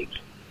of hunting.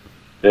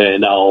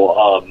 And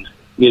I'll,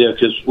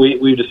 because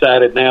we've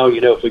decided now,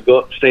 if we go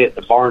up and stay at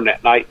the barn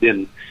that night,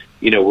 then,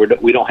 we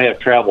don't have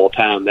travel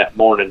time that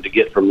morning to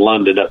get from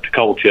London up to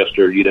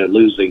Colchester,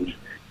 losing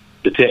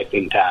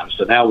detecting time.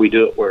 So now we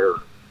do it where,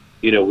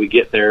 we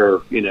get there,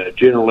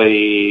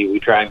 generally we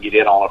try and get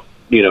in on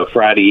a,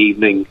 Friday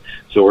evening.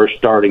 So we're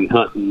starting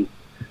hunting,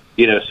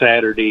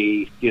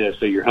 Saturday,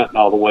 so you're hunting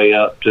all the way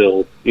up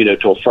till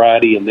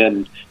Friday, and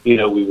then,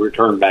 we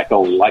return back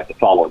on like the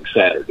following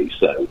Saturday.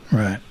 So,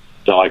 right.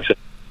 So like I said,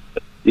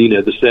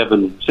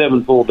 the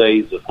seven full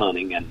days of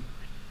hunting,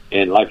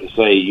 and like I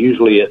say,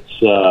 usually it's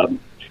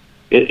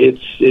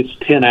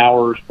 10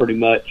 hours pretty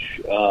much,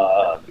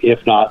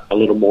 if not a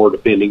little more,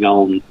 depending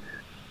on,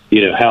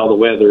 how the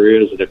weather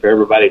is, and if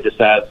everybody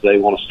decides they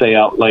want to stay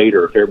out late,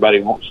 or if everybody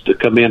wants to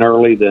come in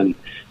early, then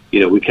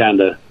we kind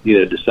of,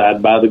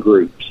 decide by the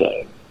group.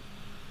 So,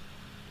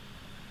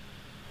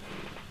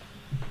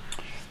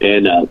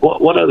 and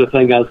one other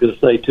thing I was going to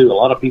say too, a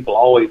lot of people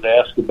always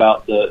ask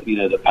about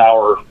the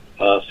power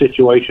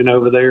situation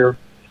over there.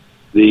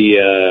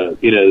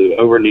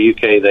 Over in the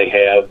UK they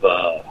have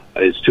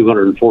it's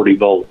 240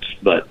 volts,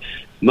 but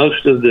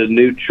most of the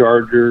new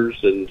chargers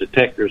and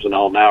detectors and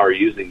all now are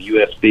using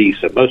USB.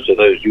 So most of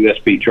those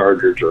USB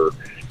chargers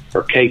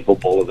are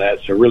capable of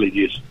that. So really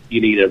just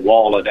you need a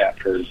wall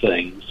adapter and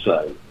things.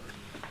 So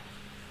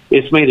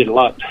it's made it a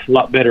lot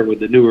better with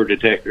the newer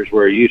detectors,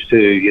 where it used to,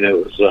 it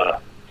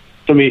was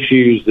some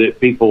issues that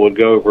people would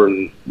go over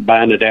and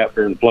buy an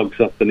adapter and plug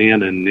something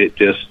in and it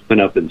just went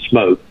up in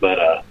smoke.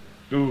 But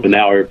But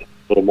now everything's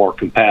a little more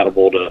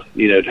compatible to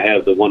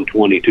have the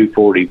 120,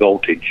 240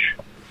 voltage,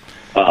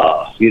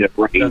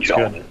 range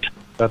on it.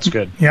 That's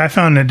good. Yeah, I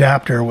found an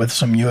adapter with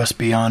some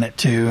USB on it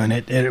too, and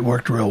it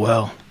worked real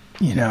well.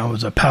 It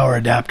was a power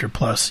adapter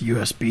plus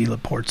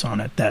USB ports on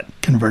it that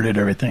converted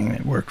everything.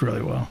 It worked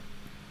really well.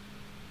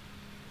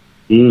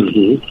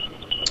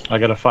 Mm-hmm. I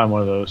got to find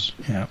one of those.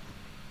 Yeah.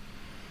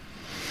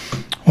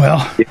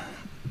 Well,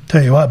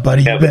 tell you what,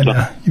 buddy, you've been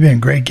a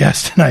great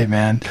guest tonight,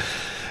 man.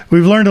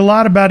 We've learned a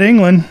lot about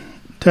England.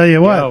 Tell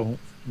you what,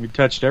 we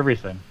touched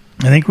everything.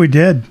 I think we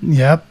did.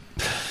 Yep.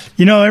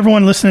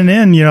 Everyone listening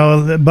in,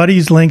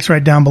 Buddy's link's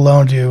right down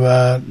below to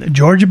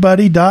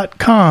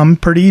GeorgiaBuddy.com.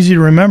 Pretty easy to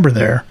remember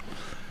there.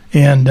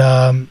 And,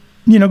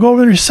 go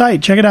over to his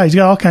site. Check it out. He's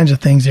got all kinds of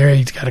things there.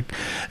 He's got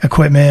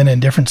equipment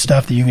and different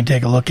stuff that you can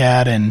take a look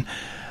at. And,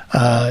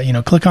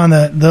 click on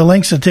the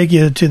links that take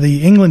you to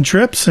the England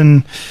trips.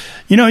 And,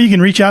 you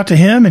can reach out to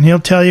him and he'll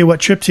tell you what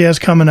trips he has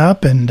coming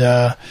up and,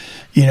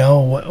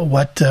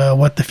 what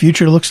the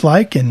future looks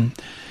like. And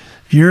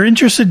if you're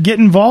interested, get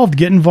involved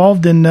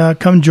and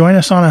come join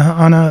us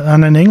on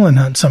an England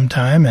hunt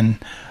sometime. And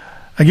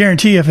I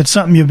guarantee you, if it's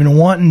something you've been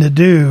wanting to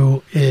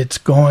do, it's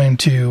going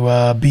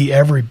to be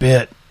every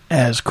bit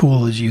as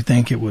cool as you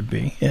think it would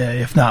be,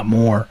 if not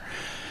more.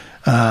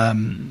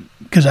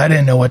 Because I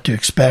didn't know what to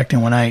expect.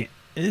 And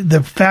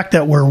the fact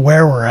that we're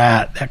where we're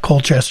at, that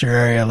Colchester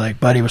area, like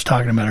Buddy was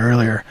talking about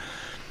earlier,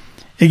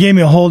 it gave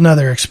me a whole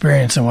nother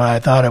experience than what I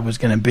thought it was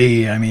going to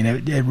be. I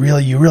mean,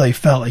 you really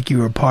felt like you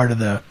were part of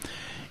the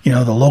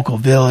local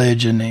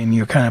village, and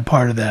you're kind of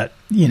part of that.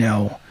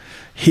 You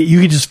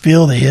could just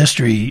feel the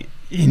history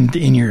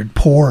in your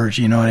pores.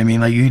 You know what I mean?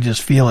 Like you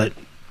just feel it,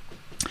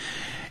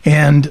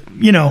 and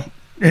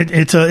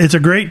it's a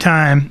great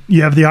time.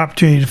 You have the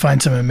opportunity to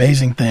find some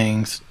amazing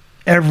things.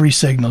 Every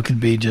signal could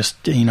be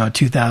just a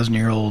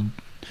 2,000-year-old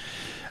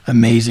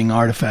amazing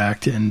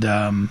artifact, and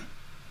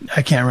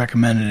I can't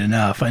recommend it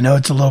enough. I know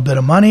it's a little bit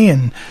of money,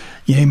 and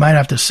you might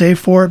have to save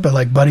for it, but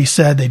like Buddy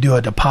said, they do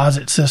a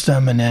deposit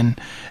system, and then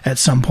at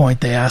some point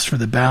they ask for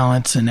the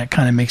balance, and that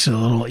kind of makes it a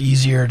little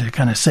easier to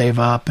kind of save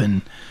up,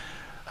 and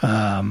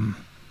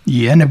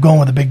you end up going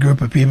with a big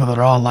group of people that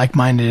are all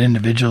like-minded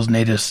individuals, and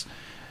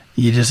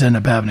you just end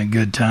up having a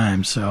good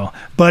time. So,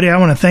 Buddy, I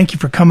want to thank you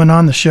for coming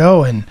on the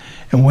show and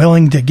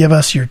willing to give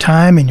us your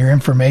time and your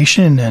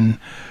information. And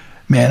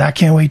man, I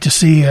can't wait to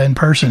see you in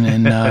person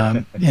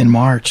in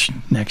March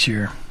next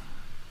year.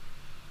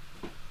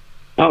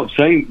 Oh,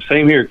 same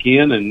here,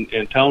 Ken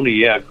and Tony.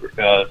 Yeah,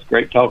 it's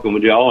great talking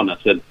with y'all. And I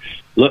said,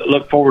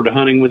 look forward to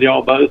hunting with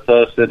y'all both.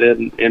 I said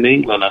in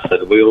England, I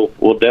said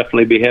we'll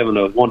definitely be having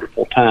a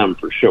wonderful time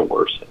for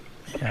sure. So.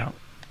 Yeah.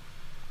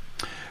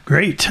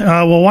 Great.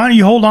 Well, why don't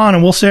you hold on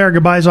and we'll say our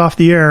goodbyes off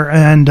the air.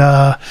 And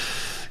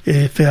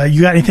if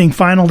you got anything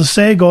final to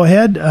say, go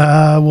ahead.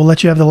 We'll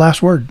let you have the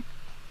last word.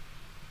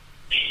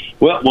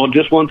 Well,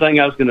 just one thing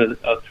I was going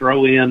to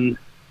throw in,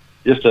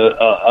 just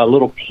a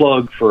little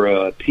plug for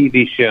a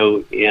TV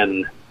show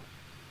in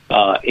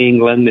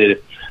England.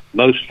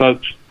 Most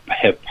folks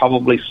have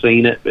probably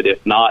seen it, but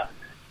if not,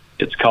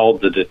 it's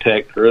called The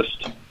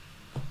Detectorist.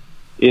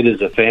 It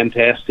is a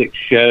fantastic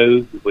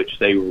show, which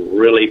they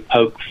really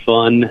poke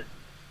fun,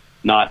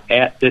 not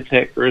at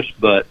detectorists,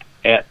 but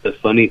at the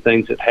funny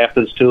things that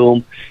happens to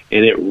them,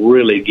 and it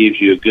really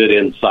gives you a good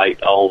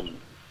insight on,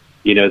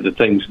 the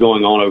things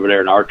going on over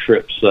there. And our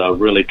trips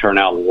really turn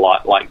out a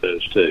lot like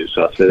those too.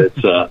 So I said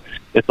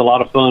it's a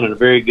lot of fun and a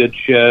very good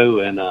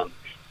show. And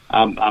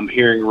I'm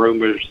hearing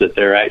rumors that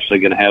they're actually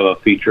going to have a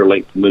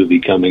feature-length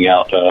movie coming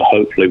out,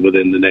 hopefully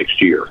within the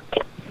next year.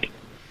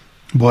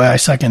 Boy, I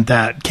second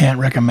that. Can't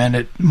recommend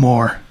it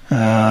more.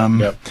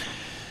 Yep.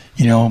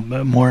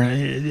 More.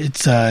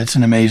 It's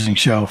an amazing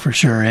show for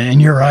sure.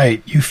 And you're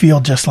right. You feel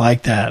just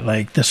like that.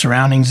 Like the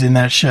surroundings in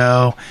that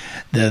show,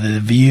 the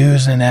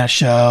views in that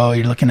show.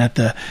 You're looking at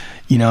the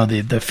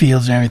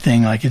fields and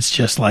everything. Like it's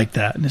just like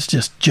that. And it's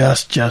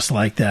just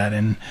like that.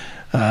 And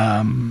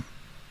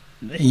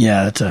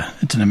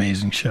it's an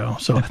amazing show.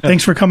 So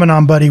thanks for coming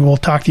on, buddy. We'll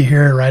talk to you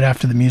here right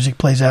after the music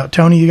plays out.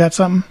 Tony, you got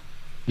something?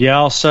 Yeah,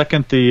 I'll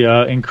second the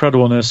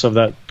incredibleness of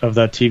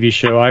that TV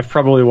show. I've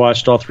probably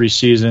watched all 3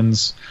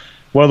 seasons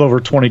well over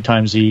 20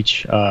 times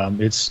each.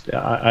 And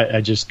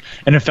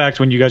in fact,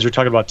 when you guys were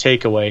talking about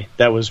takeaway,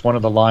 that was one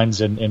of the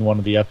lines in one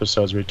of the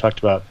episodes where he talked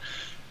about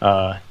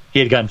he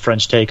had gotten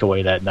French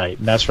takeaway that night,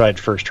 and that's where I'd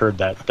first heard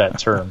that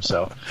term.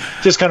 So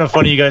just kind of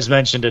funny you guys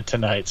mentioned it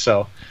tonight.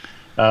 So,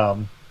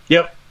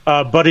 yep.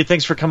 Buddy,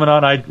 thanks for coming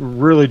on. I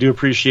really do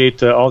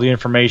appreciate all the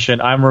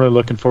information. I'm really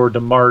looking forward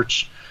to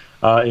March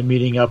and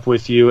meeting up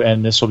with you,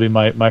 and this will be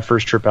my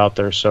first trip out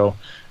there. So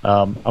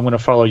I'm going to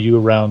follow you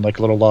around like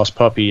a little lost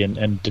puppy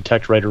and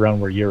detect right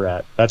around where you're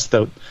at. That's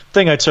the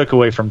thing I took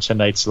away from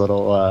tonight's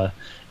little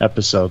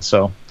episode.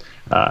 So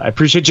I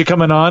appreciate you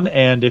coming on,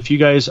 and if you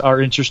guys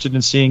are interested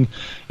in seeing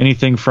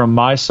anything from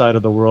my side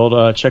of the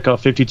world, check out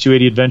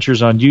 5280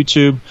 Adventures on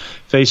YouTube,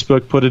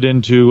 Facebook, put it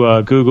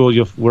into Google,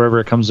 wherever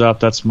it comes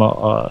up, that's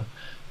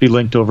be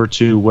linked over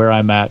to where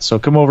I'm at. So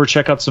come over,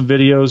 check out some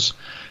videos,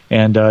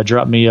 and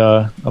drop me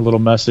a little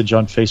message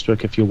on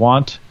Facebook if you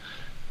want.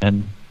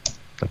 And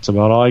that's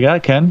about all I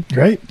got, Ken.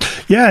 Great.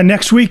 Yeah,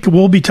 next week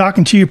we'll be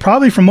talking to you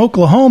probably from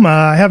Oklahoma.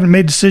 I haven't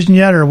made a decision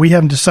yet, or we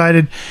haven't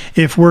decided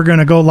if we're going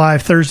to go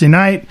live Thursday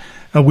night.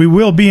 We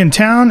will be in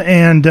town,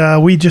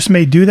 and we just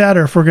may do that,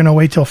 or if we're going to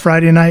wait till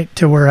Friday night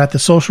till we're at the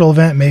social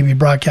event, maybe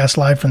broadcast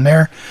live from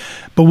there.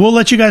 But we'll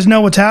let you guys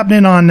know what's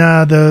happening on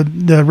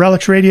the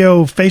Relics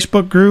Radio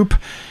Facebook group,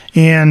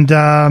 and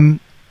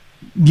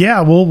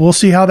we'll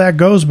see how that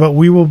goes, but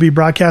we will be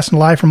broadcasting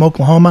live from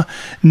Oklahoma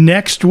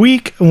next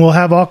week, and we'll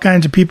have all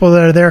kinds of people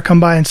that are there come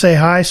by and say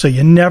hi, so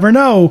you never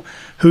know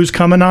who's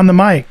coming on the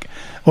mic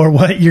or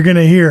what you're going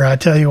to hear, I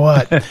tell you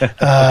what.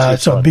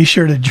 So be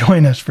sure to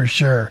join us for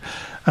sure.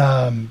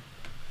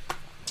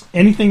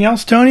 Anything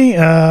else, Tony?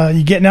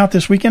 You getting out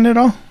this weekend at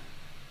all?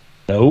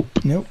 Nope.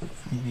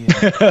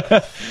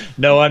 Yeah.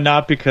 No, I'm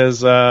not,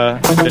 because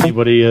if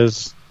anybody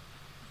is...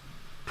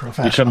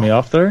 Professional. You cut me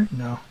off there?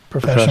 No.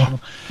 Professional.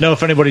 No,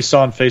 if anybody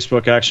saw on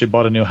Facebook, I actually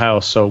bought a new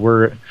house, so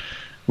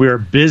we are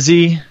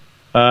busy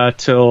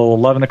till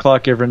 11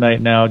 o'clock every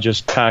night now,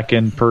 just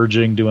packing,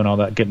 purging, doing all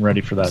that, getting ready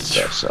for that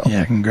stuff. So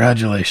yeah,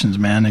 congratulations,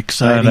 man!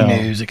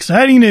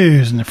 Exciting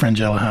news in the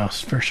Frangella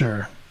house for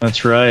sure.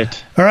 That's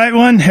right. All right,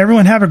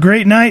 everyone have a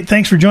great night.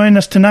 Thanks for joining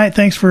us tonight.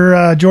 Thanks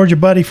for Georgia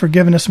Buddy for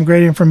giving us some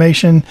great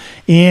information,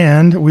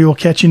 and we will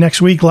catch you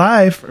next week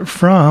live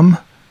from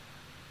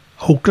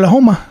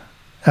Oklahoma.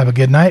 Have a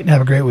good night and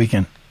have a great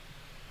weekend.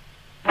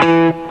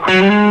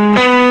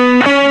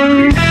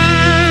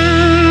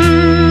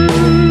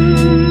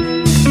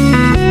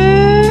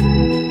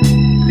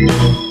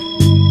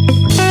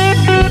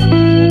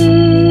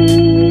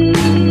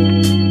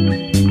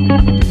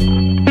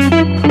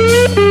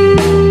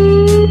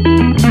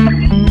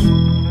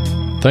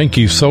 Thank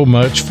you so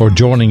much for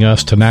joining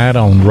us tonight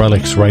on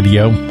Relics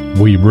Radio.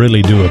 We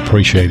really do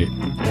appreciate it.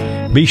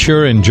 Be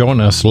sure and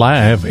join us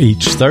live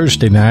each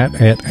Thursday night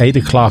at 8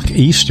 o'clock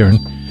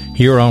Eastern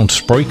here on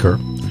Spreaker,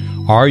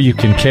 or you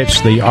can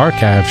catch the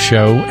archive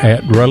show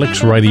at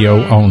Relics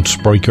Radio on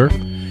Spreaker,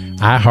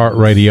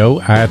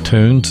 iHeartRadio,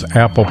 iTunes,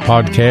 Apple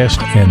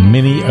Podcast, and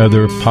many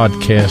other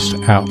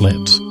podcast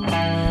outlets.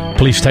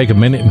 Please take a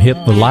minute and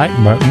hit the like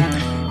button,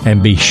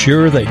 and be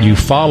sure that you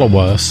follow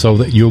us so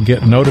that you'll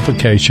get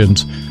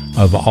notifications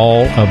of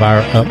all of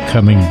our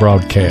upcoming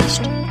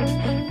broadcasts.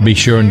 Be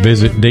sure and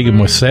visit Digging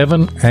with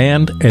Seven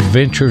and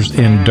Adventures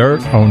in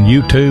Dirt on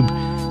YouTube,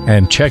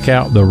 and check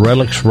out the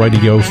Relics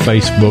Radio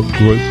Facebook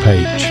group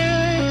page.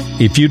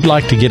 If you'd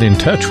like to get in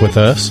touch with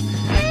us,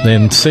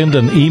 then send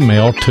an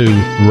email to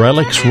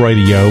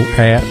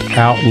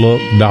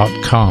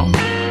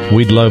relicsradio@outlook.com.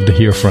 We'd love to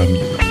hear from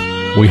you.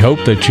 We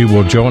hope that you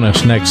will join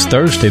us next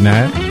Thursday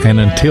night, and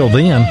until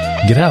then,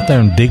 get out there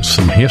and dig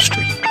some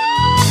history.